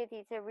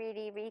opportunity to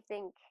really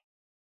rethink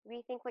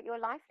what your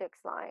life looks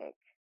like.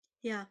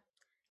 Yeah,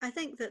 I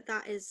think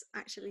that is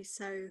actually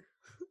so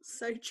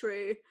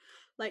true.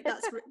 Like,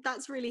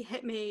 that's really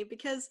hit me,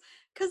 because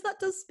that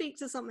does speak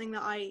to something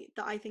that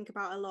I think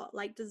about a lot,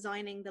 like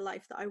designing the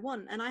life that I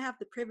want. And I have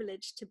the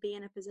privilege to be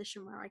in a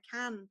position where I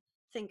can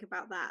think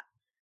about that.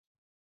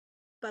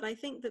 But I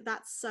think that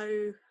that's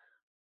so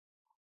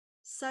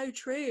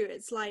true.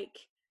 It's like,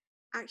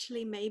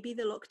 actually, maybe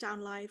the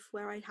lockdown life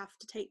where I have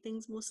to take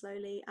things more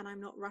slowly, and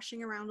I'm not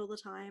rushing around all the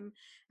time,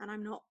 and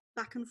I'm not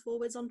back and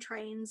forwards on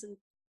trains and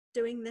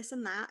doing this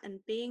and that,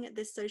 and being at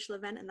this social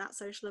event and that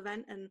social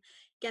event, and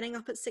getting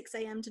up at 6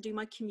 a.m. to do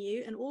my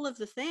commute and all of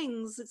the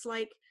things. It's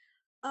like,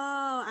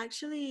 oh,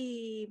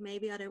 actually,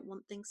 maybe I don't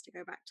want things to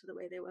go back to the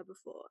way they were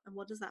before. And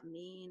what does that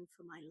mean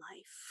for my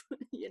life?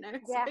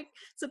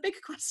 It's a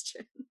big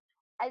question.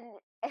 And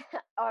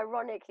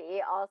ironically,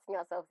 asking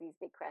ourselves these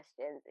big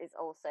questions it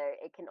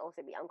can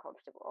also be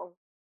uncomfortable.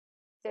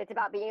 So it's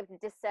about being able to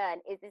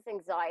discern, is this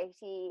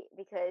anxiety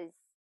because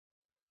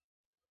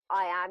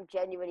I am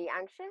genuinely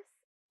anxious?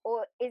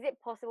 Or is it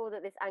possible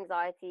that this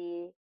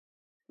anxiety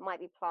might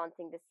be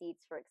planting the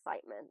seeds for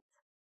excitement?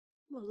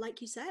 Well,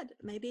 like you said,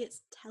 maybe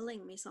it's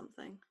telling me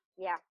something.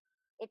 Yeah,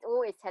 it's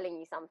always telling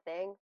you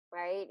something,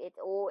 right?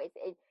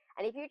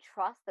 And if you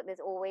trust that there's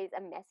always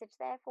a message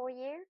there for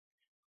you,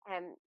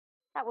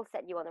 that will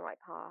set you on the right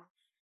path.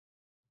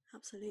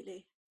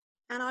 Absolutely.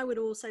 And I would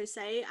also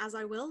say, as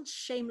I will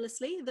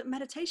shamelessly, that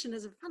meditation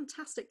is a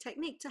fantastic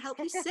technique to help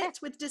you sit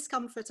with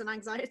discomfort and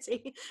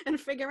anxiety and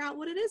figure out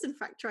what it is, in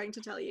fact, trying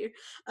to tell you.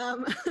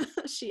 Um,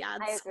 she I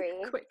adds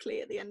agree.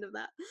 quickly at the end of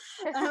that.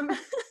 Um,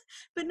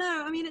 but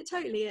no, I mean, it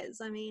totally is.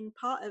 I mean,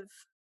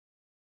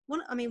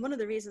 one of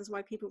the reasons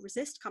why people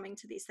resist coming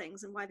to these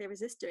things and why they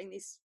resist doing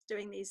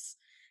these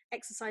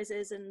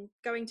exercises and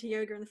going to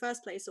yoga in the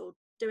first place, or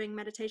doing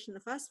meditation in the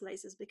first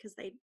place, is because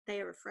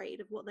they are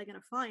afraid of what they're going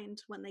to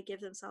find when they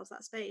give themselves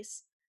that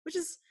space, which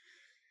is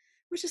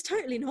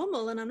totally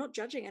normal, and I'm not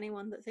judging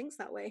anyone that thinks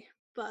that way.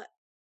 But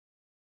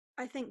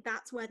I think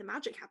that's where the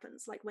magic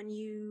happens, like when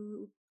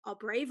you are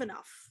brave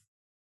enough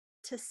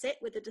to sit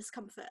with the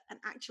discomfort and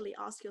actually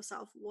ask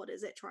yourself, what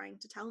is it trying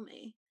to tell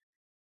me?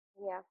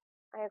 Yeah,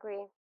 I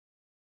agree.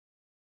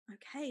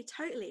 Okay,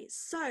 totally.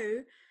 So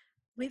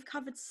we've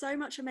covered so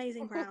much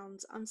amazing ground.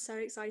 I'm so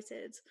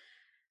excited.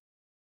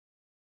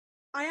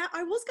 I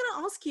was going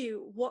to ask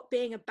you what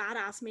being a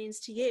badass means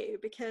to you,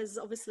 because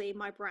obviously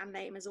my brand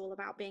name is all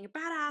about being a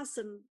badass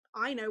and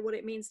I know what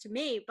it means to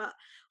me, but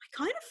I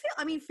kind of feel,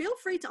 I mean, feel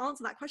free to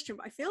answer that question,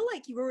 but I feel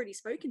like you've already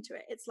spoken to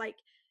it. It's like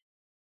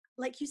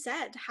you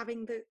said,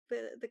 having the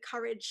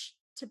courage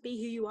to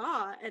be who you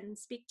are and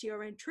speak to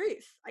your own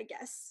truth, I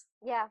guess.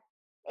 Yeah,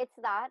 it's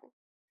that.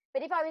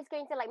 But if I was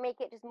going to like make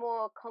it just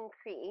more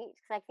concrete,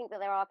 because I think that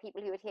there are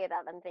people who would hear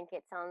that and think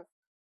it sounds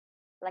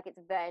like it's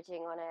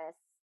verging on a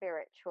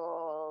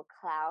spiritual,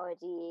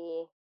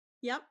 cloudy,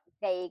 Yep.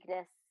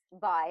 vagueness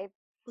vibe.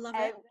 Love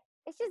Um, it.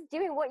 it's just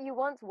doing what you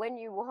want when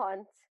you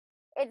want.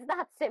 It's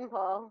that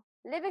simple.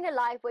 Living a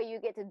life where you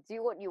get to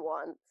do what you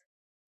want.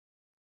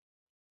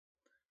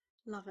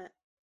 Love it.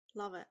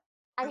 Love it.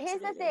 And here's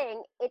the Absolutely.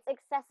 thing, it's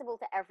accessible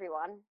to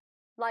everyone.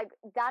 Like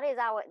that is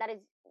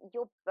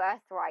your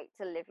birthright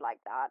to live like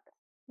that.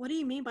 What do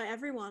you mean by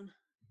everyone?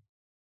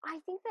 I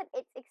think that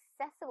it's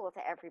accessible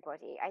to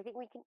everybody. I think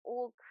we can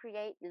all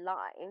create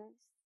lives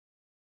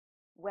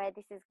where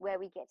this is where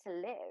we get to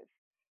live.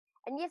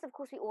 And yes, of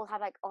course, we all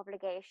have like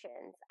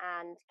obligations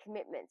and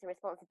commitments and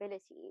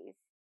responsibilities.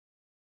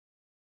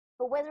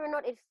 But whether or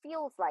not it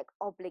feels like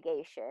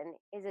obligation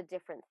is a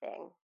different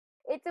thing.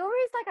 It's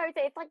always like I would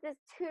say, it's like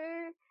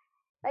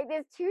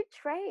there's two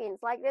trains.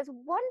 Like there's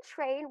one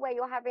train where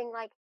you're having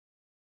like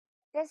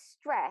there's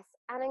stress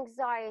and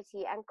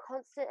anxiety and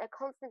a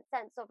constant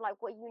sense of like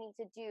what you need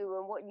to do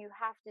and what you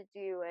have to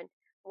do and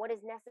what is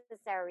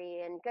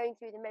necessary and going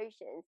through the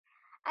motions.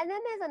 And then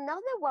there's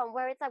another one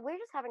where it's like we're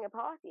just having a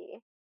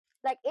party.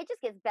 Like it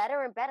just gets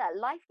better and better.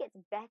 Life gets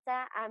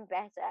better and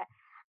better.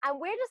 And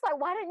we're just like,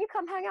 why don't you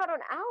come hang out on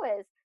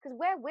ours? Because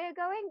where we're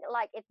going,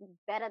 like it's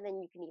better than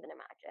you can even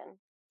imagine.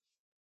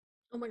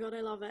 Oh my God,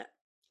 I love it.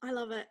 I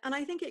love it. And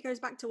I think it goes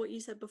back to what you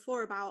said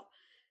before about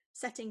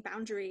setting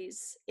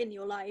boundaries in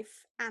your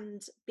life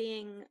and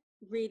being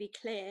really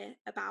clear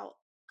about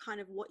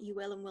kind of what you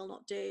will and will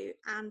not do.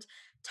 And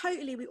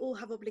totally, we all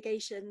have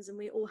obligations and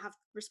we all have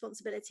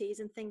responsibilities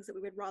and things that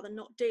we would rather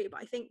not do.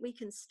 But I think we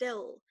can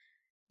still,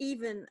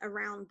 even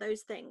around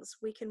those things,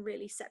 we can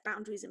really set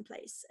boundaries in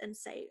place and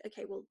say,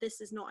 okay, well, this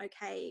is not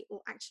okay,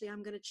 or actually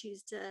I'm going to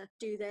choose to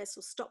do this,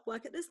 or stop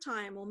work at this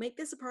time, or make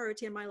this a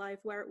priority in my life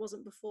where it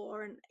wasn't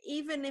before. And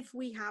even if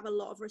we have a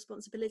lot of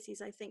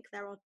responsibilities, I think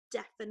there are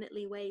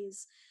definitely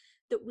ways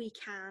that we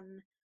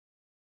can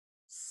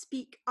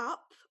speak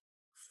up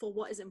for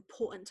what is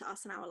important to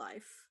us in our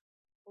life.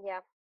 Yeah,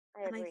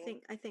 I And i agree.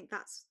 think i think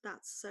that's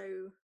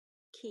so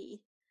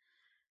key.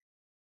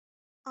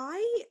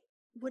 I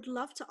would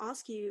love to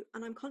ask you,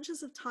 and I'm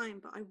conscious of time,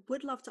 but I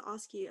would love to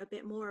ask you a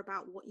bit more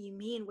about what you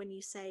mean when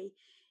you say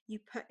you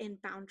put in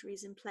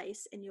boundaries in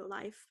place in your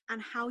life,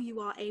 and how you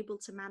are able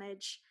to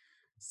manage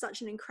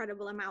such an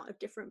incredible amount of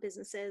different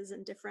businesses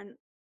and different,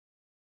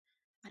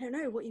 I don't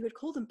know what you would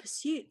call them,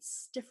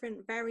 pursuits,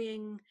 different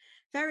varying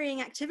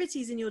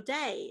activities in your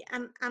day.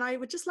 And I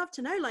would just love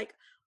to know, like,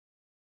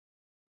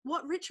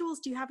 what rituals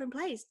do you have in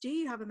place? Do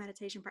you have a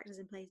meditation practice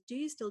in place? Do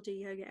you still do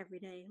yoga every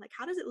day? Like,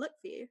 how does it look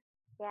for you?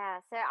 Yeah,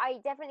 so I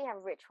definitely have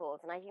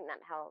rituals, and I think that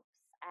helps.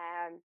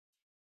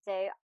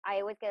 So I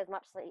always get as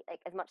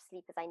much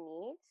sleep as I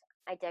need.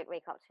 I don't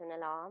wake up to an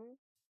alarm.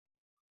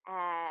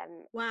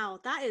 Um, Wow,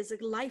 that is a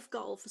life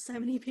goal for so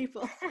many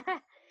people.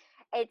 but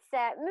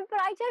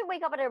I don't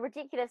wake up at a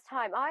ridiculous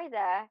time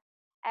either.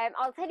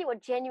 I'll tell you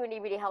what genuinely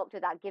really helped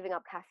with that, giving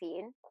up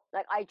caffeine.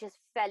 Like I just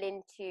fell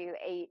into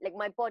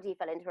my body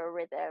fell into a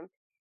rhythm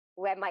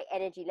where my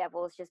energy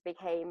levels just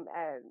became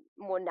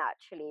more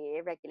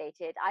naturally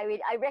regulated.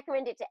 I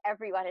recommend it to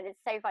everyone, and it's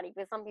so funny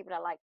because some people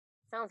are like,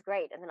 "Sounds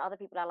great," and then other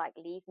people are like,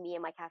 "Leave me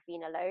and my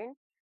caffeine alone.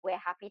 We're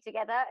happy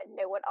together.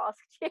 No one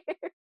asked you."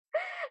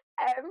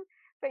 um,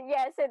 but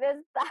yeah, so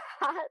there's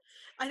that.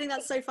 I think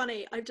that's so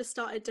funny. I've just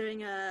started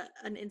doing an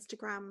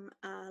Instagram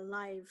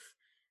live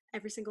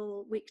every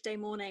single weekday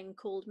morning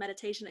called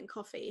Meditation and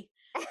Coffee.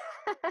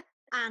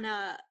 And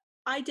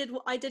I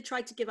did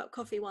try to give up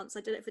coffee once.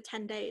 I did it for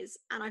 10 days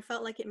and I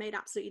felt like it made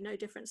absolutely no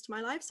difference to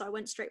my life. So I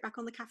went straight back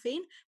on the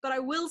caffeine. But I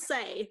will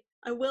say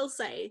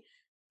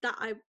that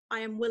I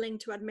am willing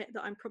to admit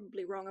that I'm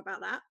probably wrong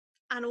about that.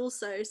 And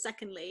also,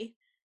 secondly,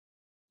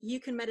 you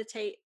can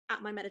meditate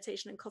at my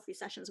meditation and coffee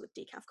sessions with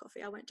decaf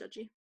coffee. I won't judge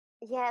you.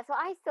 Yeah, so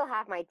I still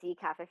have my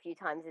decaf a few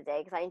times a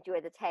day because I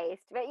enjoy the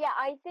taste. But yeah,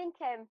 I think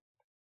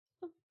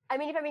I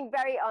mean, if I'm being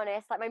very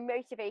honest, like my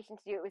motivation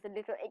to do it was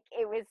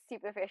it was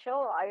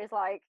superficial. I was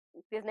like,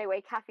 there's no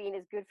way caffeine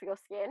is good for your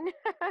skin.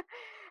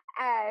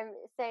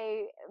 So,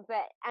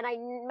 and I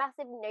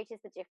massively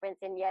noticed the difference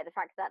in, yeah, the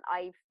fact that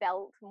I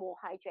felt more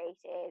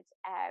hydrated,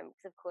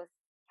 because of course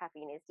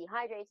caffeine is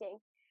dehydrating.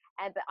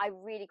 But I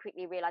really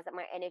quickly realized that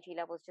my energy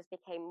levels just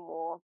became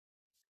more,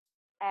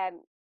 um,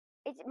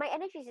 my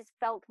energy just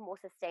felt more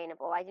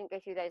sustainable. I didn't go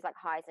through those like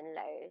highs and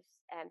lows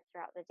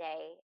throughout the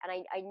day, and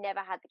I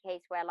never had the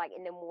case where like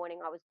in the morning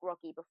I was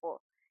groggy before,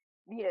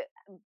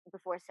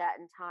 before a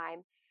certain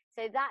time.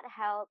 So that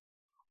helped.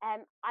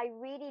 I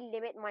really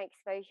limit my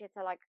exposure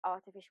to like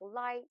artificial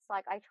lights.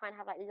 Like I try and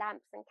have like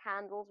lamps and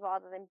candles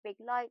rather than big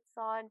lights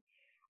on.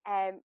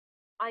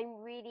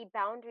 I'm really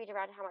boundaried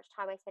around how much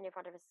time I spend in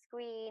front of a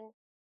screen.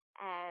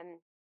 Um,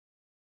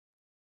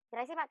 did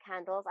I say about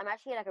candles? I'm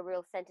actually like a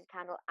real scented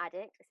candle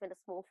addict. I spend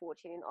a small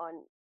fortune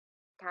on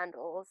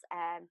candles.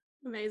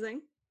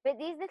 Amazing. But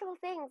these little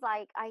things,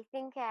 like I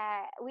think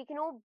we can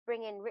all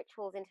bring in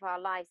rituals into our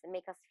lives and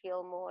make us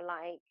feel more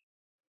like,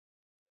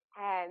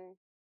 um,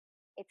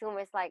 it's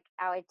almost like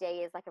our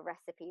day is like a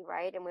recipe,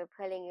 right? And we're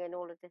pulling in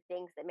all of the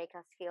things that make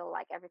us feel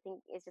like everything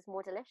is just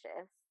more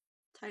delicious.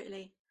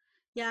 Totally.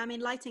 Yeah, I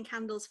mean, lighting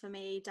candles for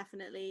me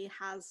definitely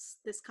has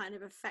this kind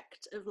of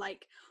effect of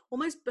like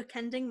almost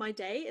bookending my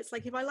day. It's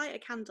like if I light a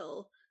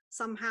candle,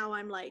 somehow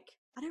I'm like,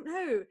 I don't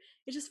know,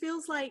 it just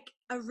feels like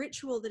a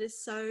ritual that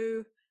is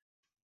so,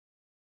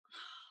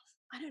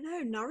 I don't know,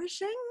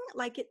 nourishing.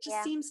 Like it just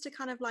Yeah, seems to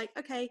kind of like,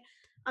 okay,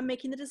 I'm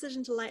making the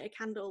decision to light a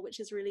candle, which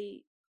is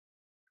really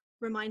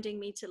reminding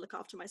me to look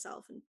after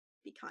myself and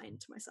be kind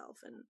to myself.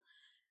 And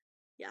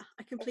yeah,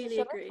 I it's just completely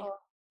your agree. ritual.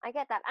 I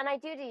get that. And I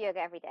do yoga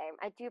every day.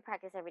 I do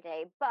practice every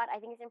day. But I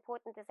think it's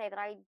important to say that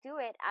I do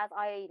it as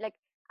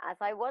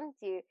I want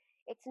to.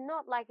 It's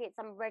not like it's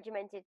some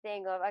regimented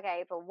thing of,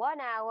 okay, for 1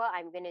 hour,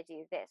 I'm going to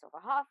do this, or for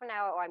half an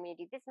hour, or I'm going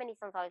to do this many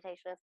sun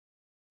salutations.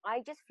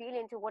 I just feel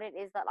into what it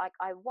is that like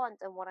I want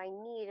and what I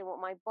need and what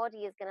my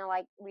body is going to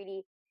like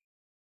really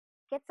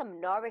get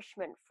some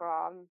nourishment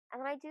from, and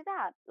then I do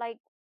that. Like,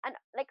 and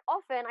like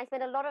often I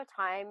spend a lot of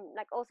time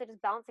like also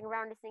just bouncing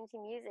around listening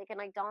to music and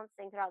like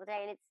dancing throughout the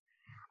day. And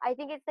I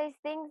think it's those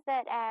things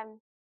that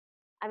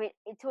I mean,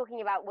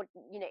 talking about what,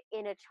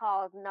 inner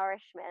child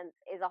nourishment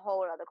is a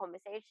whole other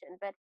conversation.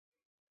 But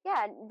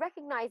yeah,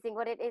 recognizing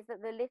what it is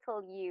that the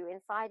little you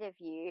inside of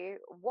you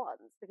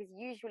wants, because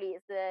usually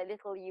it's the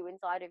little you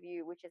inside of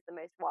you which is the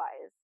most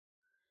wise.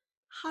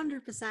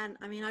 100%.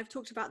 I mean, I've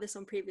talked about this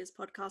on previous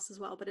podcasts as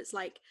well, but it's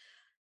like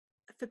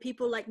for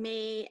people like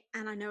me,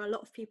 and I know a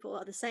lot of people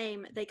are the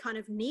same, they kind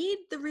of need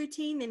the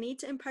routine. They need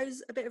to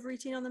impose a bit of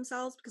routine on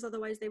themselves because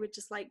otherwise they would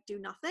just like do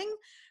nothing.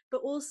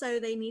 But also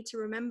they need to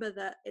remember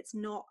that it's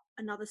not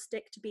another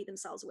stick to beat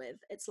themselves with.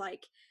 It's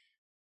like,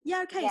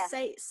 yeah, okay, Yes,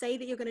 say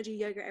that you're going to do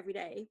yoga every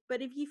day,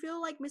 but if you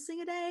feel like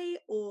missing a day,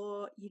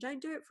 or you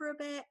don't do it for a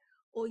bit,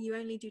 or you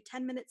only do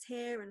 10 minutes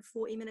here and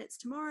 40 minutes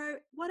tomorrow,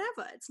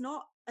 whatever, it's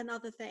not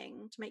another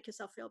thing to make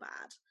yourself feel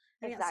bad.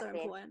 I think that's so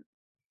exactly. important.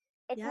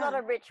 It's not Yeah.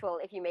 a ritual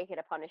if you make it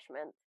a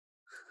punishment.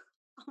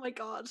 Oh my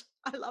God,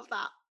 I love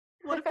that.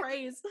 What a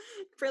phrase.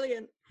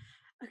 Brilliant.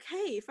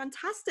 Okay,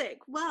 fantastic.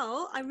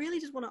 Well, I really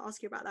just want to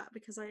ask you about that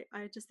because I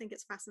just think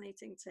it's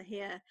fascinating to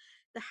hear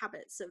the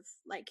habits of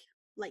like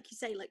you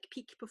say, like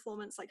peak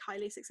performance, like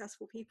highly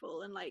successful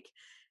people. And like,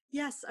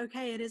 yes,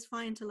 okay, it is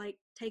fine to like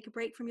take a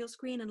break from your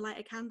screen and light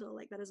a candle.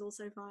 Like that is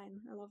also fine.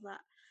 I love that.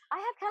 I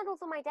have candles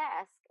on my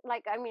desk.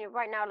 Like, I mean,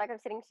 right now, like I'm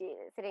sitting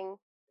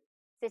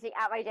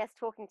at my desk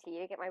talking to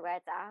you, get my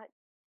words out.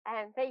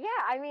 But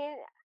yeah, I mean,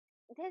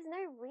 there's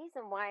no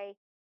reason why.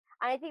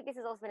 And I think this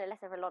has also been a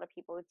lesson for a lot of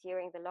people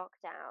during the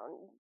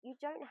lockdown. You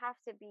don't have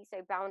to be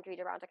so boundaried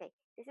around, okay,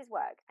 this is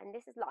work and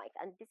this is life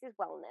and this is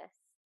wellness.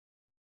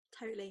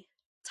 Totally.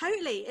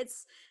 Totally.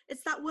 It's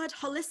that word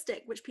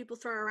holistic which people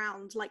throw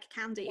around like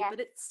candy, Yes.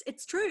 but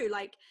it's true.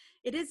 Like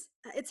it's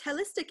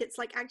holistic. It's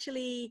like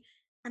actually,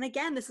 and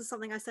again, this is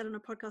something I said on a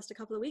podcast a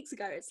couple of weeks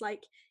ago. It's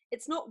like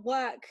it's not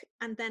work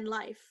and then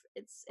life.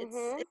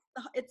 Mm-hmm.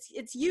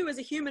 It's you as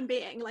a human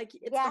being. Like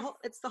Yes.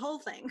 it's the whole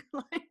thing.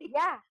 Like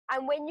Yeah.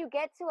 And when you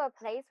get to a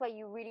place where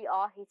you really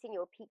are hitting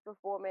your peak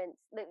performance,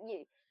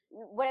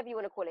 whatever you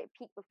want to call it,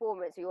 peak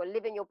performance, or you're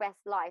living your best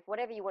life,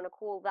 whatever you want to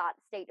call that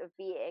state of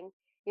being,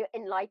 your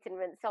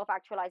enlightenment,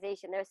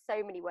 self-actualization, there's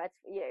so many words,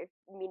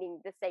 meaning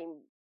the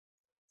same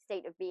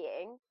state of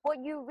being. What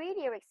you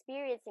really are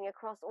experiencing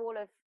across all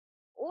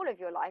of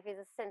your life is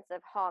a sense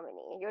of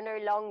harmony. You're no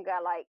longer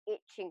like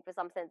itching for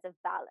some sense of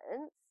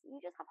balance. You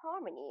just have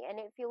harmony and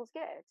it feels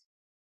good.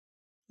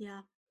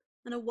 yeah.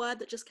 And a word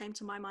that just came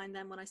to my mind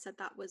then when I said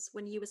that was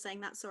when you were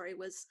saying that, sorry,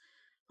 was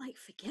like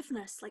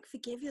forgiveness. Like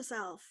forgive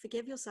yourself.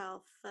 Forgive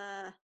yourself.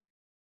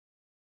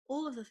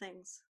 All of the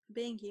things,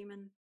 being human.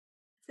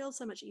 It feels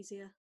so much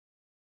easier.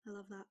 I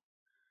love that.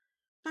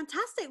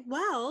 Fantastic.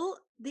 Well,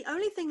 the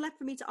only thing left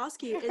for me to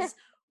ask you is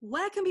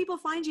where can people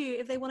find you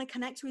if they want to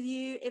connect with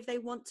you, if they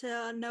want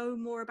to know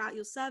more about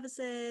your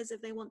services,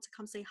 if they want to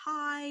come say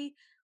hi?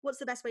 What's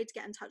the best way to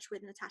get in touch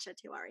with Natasha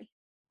Tiwari?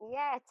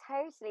 Yeah,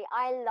 totally.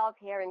 I love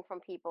hearing from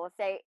people.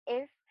 So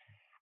if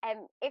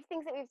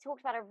things that we've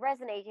talked about have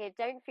resonated,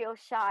 don't feel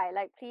shy.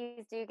 Like,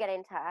 please do get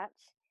in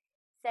touch.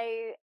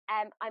 So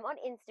I'm on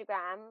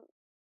Instagram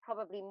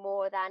probably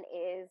more than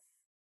is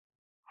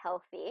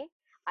healthy.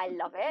 I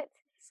love it.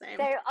 So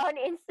Same. on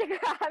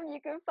Instagram, you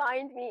can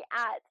find me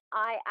at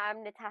I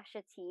am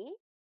Natasha T.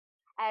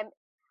 Um,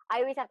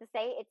 I always have to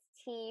say it's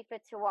T for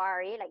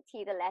Tiwari, like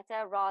T the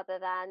letter, rather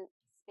than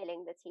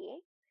spilling the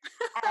tea.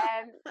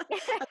 I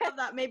love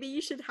that. Maybe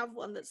you should have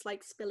one that's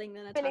like spilling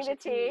the Spilling Natasha the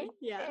tea. tea.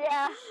 Yeah.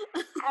 Yeah.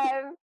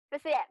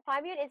 But so yeah,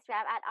 find me on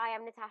Instagram at I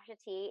am Natasha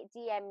T.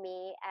 DM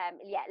me.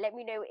 Yeah, let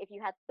me know if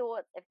you had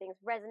thoughts, if things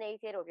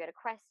resonated, or if you had a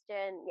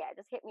question. Yeah,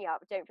 just hit me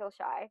up. Don't feel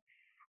shy.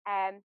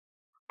 Um,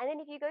 and then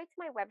if you go to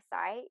my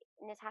website,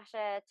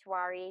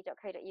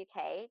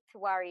 natashatiwari.co.uk,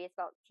 Tiwari is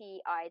spelled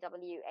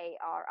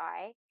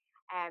Tiwari.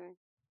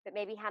 But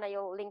maybe Hannah,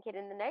 you'll link it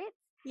in the notes.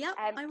 Yep,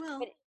 I will.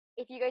 But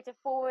if you go to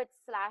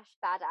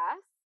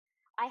 /badass,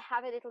 I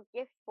have a little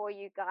gift for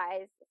you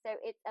guys. So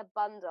it's a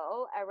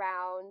bundle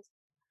around,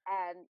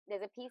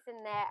 there's a piece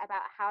in there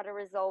about how to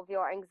resolve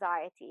your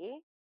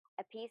anxiety,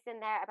 a piece in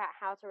there about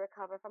how to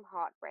recover from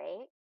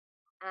heartbreak,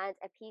 and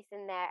a piece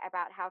in there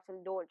about how to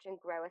launch and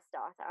grow a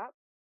startup.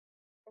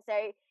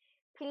 So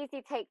please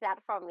do take that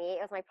from me.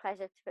 It was my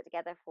pleasure to put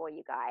together for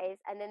you guys.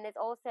 And then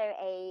there's also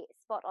a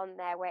spot on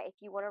there where if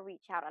you want to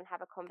reach out and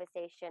have a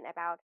conversation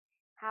about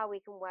how we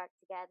can work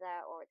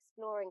together or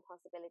exploring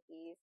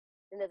possibilities,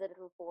 then there's a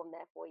little form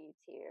there for you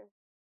too.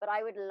 But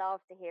I would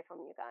love to hear from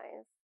you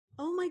guys.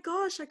 Oh my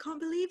gosh, I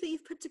can't believe that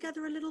you've put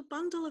together a little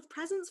bundle of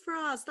presents for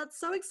us. That's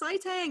so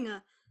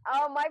exciting.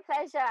 Oh, my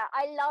pleasure.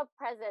 I love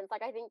presents.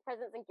 Like, I think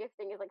presents and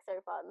gifting is like so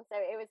fun. So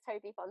it was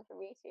totally fun for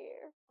me too.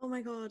 Oh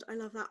my God, I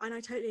love that. And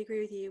I totally agree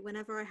with you.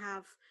 Whenever I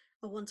have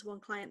a one-to-one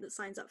client that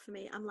signs up for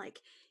me, I'm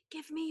like,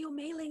 give me your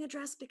mailing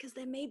address because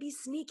there may be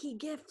sneaky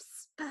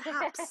gifts.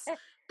 Perhaps,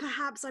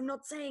 perhaps I'm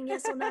not saying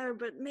yes or no,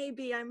 but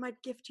maybe I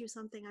might gift you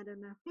something. I don't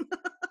know.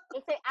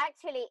 So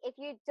actually, if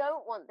you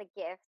don't want the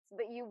gifts,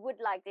 but you would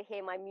like to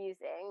hear my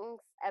musings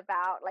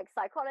about like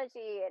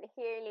psychology and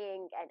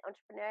healing and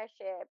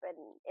entrepreneurship and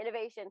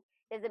innovation,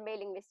 there's a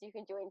mailing list you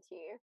can join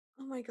too.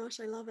 Oh my gosh,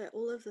 I love it.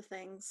 All of the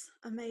things.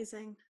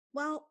 Amazing.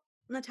 Well,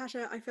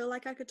 Natasha, I feel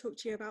like I could talk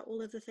to you about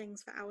all of the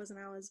things for hours and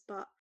hours,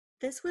 but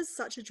this was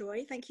such a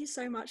joy. Thank you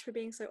so much for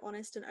being so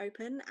honest and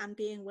open and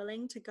being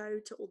willing to go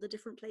to all the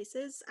different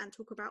places and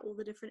talk about all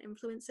the different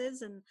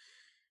influences. And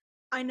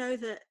I know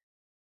that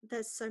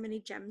there's so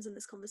many gems in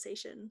this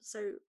conversation.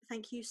 So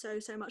thank you so,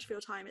 so much for your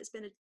time. It's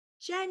been a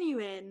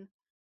genuine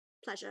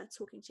pleasure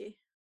talking to you.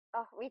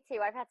 Oh, me too.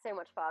 I've had so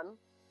much fun.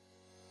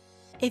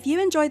 If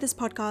you enjoyed this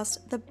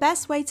podcast, the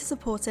best way to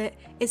support it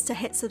is to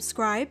hit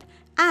subscribe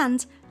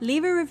and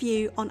leave a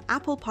review on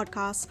Apple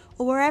Podcasts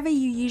or wherever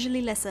you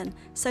usually listen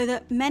so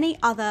that many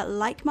other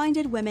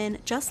like-minded women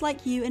just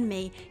like you and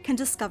me can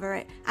discover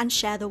it and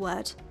share the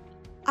word.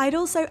 I'd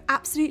also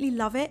absolutely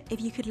love it if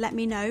you could let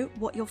me know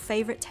what your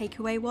favourite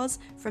takeaway was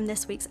from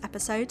this week's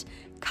episode.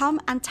 Come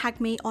and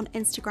tag me on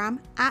Instagram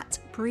at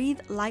Breathe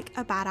Like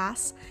a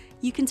Badass.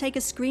 You can take a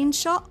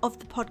screenshot of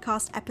the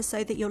podcast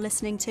episode that you're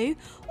listening to,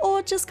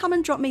 or just come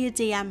and drop me a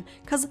DM,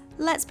 because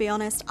let's be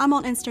honest, I'm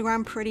on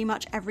Instagram pretty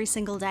much every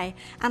single day,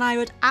 and I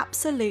would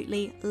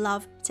absolutely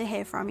love to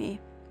hear from you.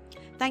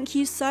 Thank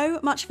you so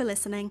much for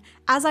listening.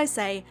 As I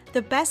say,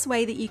 the best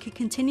way that you could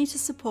continue to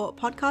support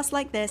podcasts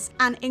like this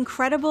and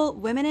incredible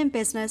women in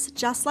business,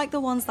 just like the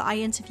ones that I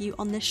interview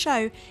on this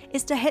show,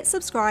 is to hit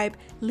subscribe,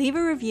 leave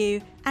a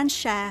review, and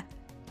share.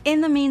 In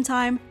the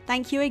meantime,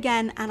 thank you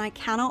again, and I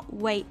cannot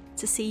wait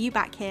to see you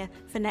back here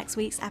for next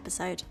week's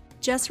episode.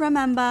 Just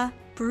remember,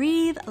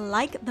 breathe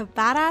like the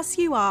badass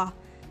you are,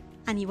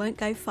 and you won't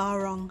go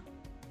far wrong.